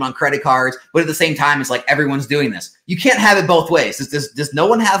broke or live on credit cards. But at the same time, it's like everyone's doing this. You can't have it both ways. Does no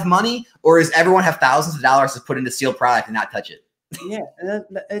one have money, or does everyone have thousands of dollars to put into sealed product and not touch it? Yeah,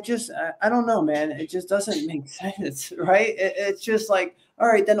 it just, I don't know, man. It just doesn't make sense, right? It's just like, all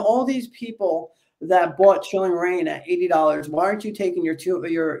right, then all these people that bought Chilling Reign at $80, why aren't you taking your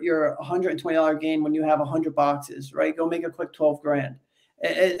 $120 gain when you have 100 boxes, right? Go make a quick 12 grand.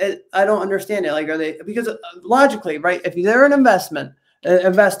 I don't understand it. Like, are they, because logically, right, if they're an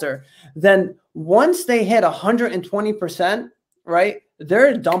investor, then once they hit 120%, right,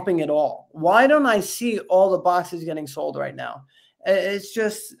 they're dumping it all. Why don't I see all the boxes getting sold right now? It's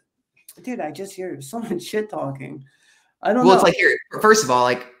just, dude, I just hear so much shit talking. I don't know. It's like, here, first of all,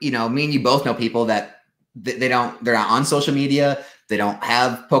 like, you know, me and you both know people that they're not on social media. They don't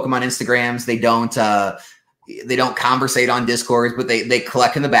have Pokemon Instagrams. They don't conversate on Discords, but they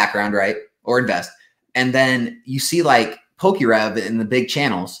collect in the background, right? Or invest. And then you see like PokeRev in the big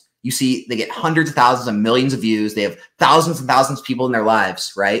channels. You see they get hundreds of thousands and millions of views. They have thousands and thousands of people in their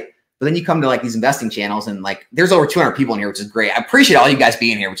lives, right? But then you come to like these investing channels and like there's over 200 people in here, which is great. I appreciate all you guys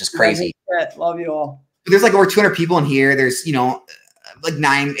being here, which is crazy. Love you all. But there's like over 200 people in here. There's, you know, like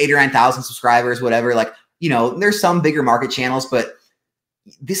 8,000 or 9,000 subscribers, whatever. Like, you know, there's some bigger market channels, but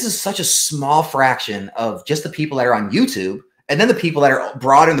this is such a small fraction of just the people that are on YouTube, and then the people that are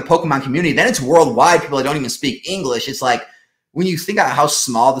broader in the Pokemon community. Then it's worldwide, people that don't even speak English. It's like, when you think about how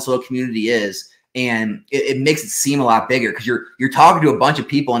small this little community is, and it makes it seem a lot bigger, because you're talking to a bunch of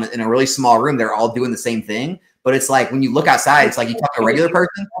people in a really small room. They're all doing the same thing. But it's like, when you look outside, it's like you talk to a regular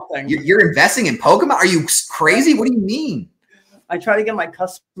person. You're investing in Pokemon? Are you crazy? What do you mean? I try to get my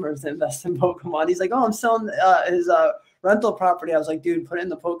customers to invest in Pokemon. He's like, oh, I'm selling his rental property. I was like, dude, put it in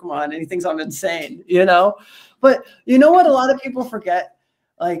the Pokemon. And he thinks I'm insane, you know? But you know what a lot of people forget?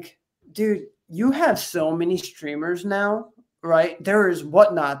 Like, dude, you have so many streamers now, right? There's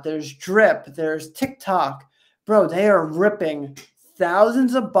Whatnot, there's Drip, there's TikTok. Bro, they are ripping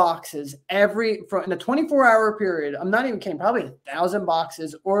thousands of boxes in a 24-hour period. I'm not even kidding, probably 1,000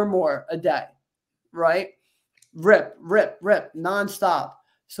 boxes or more a day, right? Rip, nonstop.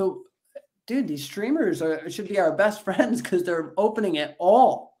 So, dude, these streamers should be our best friends, because they're opening it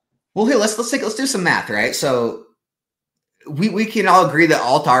all. Well, here, let's do some math, right? So we can all agree that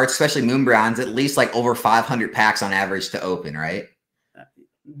alt arts, especially Moonbrowns, at least like over 500 packs on average to open, right?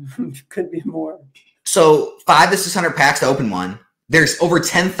 Could be more. So 500 to 600 packs to open one. There's over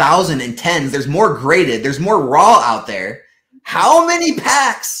 10,000 in tens. There's more graded. There's more raw out there. How many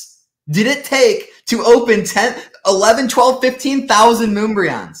packs did it take to open 10, 11, 12, 15,000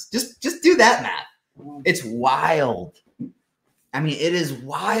 Moonbrowns? Just do that math. It's wild. I mean, it is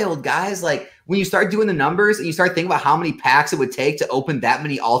wild, guys. Like, when you start doing the numbers and you start thinking about how many packs it would take to open that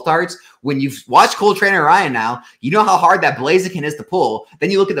many alt arts, when you've watched Cool Trainer Ryan now, you know how hard that Blaziken is to pull.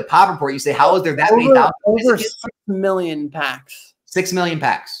 Then you look at the pop report, you say, how is there that many thousand? Over 6 million packs. 6 million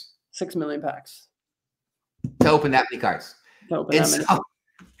packs. 6 million packs. To open that many cards.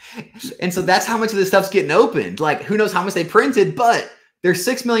 And so that's how much of this stuff's getting opened. Like, who knows how much they printed, but there's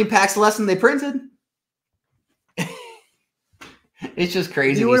 6 million packs less than they printed. It's just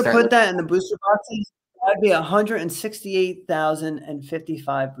crazy. If you were to put that in the booster boxes, that'd be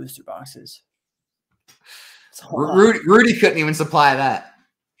 168,055 booster boxes. Rudy couldn't even supply that.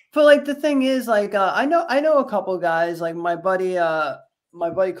 But like, the thing is, like, I know a couple guys, like my buddy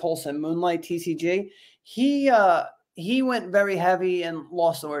Colson, Moonlight TCG. He went very heavy in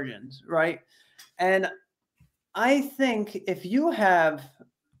Lost Origins, right? And I think if you have,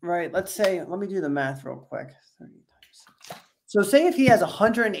 right, let's say, let me do the math real quick. So say if he has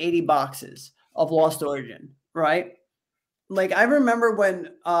 180 boxes of Lost Origin, right? Like, I remember when,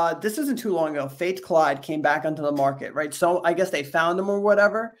 this isn't too long ago, Fates Collide came back onto the market, right? So I guess they found them or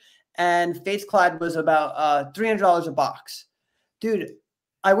whatever. And Fates Collide was about $300 a box. Dude,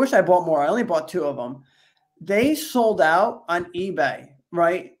 I wish I bought more. I only bought 2 of them. They sold out on eBay,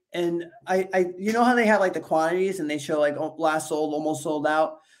 right? And you know how they have like the quantities and they show like last sold, almost sold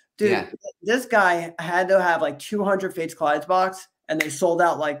out? Dude, yeah. This guy had to have like 200 Fates Collides box, and they sold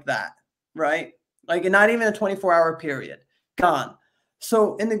out like that, right? Like, not even a 24-hour period. Gone.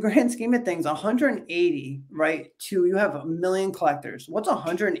 So in the grand scheme of things, 180, right, you have 1 million collectors. What's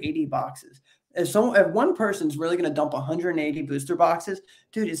 180 boxes? If one person's really going to dump 180 booster boxes,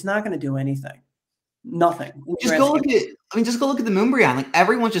 dude, it's not going to do anything. Nothing. Just go look at the Moonbrowns. Like,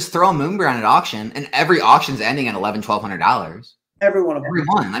 everyone's just throwing Moonbrowns at auction, and every auction's ending at $1,100, $1,200. Every one of them.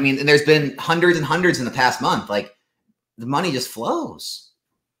 Everyone. I mean, and there's been hundreds and hundreds in the past month. Like, the money just flows.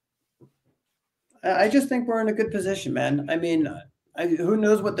 I just think we're in a good position, man. I mean, who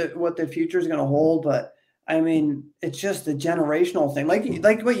knows what the future is going to hold, but I mean, it's just a generational thing.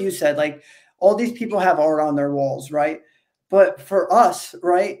 Like what you said, like, all these people have art on their walls, right? But for us,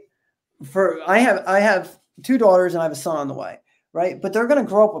 right? I have 2 daughters and I have a son on the way, right? But they're going to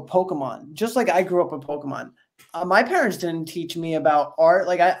grow up with Pokemon, just like I grew up with Pokemon. My parents didn't teach me about art.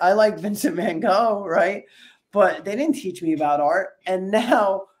 Like, I like Vincent Van Gogh, right? But they didn't teach me about art. And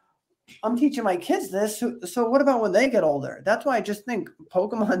now I'm teaching my kids this. So what about when they get older? That's why I just think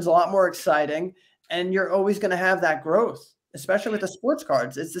Pokemon's a lot more exciting, and you're always going to have that growth, especially with the sports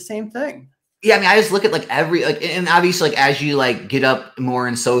cards. It's the same thing. Yeah, I mean, I just look at like and obviously, like, as you like get up more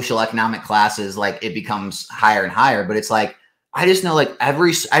in social economic classes, like, it becomes higher and higher. But it's like, I just know, like, I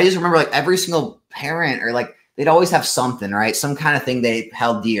just remember like every single parent, or like, they'd always have something, right? Some kind of thing they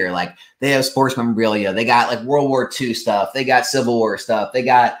held dear. Like, they have sports memorabilia. They got like World War II stuff. They got Civil War stuff. They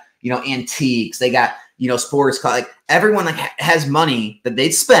got, antiques. They got, sports. Like, everyone like has money that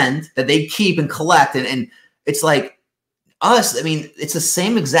they'd spend, that they keep and collect. And it's like us. I mean, it's the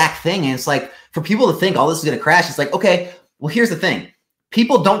same exact thing. And it's like, for people to think all this is going to crash, it's like, okay, well, here's the thing.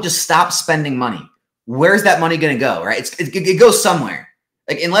 People don't just stop spending money. Where's that money going to go, right? It goes somewhere.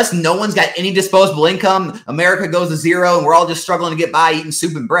 Like, unless no one's got any disposable income, America goes to zero, and we're all just struggling to get by eating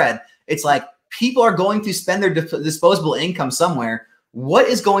soup and bread. It's like, people are going to spend their disposable income somewhere. what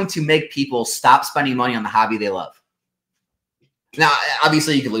is going to make people stop spending money on the hobby they love? Now,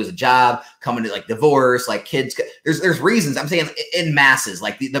 obviously, you could lose a job, come into like divorce, like kids. There's reasons. I'm saying in masses,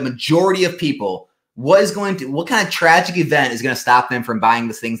 like the majority of people, what kind of tragic event is going to stop them from buying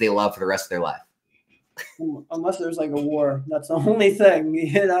the things they love for the rest of their life? Unless there's like a war, that's the only thing,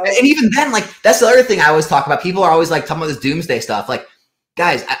 you know. And even then, like that's the other thing I always talk about. People are always like talking about this doomsday stuff. Like,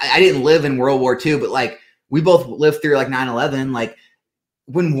 guys, I didn't live in World War II, but like we both lived through like 9/11. Like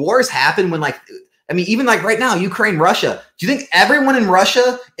when wars happen, when like. I mean, even like right now, Ukraine, Russia. Do you think everyone in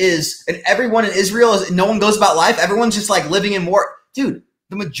Russia and everyone in Israel is no one goes about life? Everyone's just like living in war. Dude,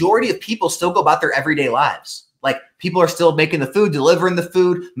 the majority of people still go about their everyday lives. Like people are still making the food, delivering the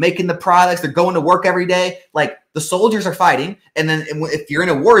food, making the products. They're going to work every day. Like the soldiers are fighting. And then if you're in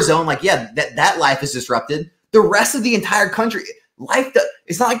a war zone, like, yeah, that life is disrupted. The rest of the entire country,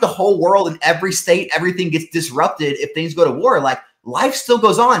 it's not like the whole world in every state, everything gets disrupted if things go to war. Like, life still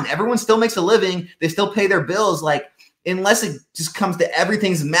goes on. Everyone still makes a living. They still pay their bills. Like, unless it just comes to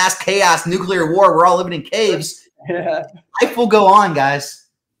everything's mass chaos, nuclear war, we're all living in caves. Yeah. Life will go on, guys.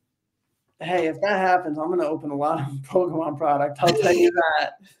 Hey, if that happens, I'm going to open a lot of Pokemon product. I'll tell you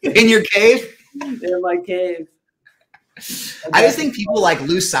that. In your cave? In my cave. I just think people like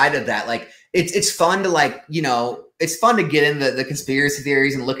lose sight of that. Like, it's fun to like, you know, it's fun to get into the conspiracy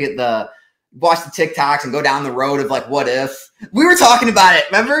theories and look at watch the TikToks and go down the road of like, what if? We were talking about it.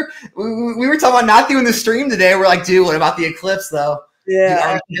 Remember? We were talking about not doing the stream today. We're like, dude, what about the eclipse though?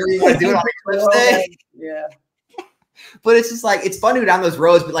 Yeah. You want to do it on Eclipse Day? Yeah. But it's just like, it's fun to go down those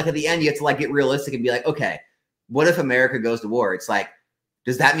roads, but like at the end, you have to like get realistic and be like, okay, what if America goes to war? It's like,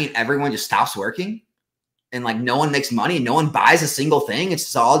 does that mean everyone just stops working? And like no one makes money, no one buys a single thing? It's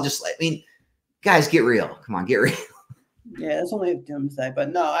just all just like, I mean, guys, get real. Come on, get real. Yeah, it's only a doomsday,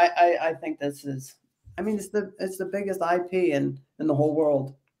 but no, I think this is. I mean, it's the biggest IP in the whole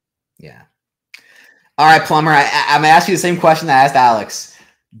world. Yeah. All right, Plumber. I'm gonna ask you the same question that I asked Alex.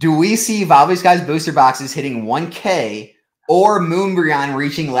 Do we see Evolving Skies booster boxes hitting 1K or Moonbryon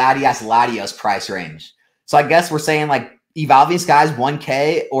reaching Latios price range? So I guess we're saying like Evolving Skies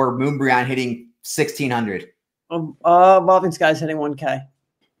 1K or Moonbryon hitting 1,600. Evolving Skies hitting 1K.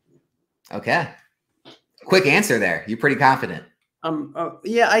 Okay. Quick answer there. You're pretty confident.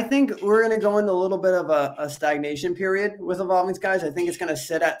 Yeah, I think we're going to go into a little bit of a stagnation period with Evolving Skies. I think it's going to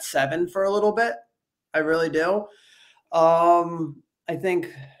sit at 7 for a little bit. I really do. I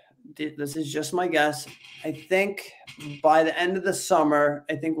think this is just my guess. I think by the end of the summer,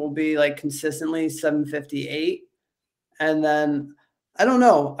 I think we'll be like consistently 758. And then I don't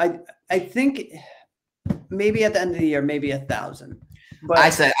know. I think maybe at the end of the year, maybe 1,000. But I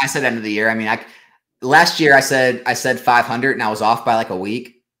said end of the year. I mean, last year I said 500 and I was off by like a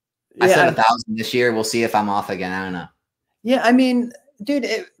week. I said 1,000 this year. We'll see if I'm off again. I don't know. Yeah, I mean, dude,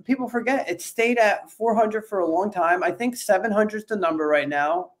 people forget it stayed at 400 for a long time. I think 700 is the number right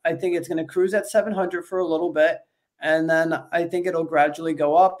now. I think it's going to cruise at 700 for a little bit, and then I think it'll gradually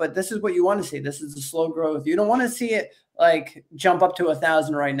go up. But this is what you want to see. This is the slow growth. You don't want to see it like jump up to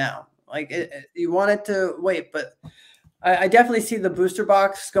 1,000 right now. Like you want it to wait, but I definitely see the booster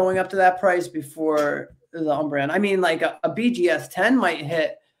box going up to that price before the Umbreon. I mean, like a BGS 10 might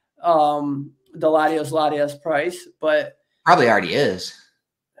hit the Latios price, but probably already is.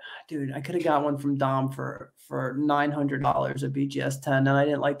 Dude, I could have got one from Dom for $900 a BGS 10, and I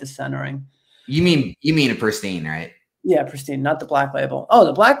didn't like the centering. You mean a pristine, right? Yeah, pristine, not the black label. Oh,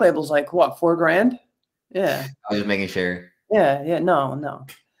 the black label's like what, $4,000? Yeah. I was just making sure. Yeah, no.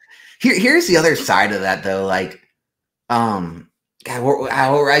 Here's the other side of that though. Like, God, I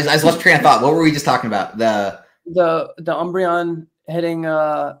lost train of thought. What were we just talking about? The Umbreon hitting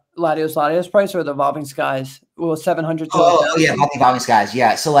Latios price or the Evolving Skies? Well, 700. Oh yeah, about the Evolving Skies.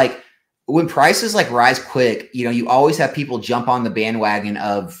 Yeah. So like when prices like rise quick, you know, you always have people jump on the bandwagon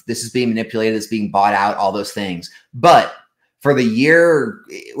of this is being manipulated, it's being bought out, all those things. But for the year,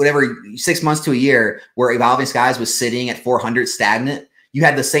 whatever, 6 months to a year, where Evolving Skies was sitting at 400 stagnant, you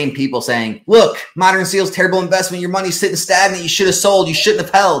had the same people saying, look, Modern Seal's terrible investment. Your money's sitting stagnant. You should have sold. You shouldn't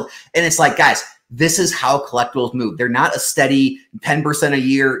have held. And it's like, guys, this is how collectibles move. They're not a steady 10% a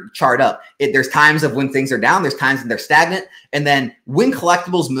year chart up. There's times of when things are down. There's times when they're stagnant. And then when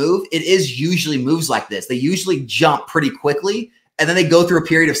collectibles move, it is usually moves like this. They usually jump pretty quickly. And then they go through a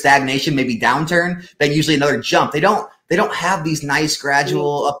period of stagnation, maybe downturn, then usually another jump. They don't have these nice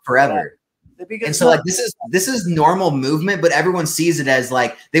gradual up forever. And so like this is normal movement, but everyone sees it as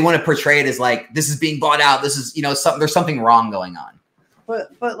like they want to portray it as like this is being bought out. This is, you know, there's something wrong going on.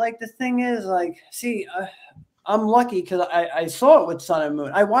 But like the thing is like, see, I'm lucky because I saw it with Sun and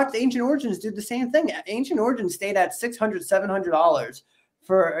Moon. I watched Ancient Origins do the same thing. Ancient Origins stayed at $600, $700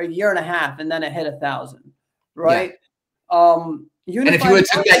 for a year and a half, and then it hit 1,000. Right. Yeah. And if you would have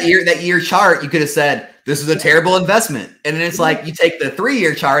took that year chart, you could have said this is a terrible investment. And then it's like you take the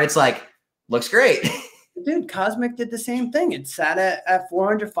 3-year chart, it's like looks great. Dude, Cosmic did the same thing. It sat at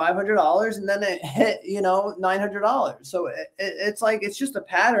 $400, $500, and then it hit, $900. So it's like it's just a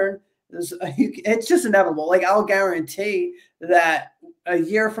pattern. It's just inevitable. Like I'll guarantee that a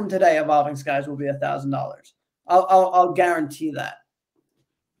year from today, Evolving Skies will be $1,000. I'll guarantee that.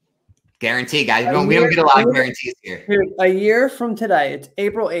 Guarantee, guys. We don't get a lot of guarantees here. A year from today, it's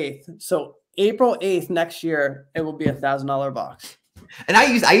April 8th. So April 8th next year, it will be $1,000 box. And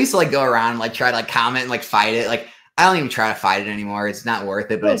I used to like go around and like try to like comment and like fight it. Like I don't even try to fight it anymore. It's not worth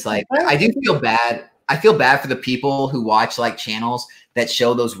it. But it's like I do feel bad. I feel bad for the people who watch like channels that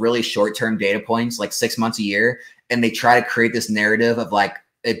show those really short-term data points, like 6 months a year, and they try to create this narrative of like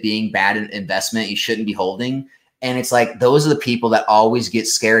it being bad investment you shouldn't be holding. And it's like those are the people that always get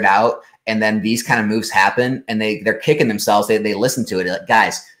scared out. And then these kind of moves happen and they're kicking themselves. They listen to it. Like,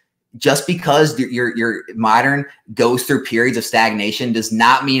 guys, just because your modern goes through periods of stagnation does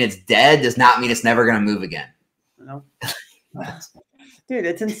not mean it's dead, does not mean it's never going to move again. No. Dude,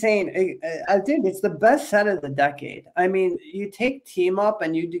 it's insane. Dude, it's the best set of the decade. I mean, you take Team Up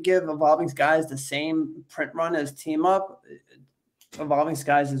and you give Evolving Skies the same print run as Team Up. Evolving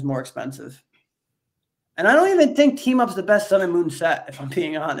Skies is more expensive. And I don't even think Team Up's the best Sun and Moon set, if I'm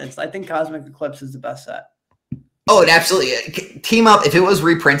being honest. I think Cosmic Eclipse is the best set. Oh, it absolutely. Team Up, if it was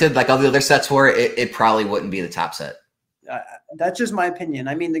reprinted like all the other sets were, it probably wouldn't be the top set. That's just my opinion.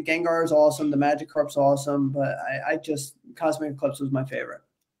 I mean, the Gengar is awesome. The Magikarp's awesome. But Cosmic Eclipse was my favorite.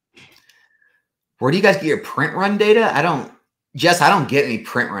 Where do you guys get your print run data? I don't get any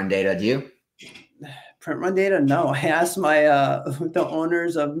print run data. Do you? Print run data? No. I asked the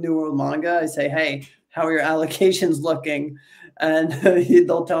owners of New World Manga. I say, hey, how are your allocations looking? And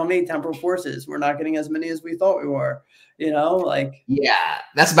they'll tell me Temporal Forces. We're not getting as many as we thought we were. Yeah,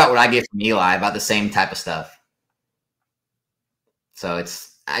 that's about what I get from Eli, about the same type of stuff. So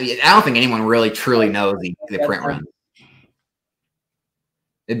I don't think anyone really truly knows the print run.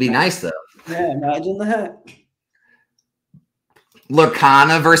 It'd be nice though. Yeah, imagine that.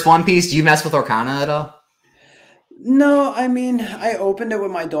 Lorcana versus One Piece. Do you mess with Lorcana at all? No, I mean, I opened it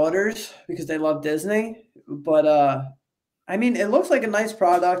with my daughters because they love Disney. But I mean, it looks like a nice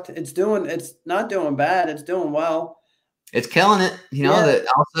product. It's not doing bad. It's doing well. It's killing it. The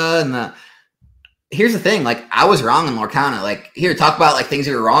Elsa and here's the thing. Like, I was wrong on Lorcana. Like, here, talk about like things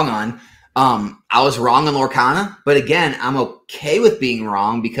you were wrong on. I was wrong on Lorcana, but again, I'm okay with being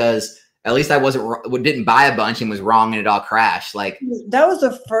wrong because at least I didn't buy a bunch and was wrong and it all crashed. Like, that was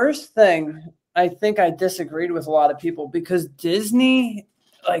the first thing I think I disagreed with a lot of people because Disney,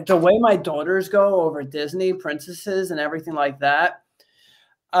 like the way my daughters go over Disney princesses and everything like that,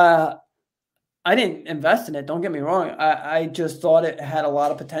 I didn't invest in it. Don't get me wrong. I just thought it had a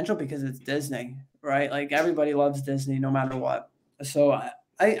lot of potential because it's Disney, right? Like everybody loves Disney no matter what. So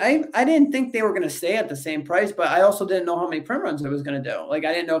I didn't think they were going to stay at the same price, but I also didn't know how many print runs it was going to do. Like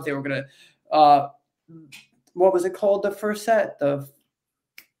I didn't know if they were going to, what was it called? The first set,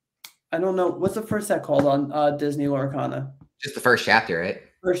 I don't know. What's the first set called on Disney Lorcana? Just the first chapter, right?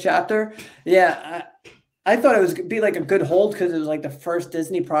 First chapter. Yeah. I thought it was be like a good hold because it was like the first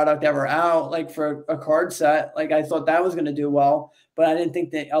Disney product ever out, like for a card set. Like I thought that was going to do well, but I didn't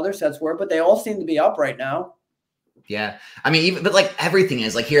think the other sets were, but they all seem to be up right now. Yeah. I mean, but like everything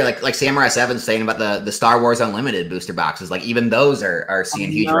is like here, like Samurai 7's saying about the Star Wars Unlimited booster boxes. Like even those are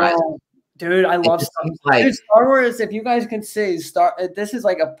seeing huge rise. Dude, I love Star Wars. If you guys can see this is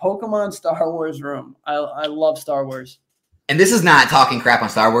like a Pokemon Star Wars room. I love Star Wars. And this is not talking crap on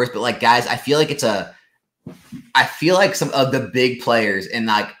Star Wars, but like guys, I feel like some of the big players, and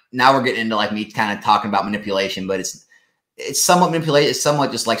like now we're getting into like me kind of talking about manipulation, but it's somewhat manipulated, it's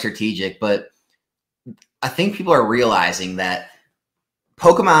somewhat just like strategic, but I think people are realizing that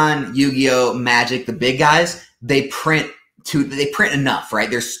Pokemon, Yu-Gi-Oh, Magic, the big guys, they print enough, right?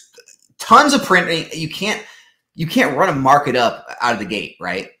 There's tons of printing. You can't run a market up out of the gate,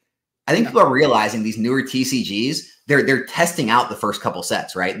 right? I think people are realizing these newer TCGs, they're testing out the first couple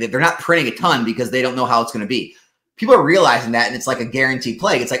sets, right? They're not printing a ton because they don't know how it's going to be. People are realizing that, and it's like a guaranteed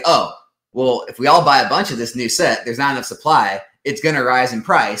play. It's like, oh, well, if we all buy a bunch of this new set, there's not enough supply. It's going to rise in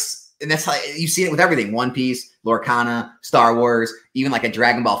price. And that's how you've seen it with everything. One Piece, Lorcana, Star Wars, even like a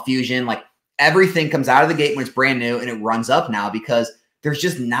Dragon Ball Fusion. Like everything comes out of the gate when it's brand new and it runs up now because there's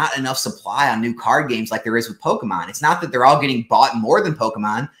just not enough supply on new card games like there is with Pokemon. It's not that they're all getting bought more than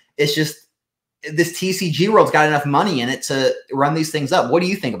Pokemon. It's just this TCG world's got enough money in it to run these things up. What do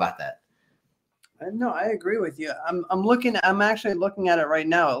you think about that? No, I agree with you. I'm actually looking at it right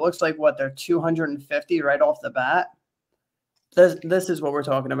now. It looks like what, they're 250 right off the bat. This is what we're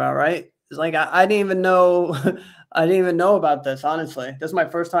talking about, right? It's like I didn't even know I didn't even know about this, honestly. This is my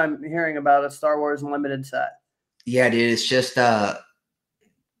first time hearing about a Star Wars Unlimited set. Yeah, dude, it's just and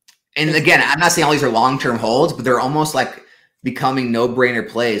again, I'm not saying all these are long-term holds, but they're almost like becoming no-brainer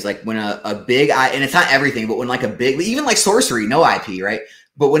plays. Like when a big and it's not everything, but when like a big, even like Sorcery, no IP, right?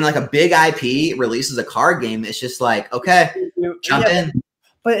 But when like a big IP releases a card game, it's just like, okay, jump in.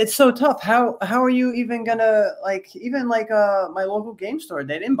 But it's so tough. How are you even gonna, like, even like my local game store?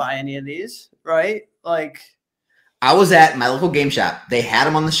 They didn't buy any of these, right? Like, I was at my local game shop. They had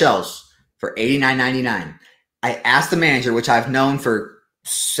them on the shelves for $89.99. I asked the manager, which I've known for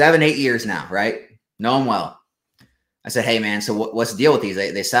 7-8 years now, right? Know him well. I said, hey man, so what's the deal with these?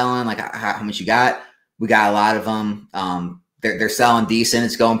 They selling? Like how much you got? We got a lot of them. They're selling decent.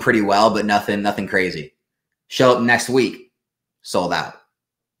 It's going pretty well, but nothing crazy. Show up next week, sold out.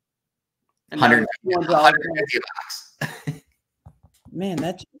 $150 bucks. Man,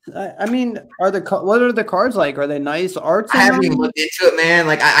 that's. I mean, what are the cards like? Are they nice? Arts? I haven't even looked into it, man.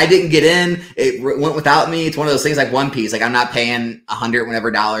 Like I didn't get in. It went without me. It's one of those things like One Piece. Like I'm not paying $100 whatever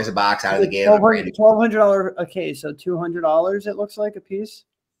dollars a box out of the gate. $1,200 a case, so $200. It looks like a piece.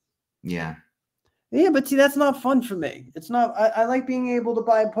 Yeah. Yeah, but see, that's not fun for me. It's not. I like being able to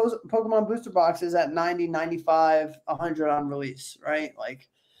buy Pokemon booster boxes at 90, 95, 100 on release, right? Like,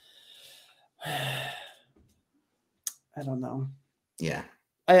 I don't know. Yeah.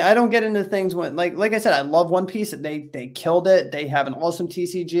 I don't get into things when, like I said, I love One Piece. They killed it. They have an awesome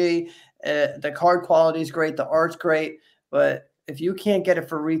TCG. The card quality is great. The art's great. But if you can't get it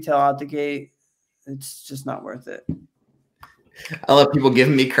for retail out the gate, it's just not worth it. I love people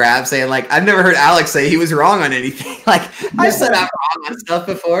giving me crap saying like, I've never heard Alex say he was wrong on anything. Like I've said I'm wrong on stuff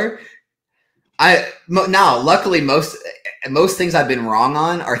before. Now, luckily most things I've been wrong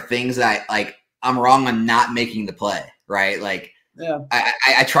on are things that I'm wrong on not making the play, right? Like, yeah,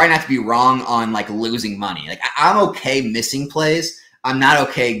 I try not to be wrong on like losing money. Like I'm okay missing plays. I'm not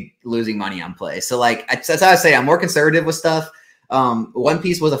okay losing money on plays. So like, that's how I say I'm more conservative with stuff. One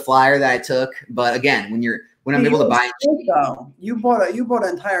Piece was a flyer that I took, but again, when I'm able to buy it, you bought an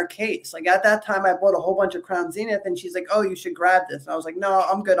entire case. Like at that time, I bought a whole bunch of Crown Zenith, and she's like, "Oh, you should grab this." And I was like, "No,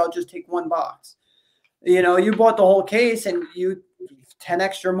 I'm good. I'll just take one box." You know, you bought the whole case, and you 10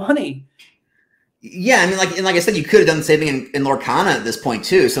 extra money. Yeah, I mean, like I said, you could have done the same thing in Lorcana at this point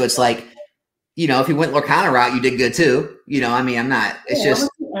too. So it's like, you know, if you went Lorcana route, you did good too. You know, I mean, I'm not. It's just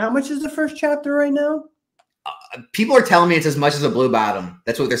how much is the first chapter right now? People are telling me it's as much as a Blue Bottom.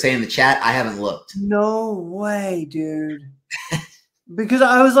 That's what they're saying in the chat. I haven't looked. No way, dude. Because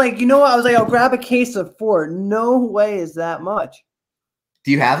I was like, you know what? I was like, I'll grab a case of 4. No way is that much.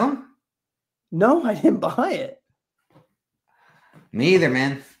 Do you have them? No, I didn't buy it. Me either,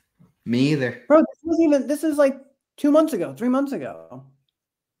 man. Me either. Bro, this is like 2 months ago, 3 months ago.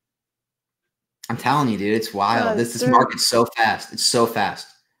 I'm telling you, dude, it's wild. This market's so fast. It's so fast.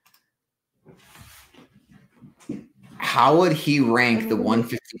 How would he rank the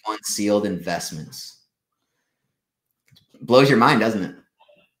 151 sealed investments? Blows your mind, doesn't it?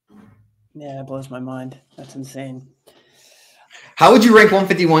 Yeah, it blows my mind. That's insane. How would you rank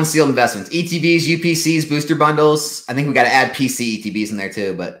 151 sealed investments? ETBs, UPCs, booster bundles? I think we got to add PC ETBs in there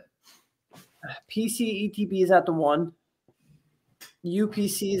too, but PC ETB is at the 1.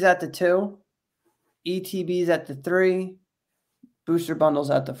 UPC is at the 2. ETBs at the 3. Booster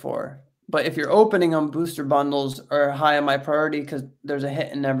bundles at the 4. But if you're opening them, booster bundles are high on my priority because there's a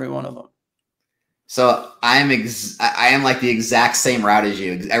hit in every one of them. So I am like the exact same route as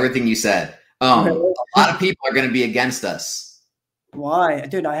you. Everything you said. A lot of people are going to be against us. Why,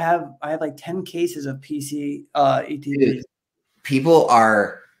 dude? I have like 10 cases of PC ETBs. Dude, people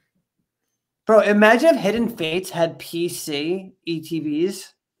are. Bro, imagine if Hidden Fates had PC ETBs.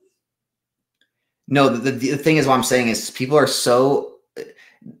 No, the thing is, what I'm saying is people are so.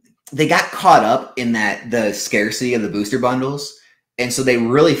 They got caught up in the scarcity of the booster bundles. And so they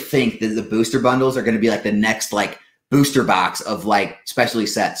really think that the booster bundles are going to be like the next like booster box of like specialty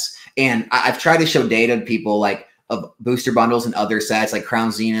sets. And I've tried to show data to people like of booster bundles and other sets like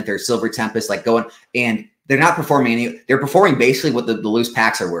Crown Zenith or Silver Tempest, like going, and they're not performing they're performing basically what the loose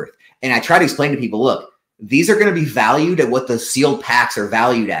packs are worth. And I try to explain to people, look, these are going to be valued at what the sealed packs are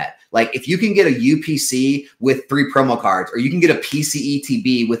valued at. Like if you can get a UPC with 3 promo cards, or you can get a PC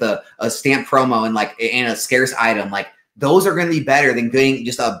ETB with a stamp promo and a scarce item, like those are going to be better than getting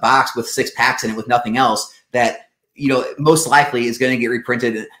just a box with 6 packs in it with nothing else that most likely is going to get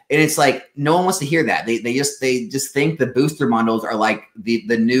reprinted. And it's like, no one wants to hear that. They just think the booster bundles are like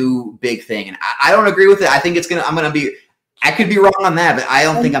the new big thing. And I don't agree with it. I think I could be wrong on that, but I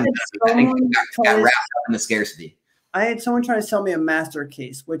don't think I think we got wrapped up in the scarcity. I had someone trying to sell me a master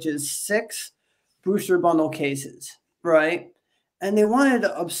case, which is 6 booster bundle cases, right? And they wanted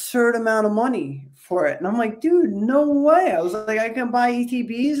an absurd amount of money for it. And I'm like, dude, no way. I was like, I can buy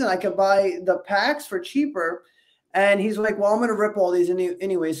ETBs and I can buy the packs for cheaper. And he's like, well, I'm going to rip all these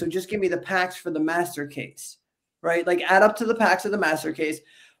anyway. So just give me the packs for the master case, right? Like add up to the packs of the master case.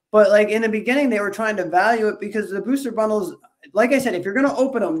 But like in the beginning, they were trying to value it because the booster bundles, like I said, if you're going to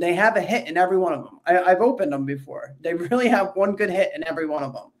open them, they have a hit in every one of them. I've opened them before. They really have one good hit in every one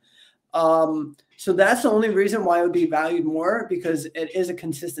of them. So that's the only reason why it would be valued more, because it is a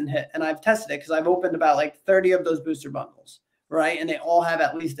consistent hit. And I've tested it because I've opened about like 30 of those booster bundles, right? And they all have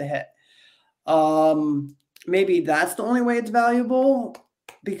at least a hit. Maybe that's the only way it's valuable,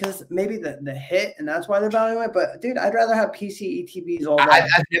 because maybe the hit, and that's why they're valuing it. But dude, I'd rather have PC ETBs all day.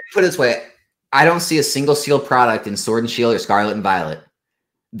 I've put it this way. I don't see a single sealed product in Sword and Shield or Scarlet and Violet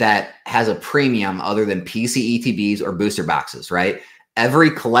that has a premium other than PC ETBs or booster boxes, right?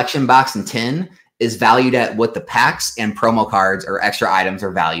 Every collection box and tin is valued at what the packs and promo cards or extra items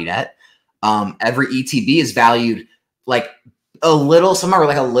are valued at. Every ETB is valued like a little, somewhere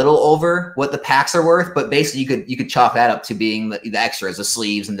like a little over what the packs are worth, but basically you could chalk that up to being the extras, the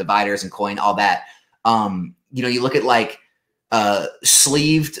sleeves and dividers and coin, all that. You look at like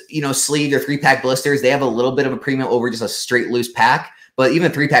sleeved or 3-pack blisters, they have a little bit of a premium over just a straight loose pack. But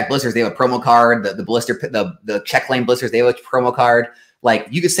even 3-pack blisters, they have a promo card. The blister, the check lane blisters, they have a promo card. Like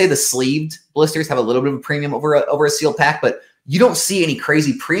you could say the sleeved blisters have a little bit of a premium over a sealed pack, but you don't see any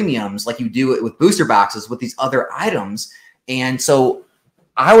crazy premiums like you do with booster boxes with these other items. And so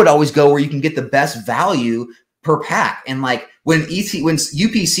I would always go where you can get the best value per pack. And like when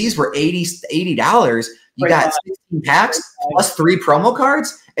UPCs were $80, you got 16 packs plus 3 promo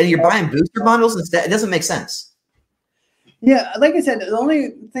cards, and you're buying booster bundles instead. It doesn't make sense. Yeah, like I said, the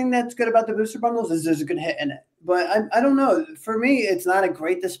only thing that's good about the booster bundles is there's a good hit in it. But I don't know. For me, it's not a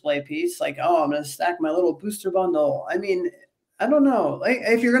great display piece. Like, oh, I'm going to stack my little booster bundle. I mean, I don't know. Like,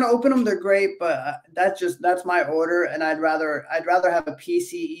 if you're going to open them, they're great. But that's my order, and I'd rather have a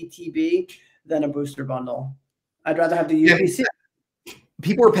PC ETB than a booster bundle. I'd rather have the UPC.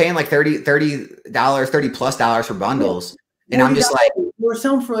 People were paying like $30+ for bundles, and I'm just like, we're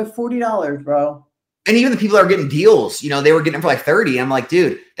selling for like $40, bro. And even the people that are getting deals, they were getting them for like 30. I'm like,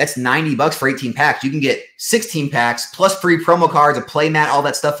 dude, that's $90 for 18 packs. You can get 16 packs plus free promo cards, a play mat, all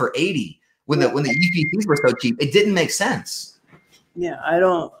that stuff for 80. When the UPCs were so cheap, it didn't make sense. Yeah, I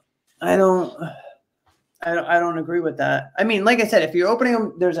don't agree with that. I mean, like I said, if you're opening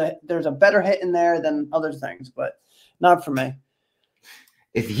them, there's a better hit in there than other things, but not for me.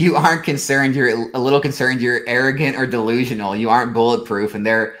 If you aren't concerned, you're a little concerned, you're arrogant or delusional. You aren't bulletproof, and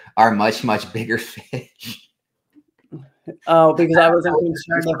there are much, much bigger fish. Oh, because I wasn't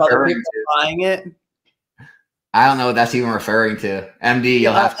concerned if other people were buying it. I don't know what that's even referring to. MD,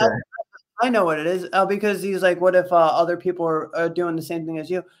 you'll have to. I know what it is. Because he's like, what if other people are doing the same thing as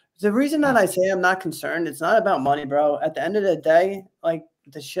you? The reason that I say I'm not concerned, it's not about money, bro. At the end of the day, like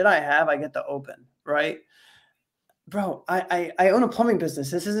the shit I have, I get to open, right? Bro, I own a plumbing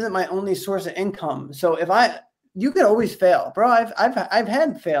business. This isn't my only source of income. So you could always fail, bro. I've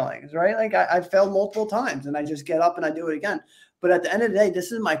had failings, right? Like I've failed multiple times, and I just get up and I do it again. But at the end of the day,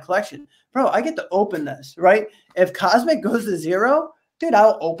 this is my collection, bro. I get to open this, right? If Cosmic goes to 0, dude,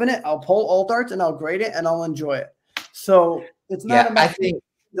 I'll open it. I'll pull alt arts and I'll grade it and I'll enjoy it. So it's not about being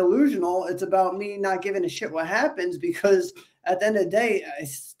delusional. It's about me not giving a shit what happens, because at the end of the day,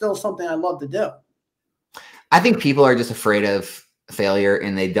 it's still something I love to do. I think people are just afraid of failure,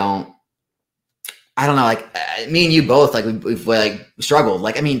 and they don't. I don't know. Like me and you both, like we've like struggled.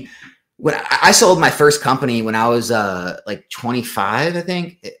 Like, I mean, when I sold my first company when I was like 25, I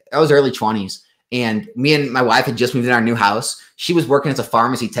think I was early 20s, and me and my wife had just moved in our new house. She was working as a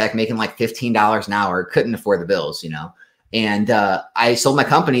pharmacy tech, making like $15 an hour, couldn't afford the bills, And I sold my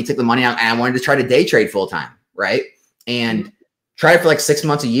company, took the money out, and I wanted to try to day trade full time, right? And tried it for like 6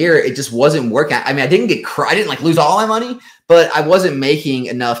 months, a year. It just wasn't working. I mean, I didn't like lose all my money, but I wasn't making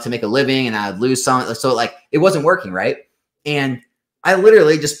enough to make a living, and I'd lose some. So like it wasn't working, right? And I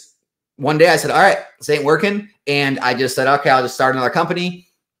literally just one day I said, all right, this ain't working. And I just said, okay, I'll just start another company.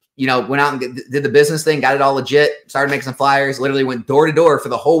 Went out and did the business thing, got it all legit, started making some flyers, literally went door to door for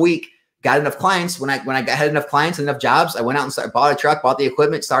the whole week, got enough clients. When I had enough clients and enough jobs, I went out and bought a truck, bought the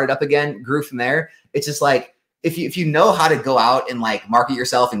equipment, started up again, grew from there. It's just like, if you know how to go out and like market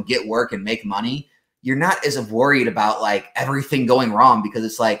yourself and get work and make money, you're not as worried about like everything going wrong, because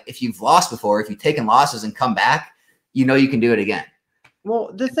it's like, if you've lost before, if you've taken losses and come back, you know, you can do it again.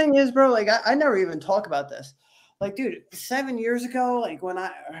 Well, the thing is, bro, like I never even talk about this. Like, dude, 7 years ago, like when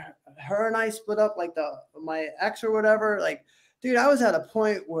her and I split up, like my ex or whatever, like, dude, I was at a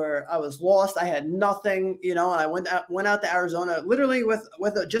point where I was lost. I had nothing, you know, and I went out to Arizona literally with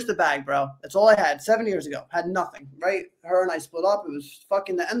just a bag, bro. That's all I had 7 years ago. Had nothing, right? Her and I split up. It was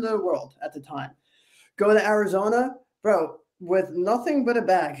fucking the end of the world at the time. Go to Arizona, bro, with nothing but a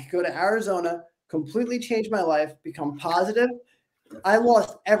bag. Go to Arizona, completely changed my life, become positive. I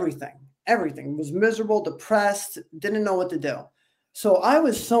lost everything. Everything. Was miserable, depressed, didn't know what to do. So I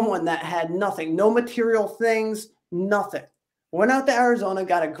was someone that had nothing, no material things, nothing. Went out to Arizona,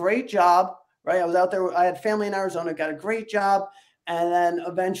 got a great job, right? I was out there. I had family in Arizona, got a great job. And then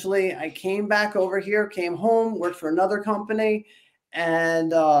eventually I came back over here, came home, worked for another company.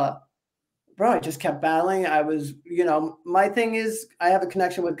 And, bro, I just kept battling. I was, you know, my thing is I have a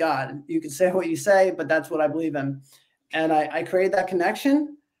connection with God. You can say what you say, but that's what I believe in. And I created that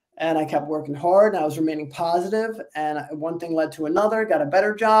connection, and I kept working hard, and I was remaining positive, and one thing led to another, got a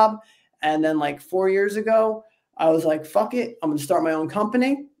better job. And then like 4 years ago, I was like, fuck it. I'm going to start my own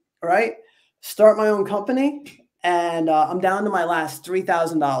company, right? Start my own company. And I'm down to my last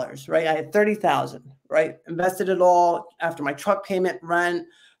 $3,000, right? I had $30,000, right? Invested it all after my truck payment, rent,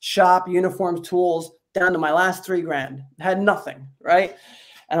 shop, uniforms, tools, down to my last $3,000. Had nothing, right?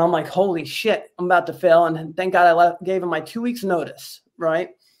 And I'm like, holy shit, I'm about to fail. And thank God I gave him my 2 weeks notice, right?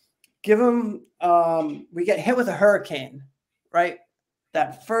 Give him, we get hit with a hurricane, right?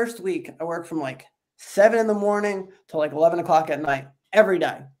 That first week, I worked from like 7 in the morning till like 11 o'clock at night, every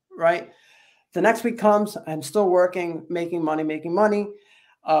day, right? The next week comes, I'm still working, making money,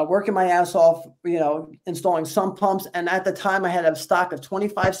 working my ass off, you know, installing sump pumps. And at the time I had a stock of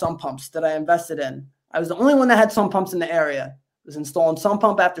 25 sump pumps that I invested in. I was the only one that had sump pumps in the area. Was installing sump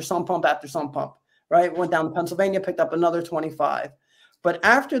pump after sump pump after sump pump, right? Went down to Pennsylvania, picked up another 25. But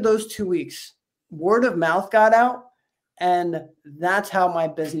after those 2 weeks, word of mouth got out, and that's how my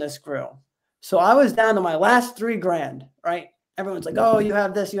business grew. So I was down to my last $3,000, right? Everyone's like, oh, you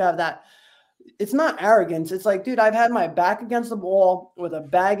have this, you have that. It's not arrogance. It's like, dude, I've had my back against the wall with a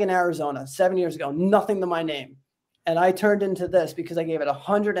bag in Arizona 7 years ago, nothing to my name. And I turned into this because I gave it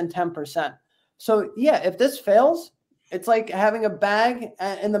 110%. So yeah, if this fails, it's like having a bag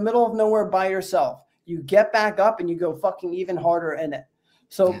in the middle of nowhere by yourself. You get back up and you go fucking even harder in it.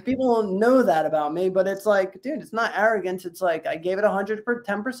 So people don't know that about me, but it's like, dude, it's not arrogance. It's like I gave it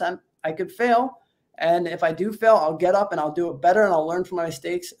 110%. I could fail. And if I do fail, I'll get up and I'll do it better, and I'll learn from my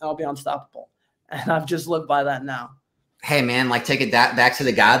mistakes, and I'll be unstoppable. And I've just lived by that now. Hey, man, like take it back to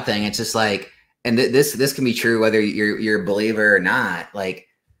the God thing. It's just like, and this can be true whether you're a believer or not. Like,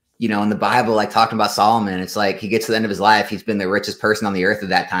 you know, in the Bible, like talking about Solomon, it's like he gets to the end of his life. He's been the richest person on the earth at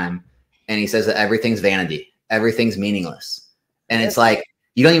that time. And he says that everything's vanity. Everything's meaningless. And it's like,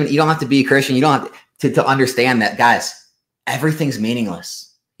 you don't have to be a Christian. You don't have to understand that, guys, everything's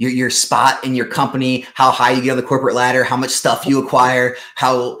meaningless. Your spot in your company, how high you get on the corporate ladder, how much stuff you acquire,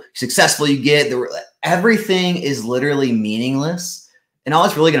 how successful you get, everything is literally meaningless. And all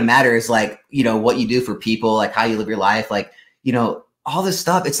that's really going to matter is like, you know, what you do for people, like how you live your life, like, you know, all this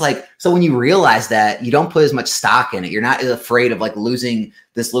stuff. It's like, so when you realize that, you don't put as much stock in it. You're not afraid of like losing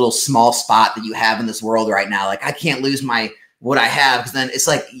this little small spot that you have in this world right now. Like, I can't lose what I have. Cause then it's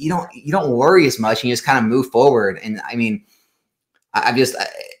like, you don't worry as much, and you just kind of move forward. And I mean,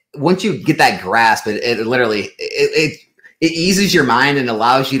 once you get that grasp, it literally, it eases your mind and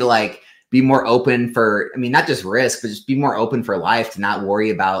allows you to like be more open for, I mean, not just risk, but just be more open for life, to not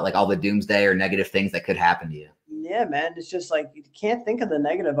worry about like all the doomsday or negative things that could happen to you. Yeah, man. It's just like, you can't think of the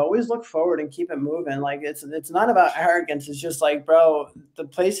negative. Always look forward and keep it moving. Like it's not about arrogance. It's just like, bro, the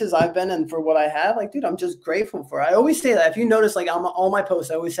places I've been in for what I have, like, dude, I'm just grateful for it. I always say that. If you notice, like on all my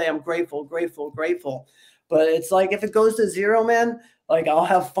posts, I always say I'm grateful, grateful, grateful. But it's like, if it goes to zero, man, like I'll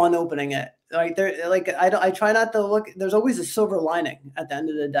have fun opening it. Like I try not to look. There's always a silver lining at the end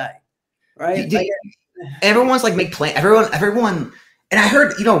of the day, right? Everyone's like make plans. Everyone. And I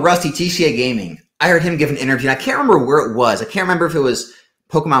heard, you know, Rusty TCA Gaming. I heard him give an interview. I can't remember where it was. I can't remember if it was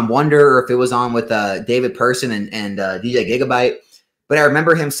Pokemon Wonder or if it was on with David Person and DJ Gigabyte. But I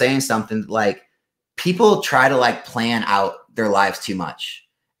remember him saying something like, people try to like plan out their lives too much.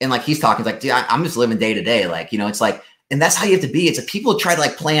 And like he's talking, he's like, dude, I'm just living day to day. Like, you know, it's like, and that's how you have to be. It's like people try to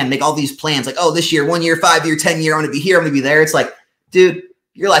like plan, make all these plans. Like, oh, this year, 1 year, 5 year, 10 year, I'm going to be here, I'm going to be there. It's like, dude,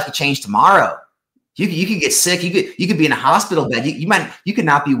 your life could change tomorrow. You could get sick. You could be in a hospital bed. You could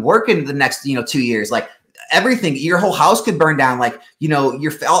not be working the next, 2 years. Like everything, your whole house could burn down. Like, all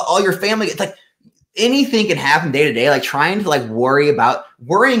your family. It's like anything can happen day to day. Like trying to like worrying about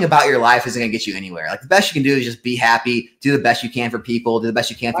your life isn't gonna get you anywhere. Like the best you can do is just be happy, do the best you can for people, do the best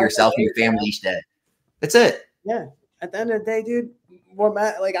you can for yourself and your family each day. That's it. Yeah. At the end of the day, dude,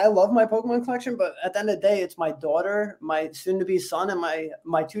 like I love my Pokemon collection, but at the end of the day, it's my daughter, my soon-to-be son, and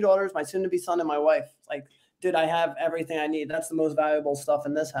my two daughters, my soon-to-be son, and my wife. Like, dude, I have everything I need. That's the most valuable stuff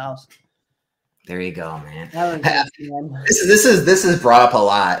in this house. There you go, man. This is brought up a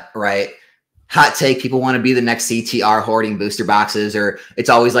lot, right? Hot take, people want to be the next CTR hoarding booster boxes, or it's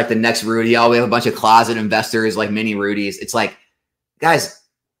always like the next Rudy. Oh, we have a bunch of closet investors like mini Rudies. It's like, guys,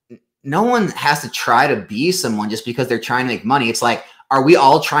 no one has to try to be someone just because they're trying to make money. It's like, are we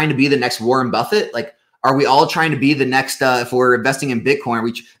all trying to be the next Warren Buffett? Like, are we all trying to be the next, if we're investing in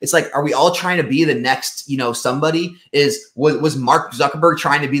Bitcoin, it's like, are we all trying to be the next, somebody? Was Mark Zuckerberg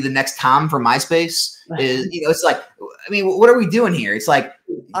trying to be the next Tom from MySpace? It's like, I mean, what are we doing here? It's like,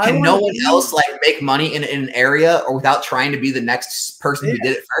 can no one else like make money in an area or without trying to be the next person who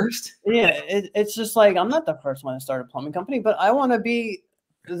did it first? Yeah. It's just like, I'm not the first one to start a plumbing company, but I want to be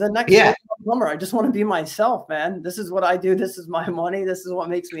the next plumber. I just want to be myself, man. This is what I do. This is my money. This is what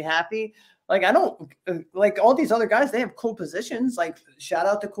makes me happy. Like, I don't like all these other guys. They have cool positions. Like, shout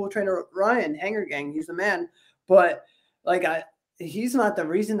out to Cool Trainer Ryan, Hanger Gang. He's the man. But like, he's not the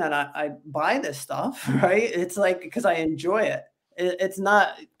reason that I buy this stuff, right? It's like because I enjoy it. It's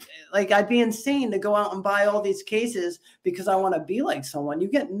not like I'd be insane to go out and buy all these cases because I want to be like someone. You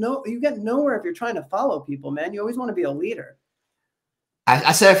get nowhere if you're trying to follow people, man. You always want to be a leader.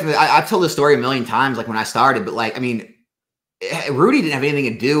 I said I've told this story a million times, like when I started, but like, I mean, Rudy didn't have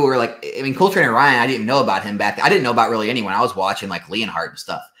anything to do, or like, I mean, Cool Trainer Ryan, I didn't know about him back then. I didn't know about really anyone. I was watching like Leonhardt and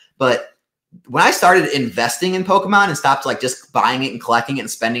stuff. But when I started investing in Pokemon and stopped like just buying it and collecting it and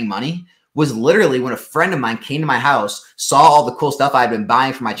spending money, was literally when a friend of mine came to my house, saw all the cool stuff I'd been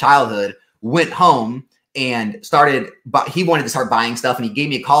buying from my childhood, went home and started, but he wanted to start buying stuff. And he gave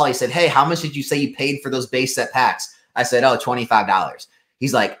me a call. He said, "Hey, how much did you say you paid for those base set packs?" I said, "Oh, $25.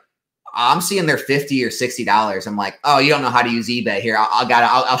 He's like, "I'm seeing they're $50 or $60. I'm like, "Oh, you don't know how to use eBay. Here,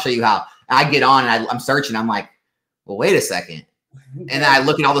 I'll show you how." And I get on and I'm searching. I'm like, "Well, wait a second." And then I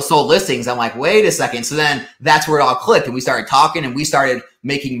look at all the sold listings. I'm like, "Wait a second." So then that's where it all clicked. And we started talking and we started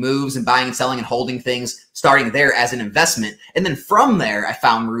making moves and buying and selling and holding things, starting there as an investment. And then from there, I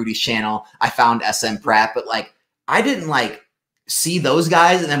found Rudy's channel. I found SM Prep. But like, I didn't like see those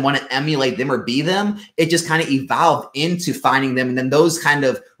guys and then want to emulate them or be them. It just kind of evolved into finding them. And then those kind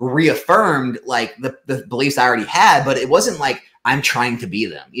of reaffirmed like the beliefs I already had, but it wasn't like I'm trying to be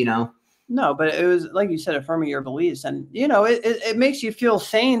them, No, but it was, like you said, affirming your beliefs. And, it makes you feel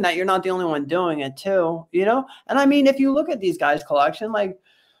sane that you're not the only one doing it too, And I mean, if you look at these guys' collection, like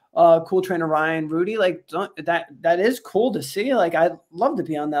Cool Trainer Ryan, Rudy, like that is cool to see. Like, I'd love to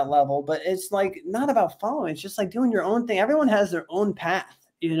be on that level, but it's like not about following. It's just like doing your own thing. Everyone has their own path,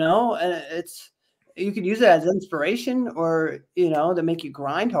 and you could use it as inspiration or, to make you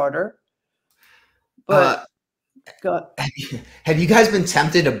grind harder. But have you guys been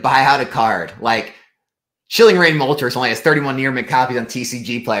tempted to buy out a card? Like Chilling Reign Moltres only has 31 near mint copies on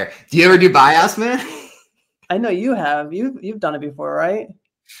TCG Player. Do you ever do buyouts, man? I know you have. You've done it before, right?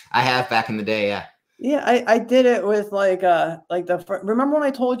 I have back in the day, yeah. Yeah, I did it with remember when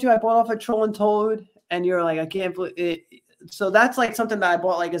I told you I bought off a Troll and Toad and you're like, I can't believe it. So that's like something that I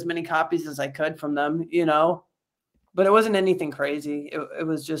bought like as many copies as I could from them, but it wasn't anything crazy. It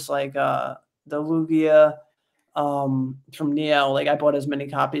was just like the Lugia from Neo. Like I bought as many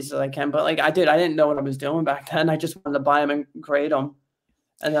copies as I can, but like I didn't know what I was doing back then. I just wanted to buy them and grade them.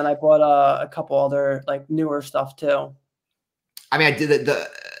 And then I bought a couple other like newer stuff too. I mean, I did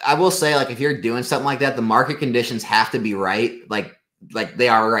I will say, like, if you're doing something like that, the market conditions have to be right. Like they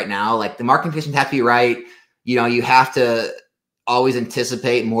are right now. Like the market conditions have to be right. You have to always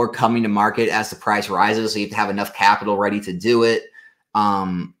anticipate more coming to market as the price rises. So you have to have enough capital ready to do it.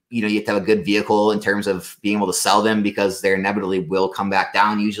 You have to have a good vehicle in terms of being able to sell them because they inevitably will come back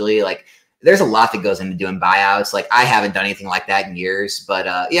down usually. Like there's a lot that goes into doing buyouts. Like I haven't done anything like that in years, but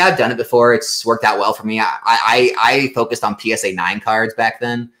yeah, I've done it before. It's worked out well for me. I focused on PSA 9 cards back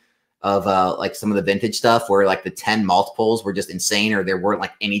then of like some of the vintage stuff where like the 10 multiples were just insane, or there weren't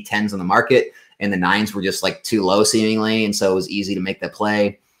like any 10s on the market and the 9s were just like too low seemingly. And so it was easy to make that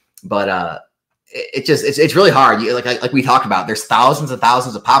play. But it's really hard. Like we talked about, there's thousands and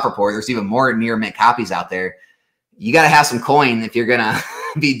thousands of Pop Report. There's even more near mint copies out there. You got to have some coin if you're going to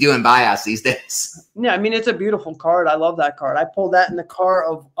be doing buyouts these days. Yeah, I mean, it's a beautiful card. I love that card. I pulled that in the car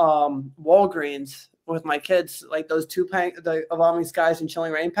of Walgreens with my kids, like those the Evolving Skies and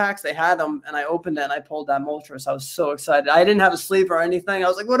Chilling Reign packs. They had them, and I opened it, and I pulled that Moltres. I was so excited. I didn't have a sleeve or anything. I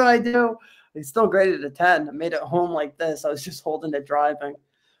was like, what do I do? It's still graded a 10. I made it home like this. I was just holding it driving.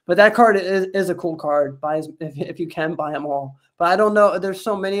 But that card is a cool card. Buy if you can buy them all. But I don't know. There's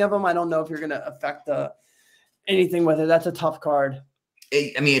so many of them. I don't know if you're gonna affect anything with it. That's a tough card.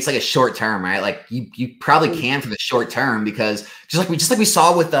 I mean, it's like a short term, right? Like you probably can for the short term, because just like we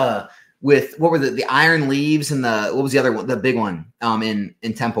saw with what were the Iron Leaves and what was the other one, the big one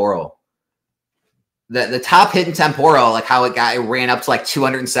in Temporal. The top hit in Temporal, like how it ran up to like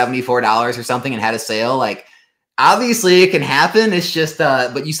 $274 or something and had a sale. Like, obviously it can happen. It's just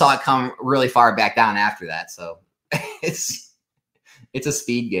but you saw it come really far back down after that. So it's a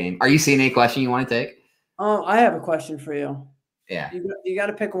speed game. Are you seeing any question you want to take? I have a question for you. Yeah. You got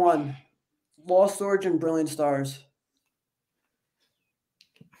to pick one. Lost Origin, Brilliant Stars.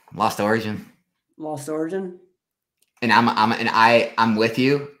 Lost Origin. Lost Origin. And I'm with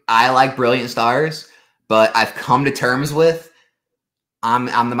you. I like Brilliant Stars, but I've come to terms with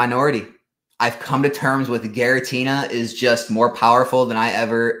I'm the minority. I've come to terms with Giratina is just more powerful than I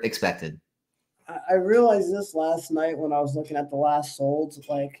ever expected. I realized this last night when I was looking at the last solds.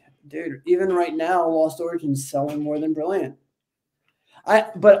 Like, dude, even right now, Lost Origin's selling more than Brilliant.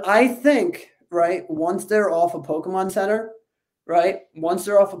 But I think, right, once they're off of Pokemon Center, right,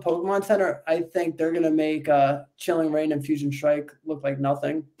 I think they're going to make Chilling Reign and Fusion Strike look like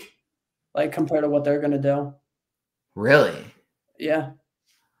nothing, like compared to what they're going to do. Really? Yeah.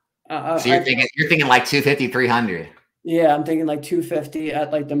 So you're thinking like 250, 300. Yeah, I'm thinking like 250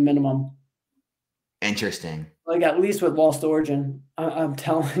 at like the minimum. Interesting. Like at least with Lost Origin. I'm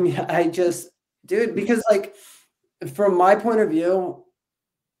telling you, dude, because like from my point of view,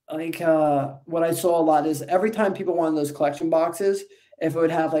 like what I saw a lot is every time people wanted those collection boxes, if it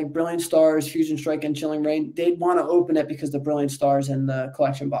would have like Brilliant Stars, Fusion Strike, and Chilling Reign, they'd want to open it because the Brilliant Stars in the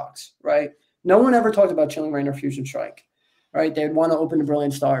collection box, right? No one ever talked about Chilling Reign or Fusion Strike, right? They'd want to open the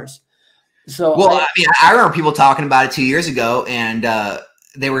Brilliant Stars. So, well, I mean, I remember people talking about it 2 years ago, and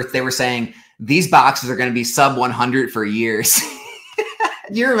they were saying these boxes are going to be sub 100 for years.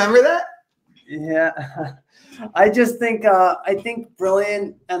 Do you remember that? Yeah, I just think I think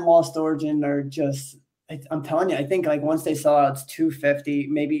Brilliant and Lost Origin are just. I'm telling you, I think like once they sell out, it's 250.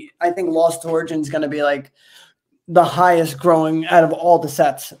 Maybe I think Lost Origin is going to be like the highest growing out of all the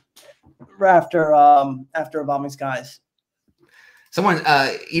sets after Evolving Skies. Someone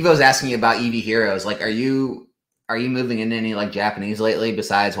Evo's asking you about EV Heroes. Like, are you moving into any like Japanese lately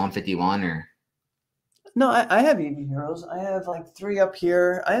besides 151 or? No, I have EV Heroes. I have like 3 up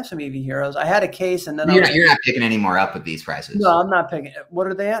here. I have some EV Heroes. I had a case and then you're not picking any more up with these prices. No, I'm not picking. What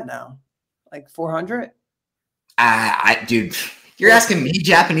are they at now? Like 400? Dude, you're asking me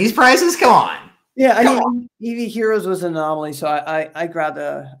Japanese prices? Come on. Yeah, I mean, EV Heroes was an anomaly, so I grabbed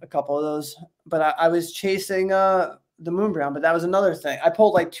a couple of those. But I was chasing the Moonbrown, but that was another thing. I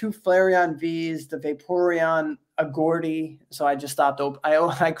pulled like 2 Flareon Vs, the Vaporeon, a Gordy, so I just stopped open.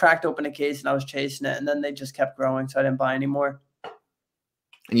 I cracked open a case and I was chasing it, and then they just kept growing, so I didn't buy any more.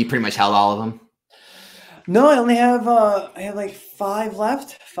 And you pretty much held all of them? No, I only have like 5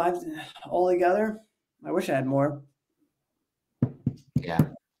 left, 5 altogether. I wish I had more. Yeah.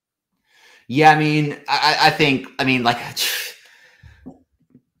 Yeah, I mean, I think, like,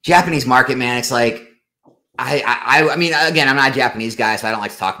 Japanese market, man, it's like, I mean, again, I'm not a Japanese guy, so I don't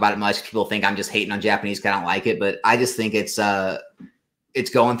like to talk about it much. People think I'm just hating on Japanese because I don't like it, but I just think it's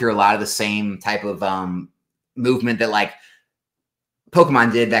going through a lot of the same type of movement that like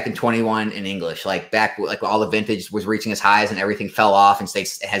Pokemon did back in 21 in English. Like back, like all the vintage was reaching its highs and everything fell off and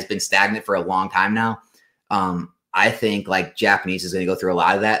has been stagnant for a long time now. I think like Japanese is going to go through a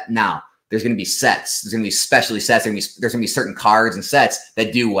lot of that. Now, there's going to be sets. There's going to be specialty sets. There's going to be certain cards and sets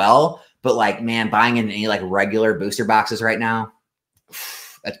that do well. But like, man, buying in any like regular booster boxes right now,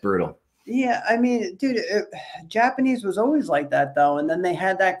 that's brutal. Yeah, I mean, dude, Japanese was always like that though, and then they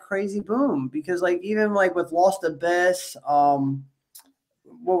had that crazy boom because like even like with Lost Abyss,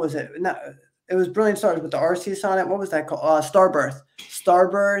 what was it? No, it was Brilliant Stars with the RCS on it. What was that called?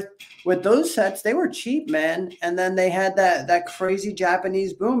 Starbirth. With those sets, they were cheap, man. And then they had that crazy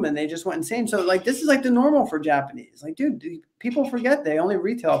Japanese boom, and they just went insane. So like this is like the normal for Japanese. Like, dude, people forget they only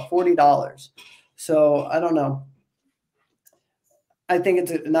retail $40. So I don't know. I think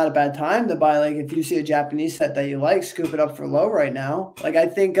it's not a bad time to buy. Like if you see a Japanese set that you like, scoop it up for low right now. Like I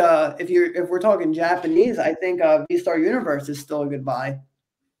think if we're talking Japanese, I think V-Star Universe is still a good buy.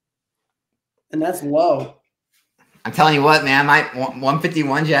 And that's low. I'm telling you what, man, my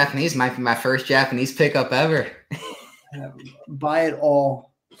 151 Japanese might be my first Japanese pickup ever. Buy it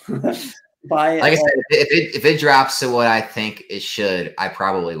all. Buy it. Like I said, if it drops to what I think it should, I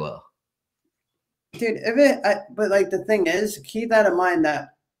probably will. Dude, but like the thing is, keep that in mind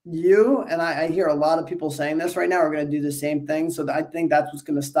that You and I hear a lot of people saying this right now are going to do the same thing. So I think that's what's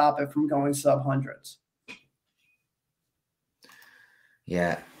going to stop it from going sub hundreds.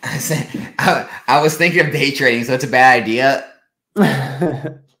 Yeah. I was thinking of day trading, so it's a bad idea.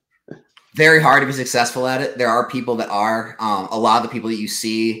 Very hard to be successful at it. There are people that are. A lot of the people that you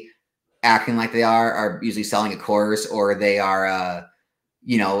see acting like they are usually selling a course, or they are,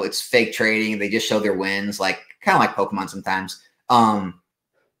 it's fake trading. They just show their wins, like kind of like Pokemon sometimes.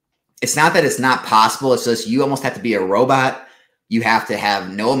 It's not that it's not possible. It's just you almost have to be a robot. You have to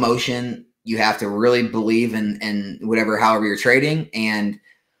have no emotion. You have to really believe in however you're trading. And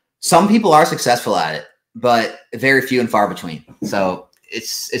some people are successful at it, but very few and far between. So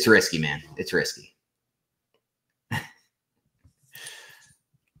it's risky, man. It's risky.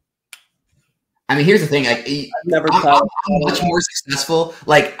 I mean, here's the thing. Like, I'm much more successful.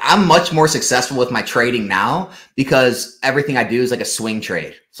 Like, I'm much more successful with my trading now because everything I do is like a swing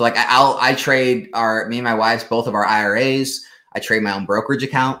trade. So, like, I trade me and my wife's both of our IRAs. I trade my own brokerage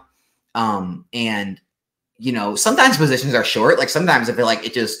account. And sometimes positions are short. Like sometimes I feel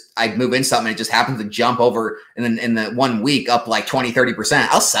like I move in something and it just happens to jump over and then in the 1 week up like 20, 30%.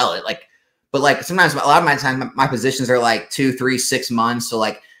 I'll sell it. But sometimes a lot of my time, my positions are like 2, 3, 6 months. So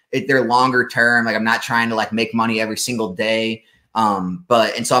they're longer term. Like I'm not trying to make money every single day. And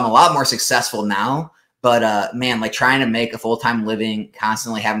so I'm a lot more successful now, but man, trying to make a full-time living,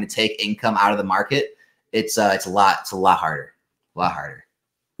 constantly having to take income out of the market. It's a lot harder,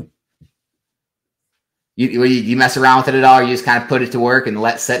 You mess around with it at all, or you just kind of put it to work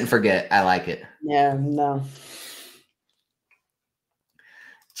and set and forget? I like it. Yeah, no.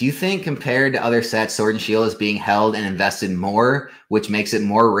 Do you think compared to other sets, Sword and Shield is being held and invested more, which makes it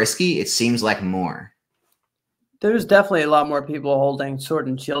more risky? It seems like more. There's definitely a lot more people holding Sword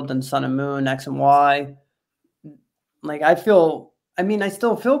and Shield than Sun and Moon, X and Y. I still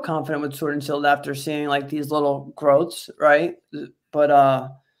feel confident with Sword and Shield after seeing these little growths, right? But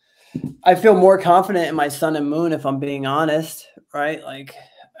I feel more confident in my Sun and Moon, if I'm being honest, right?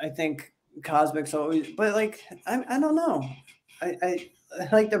 I think Cosmic's always, but I don't know. I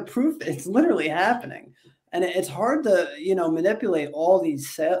the proof, it's literally happening. And it's hard to, manipulate all these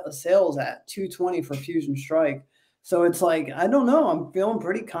sales at 220 for Fusion Strike. So it's I don't know. I'm feeling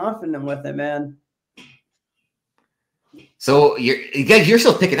pretty confident with it, man. So you're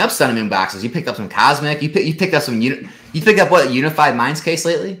still picking up Sun and Moon boxes. You picked up some Cosmic. You picked up you picked up what, Unified Minds case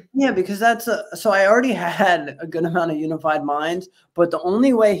lately? Yeah, because so I already had a good amount of Unified Minds, but the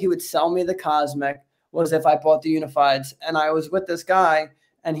only way he would sell me the Cosmic was if I bought the Unifieds. And I was with this guy,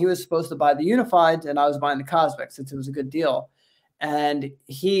 and he was supposed to buy the Unifieds, and I was buying the Cosmic since it was a good deal. And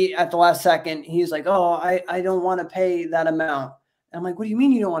he, at the last second, he's like, "Oh, I don't want to pay that amount." And I'm like, "What do you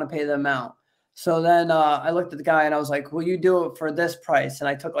mean you don't want to pay the amount?" So then I looked at the guy and I was like, "Will you do it for this price?" And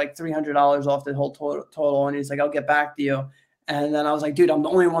I took $300 off the whole total. And he's like, "I'll get back to you." And then I was like, "Dude, I'm the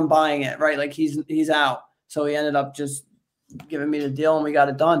only one buying it, right?" He's out. So he ended up just giving me the deal, and we got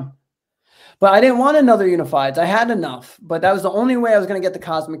it done. But I didn't want another Unifieds. I had enough, but that was the only way I was going to get the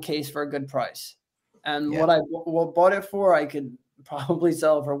Cosmic case for a good price. And what I bought it for, I could probably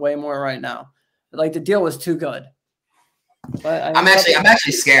sell it for way more right now. The deal was too good. But I'm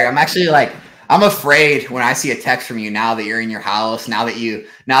actually scared. I'm actually I'm afraid when I see a text from you now that you're in your house, now that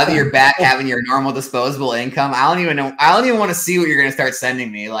you're back having your normal disposable income. I don't even know. I don't even want to see what you're going to start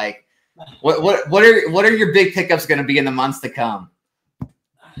sending me. What are your big pickups going to be in the months to come?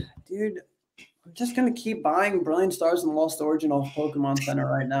 Dude, I'm just going to keep buying Brilliant Stars and Lost Origin off Pokemon Center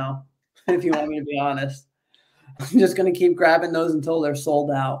right now. If you want me to be honest, I'm just going to keep grabbing those until they're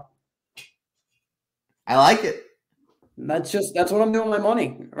sold out. I like it. That's what I'm doing with my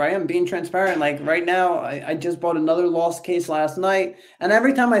money, right? I'm being transparent. Right now, I just bought another Lost case last night. And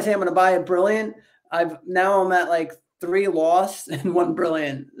every time I say I'm going to buy a Brilliant, I'm at 3 Lost and 1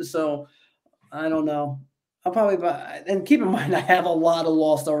 Brilliant. So I don't know. I'll probably buy, and keep in mind, I have a lot of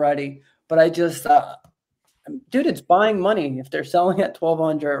Lost already, but I just, dude, it's buying money. If they're selling at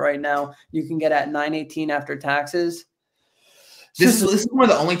 $1,200 right now, you can get at $918 after taxes. This is one of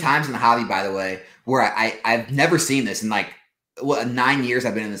the only times in the hobby, by the way, where I've never seen this in 9 years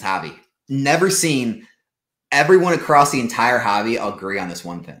I've been in this hobby. Never seen everyone across the entire hobby agree on this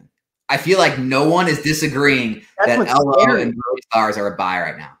one thing. I feel like no one is disagreeing that LO and Brilliant Stars are a buy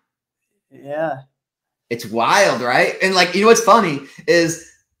right now. Yeah. It's wild, right? And what's funny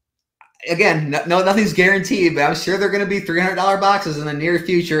is, again, nothing's guaranteed, but I'm sure they're going to be $300 boxes in the near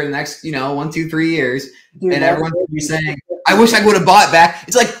future, in the next 1, 2, 3 years. Dude, and everyone's going to be saying, "I wish I would have bought back."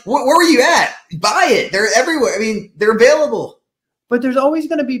 It's where were you at? Buy it. They're everywhere. I mean, they're available. But there's always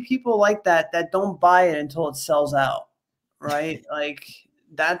going to be people like that don't buy it until it sells out, right?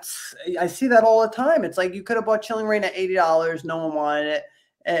 I see that all the time. It's like you could have bought Chilling Reign at $80, no one wanted it.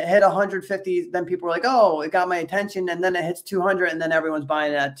 It hit 150, then people were like, "Oh, it got my attention," and then it hits 200, and then everyone's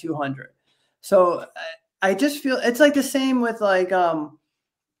buying it at 200. So I just feel it's like the same with like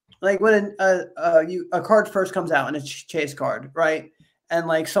when a card first comes out and it's chase card, right? And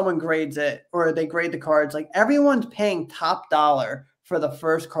like someone grades it or they grade the cards, like everyone's paying top dollar for the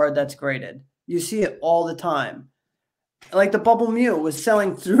first card that's graded. You see it all the time. Like the Bubble Mew was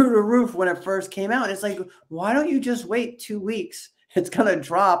selling through the roof when it first came out. And it's like, why don't you just wait 2 weeks? It's gonna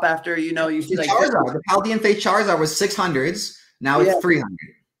drop after you see like Charizard. The Paldean Fate Charizard was 600s. Now it's 300.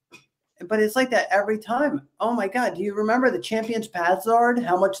 But it's like that every time. Oh my God. Do you remember the Champions Pathzard?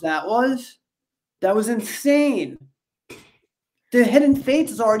 How much that was? That was insane. The Hidden Fate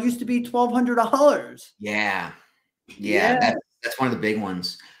Zard used to be $1,200. Yeah. That's one of the big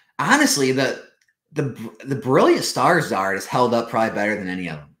ones. Honestly, the Brilliant Stars Zard has held up probably better than any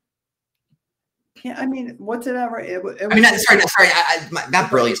of them. Yeah, I mean, what's it ever? Not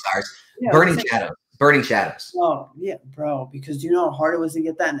Brilliant Stars. Yeah, Burning Shadows. Burning Shadows. Oh, yeah, bro. Because do you know how hard it was to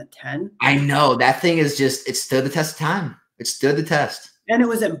get that in a 10? I know. That thing is just, it stood the test of time. It stood the test. And it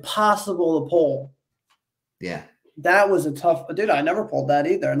was impossible to pull. Yeah. That was a tough, dude. I never pulled that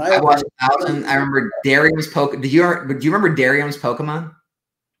either. And I watched 1,000. I remember Darium's Pokemon. Do you remember Darium's Pokemon?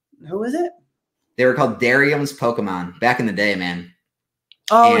 Who is it? They were called Darium's Pokemon back in the day, man.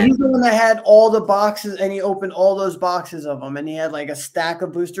 Oh, he's the one that had all the boxes, and he opened all those boxes of them, and he had like a stack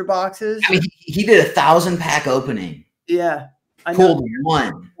of booster boxes. I mean, he did a 1,000-pack opening. Yeah, I pulled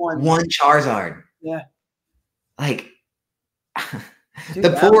one Charizard. Yeah, like dude,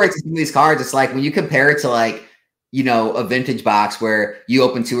 the pull rates of some of these cards. It's like when you compare it to like a vintage box where you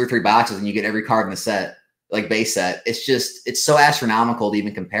open 2 or 3 boxes and you get every card in the set, like base set. It's so astronomical to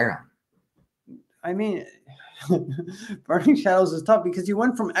even compare them. I mean. Burning Shadows is tough because you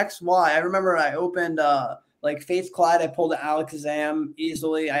went from XY. I remember I opened like Faith Clyde. I pulled the Alakazam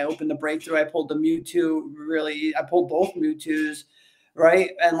easily. I opened the Breakthrough. I pulled the Mewtwo really. I pulled both Mewtwo's,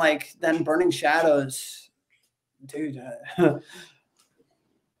 right? And like then Burning Shadows, dude.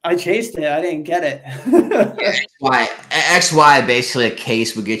 I chased it. I didn't get it. XY basically a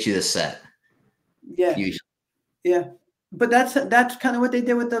case would get you the set. Yeah. Usually. Yeah. But that's kind of what they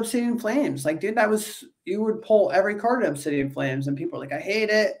did with the Obsidian Flames. Like, dude, you would pull every card of Obsidian Flames, and people are like, I hate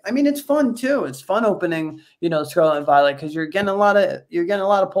it. I mean, it's fun too. It's fun opening, Scarlet and Violet because you're getting a lot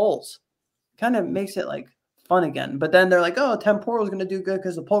of pulls. Kind of makes it like fun again. But then they're like, oh, Temporal is going to do good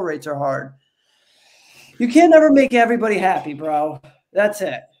because the pull rates are hard. You can't ever make everybody happy, bro. That's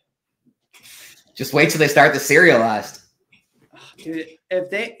it. Just wait till they start the serialized. Dude,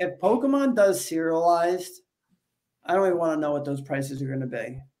 if Pokemon does serialized. I don't even want to know what those prices are going to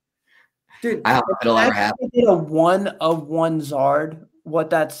be. Dude, I don't know if it'll ever happen. Did a 1/1 Zard, what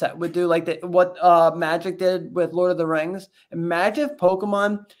that set would do, like what Magic did with Lord of the Rings. Imagine if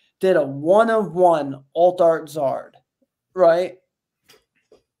Pokemon did a 1/1 Alt Art Zard, right?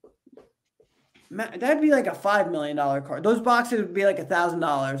 That'd be like a $5 million card. Those boxes would be like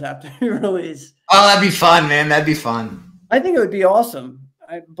 $1,000 after release. Oh, that'd be fun, man. That'd be fun. I think it would be awesome.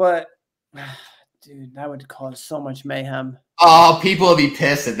 But... Dude, that would cause so much mayhem. Oh, people would be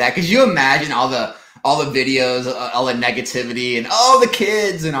pissed at that. Could you imagine all the videos, all the negativity, and all the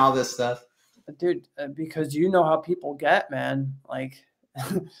kids and all this stuff? Dude, because you know how people get, man. Like,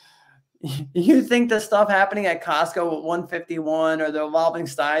 you think the stuff happening at Costco with 151 or the Evolving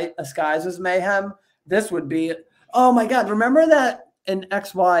Skies was mayhem? This would be. Oh my God! Remember that in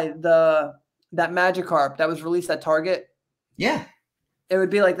XY that Magikarp that was released at Target? Yeah, it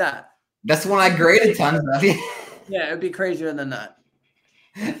would be like that. That's the one I graded tons of. Yeah, it would be crazier than that.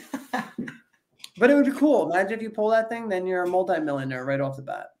 But it would be cool. Imagine if you pull that thing, then you're a multi-millionaire right off the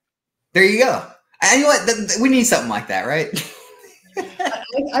bat. There you go. And you know what? We need something like that, right?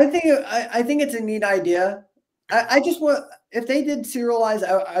 I think it's a neat idea. I just want, if they did serialize,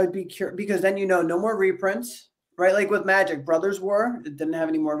 I would be curious because then no more reprints, right? Like with Magic, Brothers War, it didn't have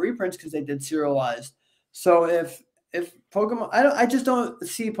any more reprints because they did serialized. So if Pokemon, I just don't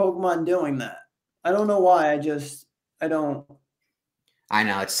see Pokemon doing that. I don't know why. I don't. I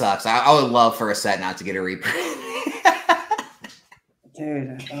know it sucks. I would love for a set not to get a reprint.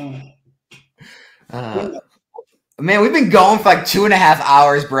 Dude. Man, we've been going for like 2.5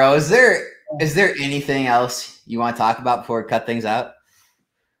 hours, bro. Is there anything else you want to talk about before we cut things out?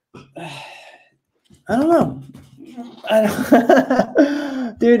 I don't know.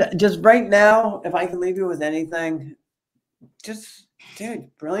 Dude, just right now, if I can leave you with anything, dude,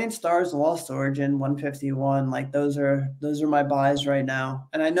 Brilliant Stars, Lost Origin, 151, like those are my buys right now.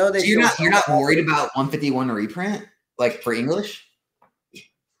 And I know you're not worried about 151 reprint, like for English?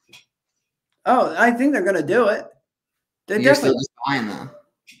 Oh, I think they're gonna do it. They're You're still definitely. just buying them.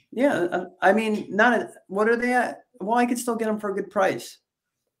 Yeah, I mean, what are they at? Well, I could still get them for a good price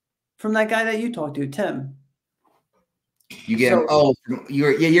from that guy that you talked to, Tim. You get them. So Oh,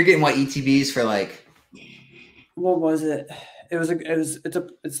 you're getting what ETBs for like. what was it?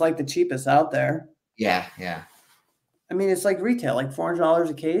 It's like the cheapest out there. Yeah, yeah. I mean, it's like retail, like $400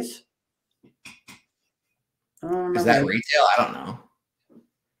 a case. I don't remember. Is that retail? I don't know.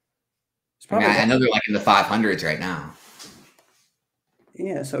 It's probably I know they're like in the 500s right now.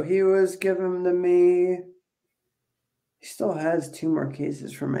 Yeah, so he was giving to me. He still has 2 more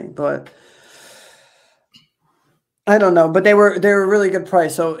cases for me, but I don't know. But they were a really good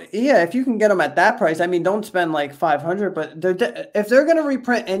price. So yeah, if you can get them at that price, I mean, don't spend like 500. But if they're gonna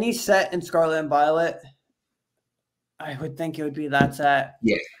reprint any set in Scarlet and Violet, I would think it would be that set.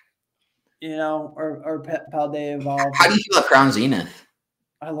 Yeah. You know, or Paldea Evolve. How do you feel about Crown Zenith?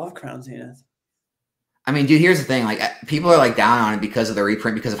 I love Crown Zenith. I mean, dude, here's the thing. Like, people are like down on it because of the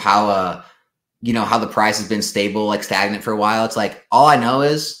reprint, because of how how the price has been stable, like stagnant for a while. It's like, all I know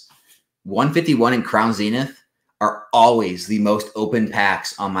is 151 and Crown Zenith are always the most open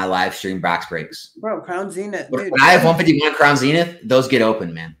packs on my live stream box breaks. Bro, Crown Zenith. Dude, Dude, when I have 151 Crown Zenith, those get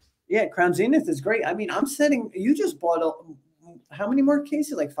open, man. Yeah, Crown Zenith is great. I mean, you just bought how many more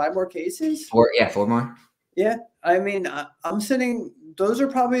cases? Like 5 more cases? 4 more. Yeah, I mean, I'm sitting. Those are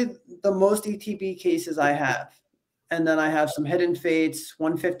probably the most ETB cases I have, and then I have some Hidden Fates,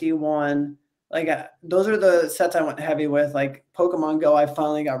 151. Like those are the sets I went heavy with. Like Pokemon Go, I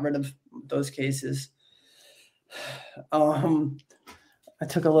finally got rid of those cases. I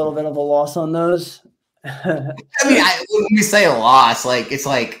took a little bit of a loss on those. I mean, when we say a loss, like it's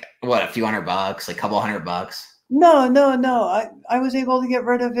like what, a few $100, like a couple $100. No. I was able to get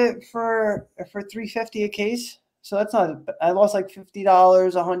rid of it for $350 a case. So that's not. I lost like $50,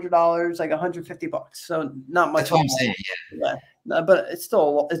 $100, like $150. So not much. That's what I'm saying. Yeah. But it's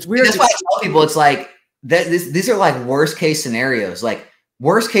still, it's weird. That's why I tell people it's like these are like worst case scenarios. Like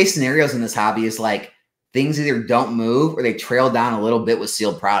worst case scenarios in this hobby is like things either don't move or they trail down a little bit with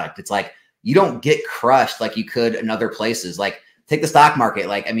sealed product. It's like you don't get crushed like you could in other places. Like take the stock market.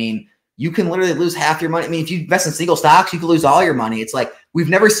 Like, I mean, you can literally lose half your money. I mean, if you invest in single stocks, you can lose all your money. It's like we've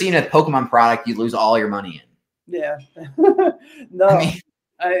never seen a Pokemon product you lose all your money in. Yeah. No,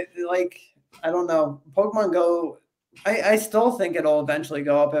 I don't know. Pokemon Go, I still think it'll eventually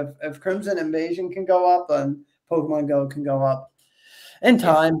go up. If Crimson Invasion can go up, then Pokemon Go can go up in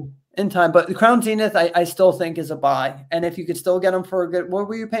time. But the Crown Zenith, I still think is a buy. And if you could still get them for a good, what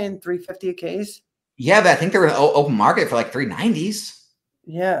were you paying, $350 a case? Yeah, but I think they were in open market for like $390s.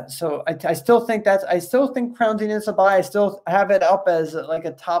 Yeah, so I still think Crown Zenith is a buy. I still have it up as like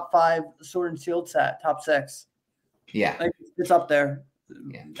a top 5 Sword and Shield set, top 6. Yeah, like it's up there.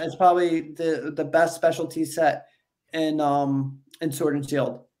 Yeah, it's probably the best specialty set in Sword and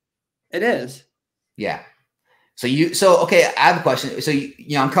Shield. It is. Yeah. So okay, I have a question. So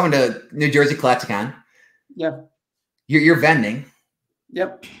I'm coming to New Jersey Collecticon. Yeah. You're vending.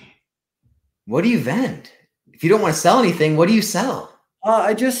 Yep. What do you vend? If you don't want to sell anything, what do you sell?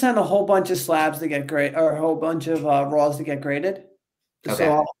 I just sent a whole bunch of slabs to get graded, or a whole bunch of raws to get graded. Okay.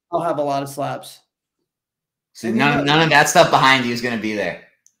 So I'll have a lot of slabs. So none of that stuff behind you is going to be there.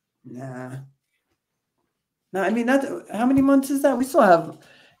 Nah. No, I mean, how many months is that? We still have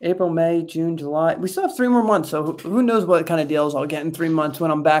April, May, June, July. We still have 3 more months. So who knows what kind of deals I'll get in 3 months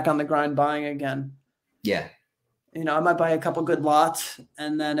when I'm back on the grind buying again. Yeah. I might buy a couple good lots,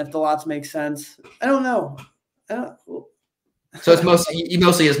 and then if the lots make sense, I don't know. So it's you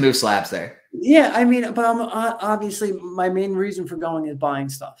mostly just move slabs there. Yeah, I mean, but I'm obviously my main reason for going is buying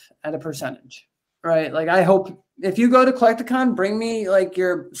stuff at a percentage. Right, like I hope if you go to Collecticon, bring me like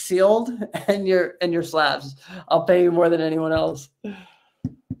your sealed and your slabs. I'll pay you more than anyone else.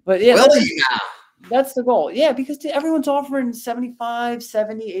 But yeah, that's the goal. Yeah, because everyone's offering 75,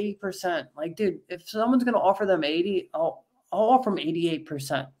 70, 80%. Like, dude, if someone's gonna offer them 80, I'll offer them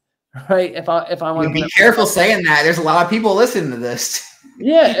 88%. Right? If I want to be careful saying that. There's a lot of people listening to this.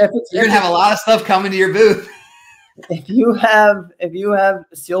 Yeah, you're gonna have a lot of stuff coming to your booth. If you have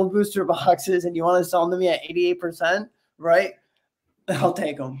sealed booster boxes and you want to sell them to me at 88%, right? I'll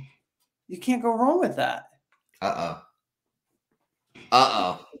take them. You can't go wrong with that. Uh-oh.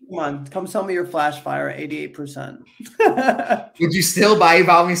 Come on, come sell me your Flash Fire at 88%. Would you still buy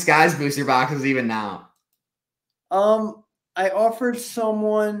Evolving Skies booster boxes even now? I offered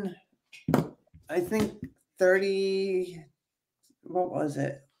someone, I think 30, what was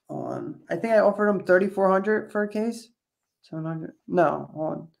it? I think I offered him 3,400 for a case. 700. No,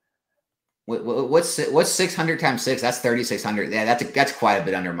 hold on. What's 600 times 6? That's 3,600. Yeah, that's quite a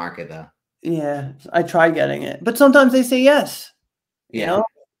bit under market though. Yeah, I tried getting it, but sometimes they say yes. You Yeah. know,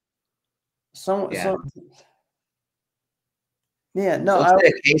 so Yeah. so yeah. No, So let's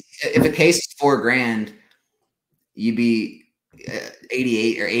say if a case is $4,000, you'd be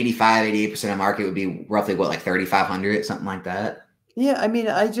 88 or 85, 88% of market would be roughly what, like 3,500, something like that. yeah. I mean,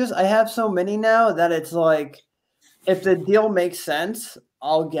 I have so many now that it's like, if the deal makes sense,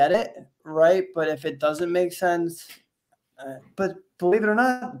 I'll get it, right? But if it doesn't make sense, but believe it or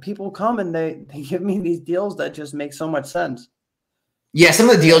not, people come and they give me these deals that just make so much sense. Yeah, some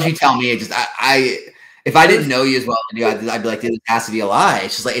of the deals you tell me, it just if I didn't know you as well as I do, I'd be like, dude, it has to be a lie.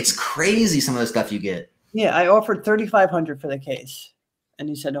 It's just like it's crazy some of the stuff you get. Yeah, I offered 3,500 for the case, and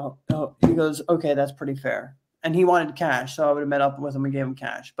he said, "Oh, oh." He goes, okay, that's pretty fair." And he wanted cash, so I would have met up with him and gave him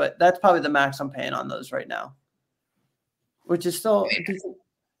cash. But that's probably the max I'm paying on those right now, which is still decent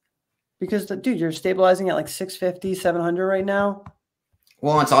because, dude, you're stabilizing at like 650, 700 right now.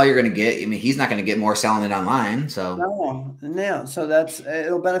 Well, that's all you're going to get. I mean, he's not going to get more selling it online. So No. So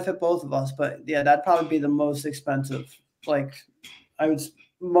it'll benefit both of us. But yeah, that'd probably be the most expensive. Like,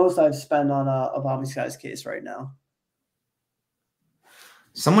 most I've spent on a Bobby Sky's case right now.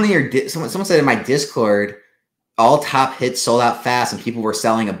 Someone said in my Discord, all top hits sold out fast and people were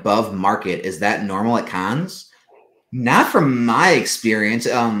selling above market. Is that normal at cons? Not from my experience.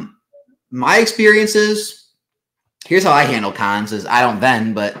 My experiences, here's how I handle cons is I don't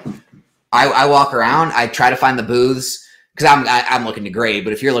vend, but I walk around. I try to find the booths because I'm looking to grade.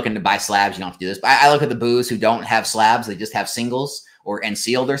 But if you're looking to buy slabs, you don't have to do this. But I look at the booths who don't have slabs; they just have singles and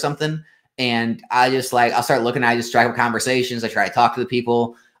sealed or something. And I'll start looking. I just strike up conversations. I try to talk to the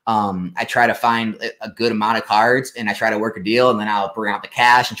people. I try to find a good amount of cards, and I try to work a deal, and then I'll bring out the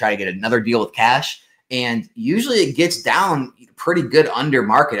cash and try to get another deal with cash. And usually it gets down pretty good under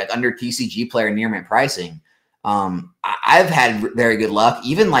market, like under TCG player near mint pricing. I've had very good luck.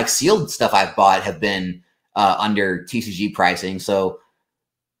 Even like sealed stuff I've bought have been under TCG pricing. So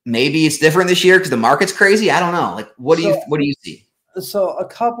maybe it's different this year because the market's crazy. I don't know. Like, what do you see? So a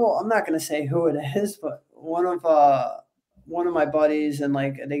couple, I'm not going to say who it is, but one of my buddies, and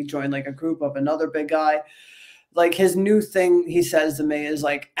like they joined like a group of another big guy. Like his new thing he says to me is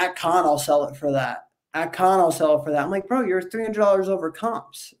like, at con, I'll sell it for that. At con, I'll sell it for that. I'm like, bro, you're $300 over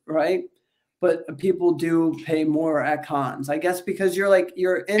comps, right? But people do pay more at cons, I guess, because you're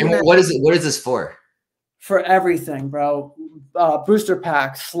in. And what is it? What is this for? For everything, bro. Booster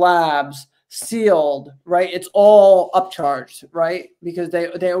packs, slabs, sealed, right? It's all upcharged, right? Because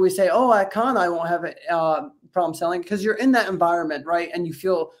they always say, oh, at con, I won't have a problem selling, because you're in that environment, right? And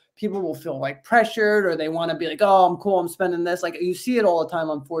people will feel like pressured, or they want to be like, oh, I'm cool, I'm spending this. Like you see it all the time,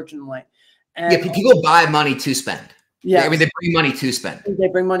 unfortunately. And yeah, people buy money to spend. Yeah, I mean, they bring money to spend. They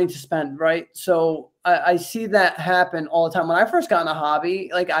bring money to spend, right? So I see that happen all the time. When I first got in a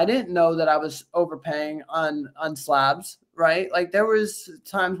hobby, like I didn't know that I was overpaying on slabs, right? Like there was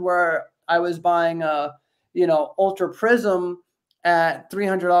times where I was buying Ultra Prism at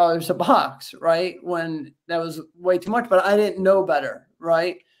 $300 a box, right? When that was way too much, but I didn't know better,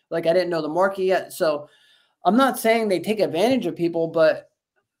 right? Like I didn't know the market yet. So I'm not saying they take advantage of people, but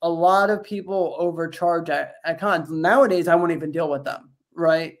a lot of overcharge at cons. Nowadays, I won't even deal with them,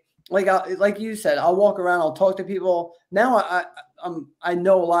 right? Like you said, I'll walk around, I'll talk to people. Now I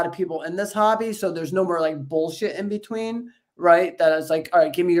know a lot of people in this hobby, so there's no more like bullshit in between, right? That is like, all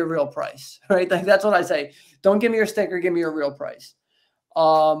right, give me your real price, right? Like that's what I say. Don't give me your sticker, give me your real price.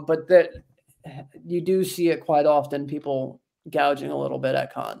 But that you do see it quite often, people gouging a little bit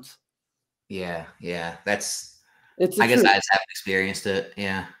at cons. Yeah, that's. I guess I just haven't experienced it.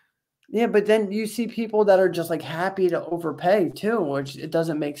 Yeah. Yeah, but then you see people that are just like happy to overpay too, which it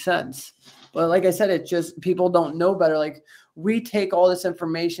doesn't make sense. But like I said, it's just people don't know better. Like we take all this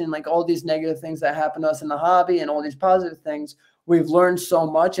information, like all these negative things that happen to us in the hobby and all these positive things. We've learned so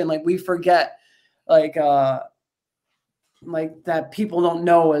much, and like we forget like that people don't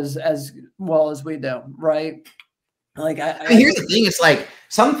know as well as we do, right? Like I mean, here's the thing. It's like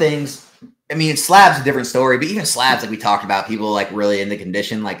some things, I mean, slabs a different story, but even slabs, like we talked about, people like really in the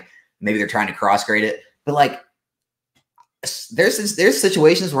condition, like maybe they're trying to cross grade it, but like there's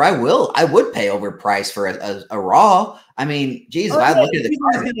situations where I would pay overpriced for a raw. I mean, geez, if I look at the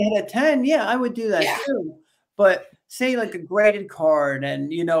card, hit a 10, yeah, I would do that too. But say like a graded card,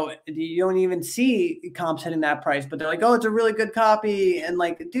 and you don't even see comps hitting that price, but they're like, oh, it's a really good copy, and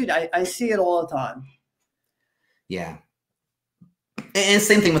like, dude, I see it all the time. Yeah. And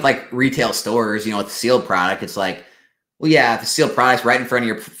same thing with like retail stores, with the sealed product. It's like, well, yeah, the sealed product's right in front of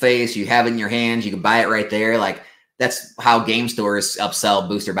your face. You have it in your hands. You can buy it right there. Like that's how game stores upsell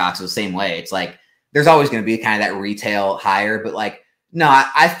booster boxes the same way. It's like there's always going to be kind of that retail higher, but like No,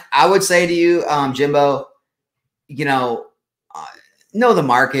 I would say to you, Jimbo, you know the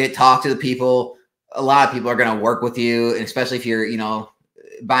market, talk to the people. A lot of people are going to work with you, and especially if you're,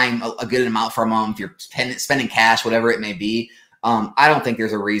 buying a good amount from them, if you're spending cash, whatever it may be. I don't think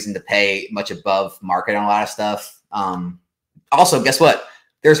there's a reason to pay much above market on a lot of stuff. Also, guess what?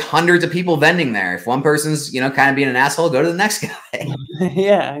 There's hundreds of people vending there. If one person's, kind of being an asshole, go to the next guy.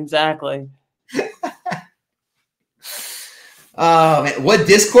 Yeah, exactly. Oh man, what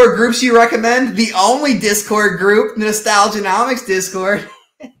Discord groups you recommend? The only Discord group, Nostalgianomics Discord.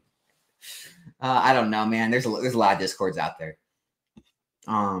 I don't know, man. There's a lot of Discords out there.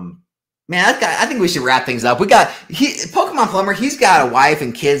 Man, I think we should wrap things up. Pokemon Plumber. He's got a wife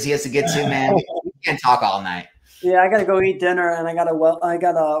and kids he has to get to. Man, we can't talk all night. Yeah, I gotta go eat dinner, and I got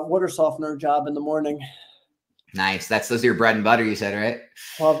a water softener job in the morning. Nice. Those are your bread and butter, you said, right?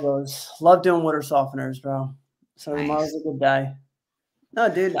 Love those. Love doing water softeners, bro. So Nice. tomorrow's a good day. No,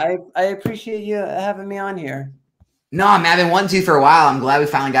 dude, I appreciate you having me on here. No, man, I've been wanting to for a while. I'm glad we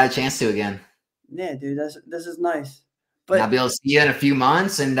finally got a chance to again. Yeah, dude, this is nice. But I'll be able to see you in a few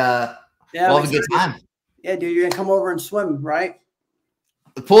months, and yeah, we'll have a good time. Yeah, dude, you're gonna come over and swim, right?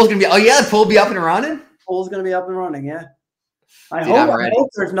 The pool's gonna be. Oh yeah, the pool will be up and running. Pool's gonna be up and running. Yeah. I hope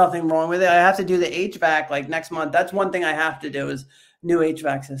there's nothing wrong with it. I have to do the HVAC like next month. That's one thing I have to do is new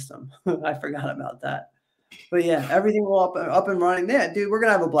HVAC system. I forgot about that. But yeah, everything will up and running. Yeah, dude, we're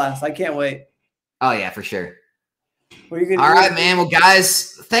gonna have a blast. I can't wait. Oh yeah, for sure. All right, man. Well,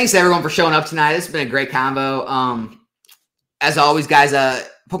 guys, thanks everyone for showing up tonight. It's been a great combo. As always, guys,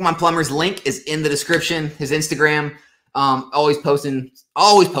 Pokemon Plumber's link is in the description. His Instagram, always posting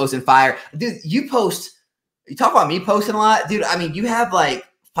fire. Dude, you talk about me posting a lot, dude. I mean, you have like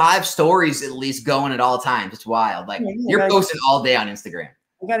 5 stories at least going at all times. It's wild. Like you're posting all day on Instagram.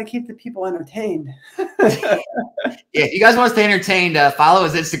 We got to keep the people entertained. Yeah, if you guys want to stay entertained, follow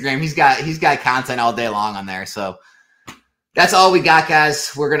his Instagram. He's got content all day long on there. So that's all we got,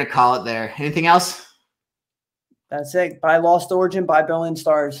 guys. We're gonna call it there. Anything else? That's it. Buy Lost Origin. Buy Billion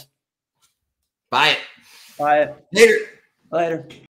Stars. Buy it. Buy it. Later. Later.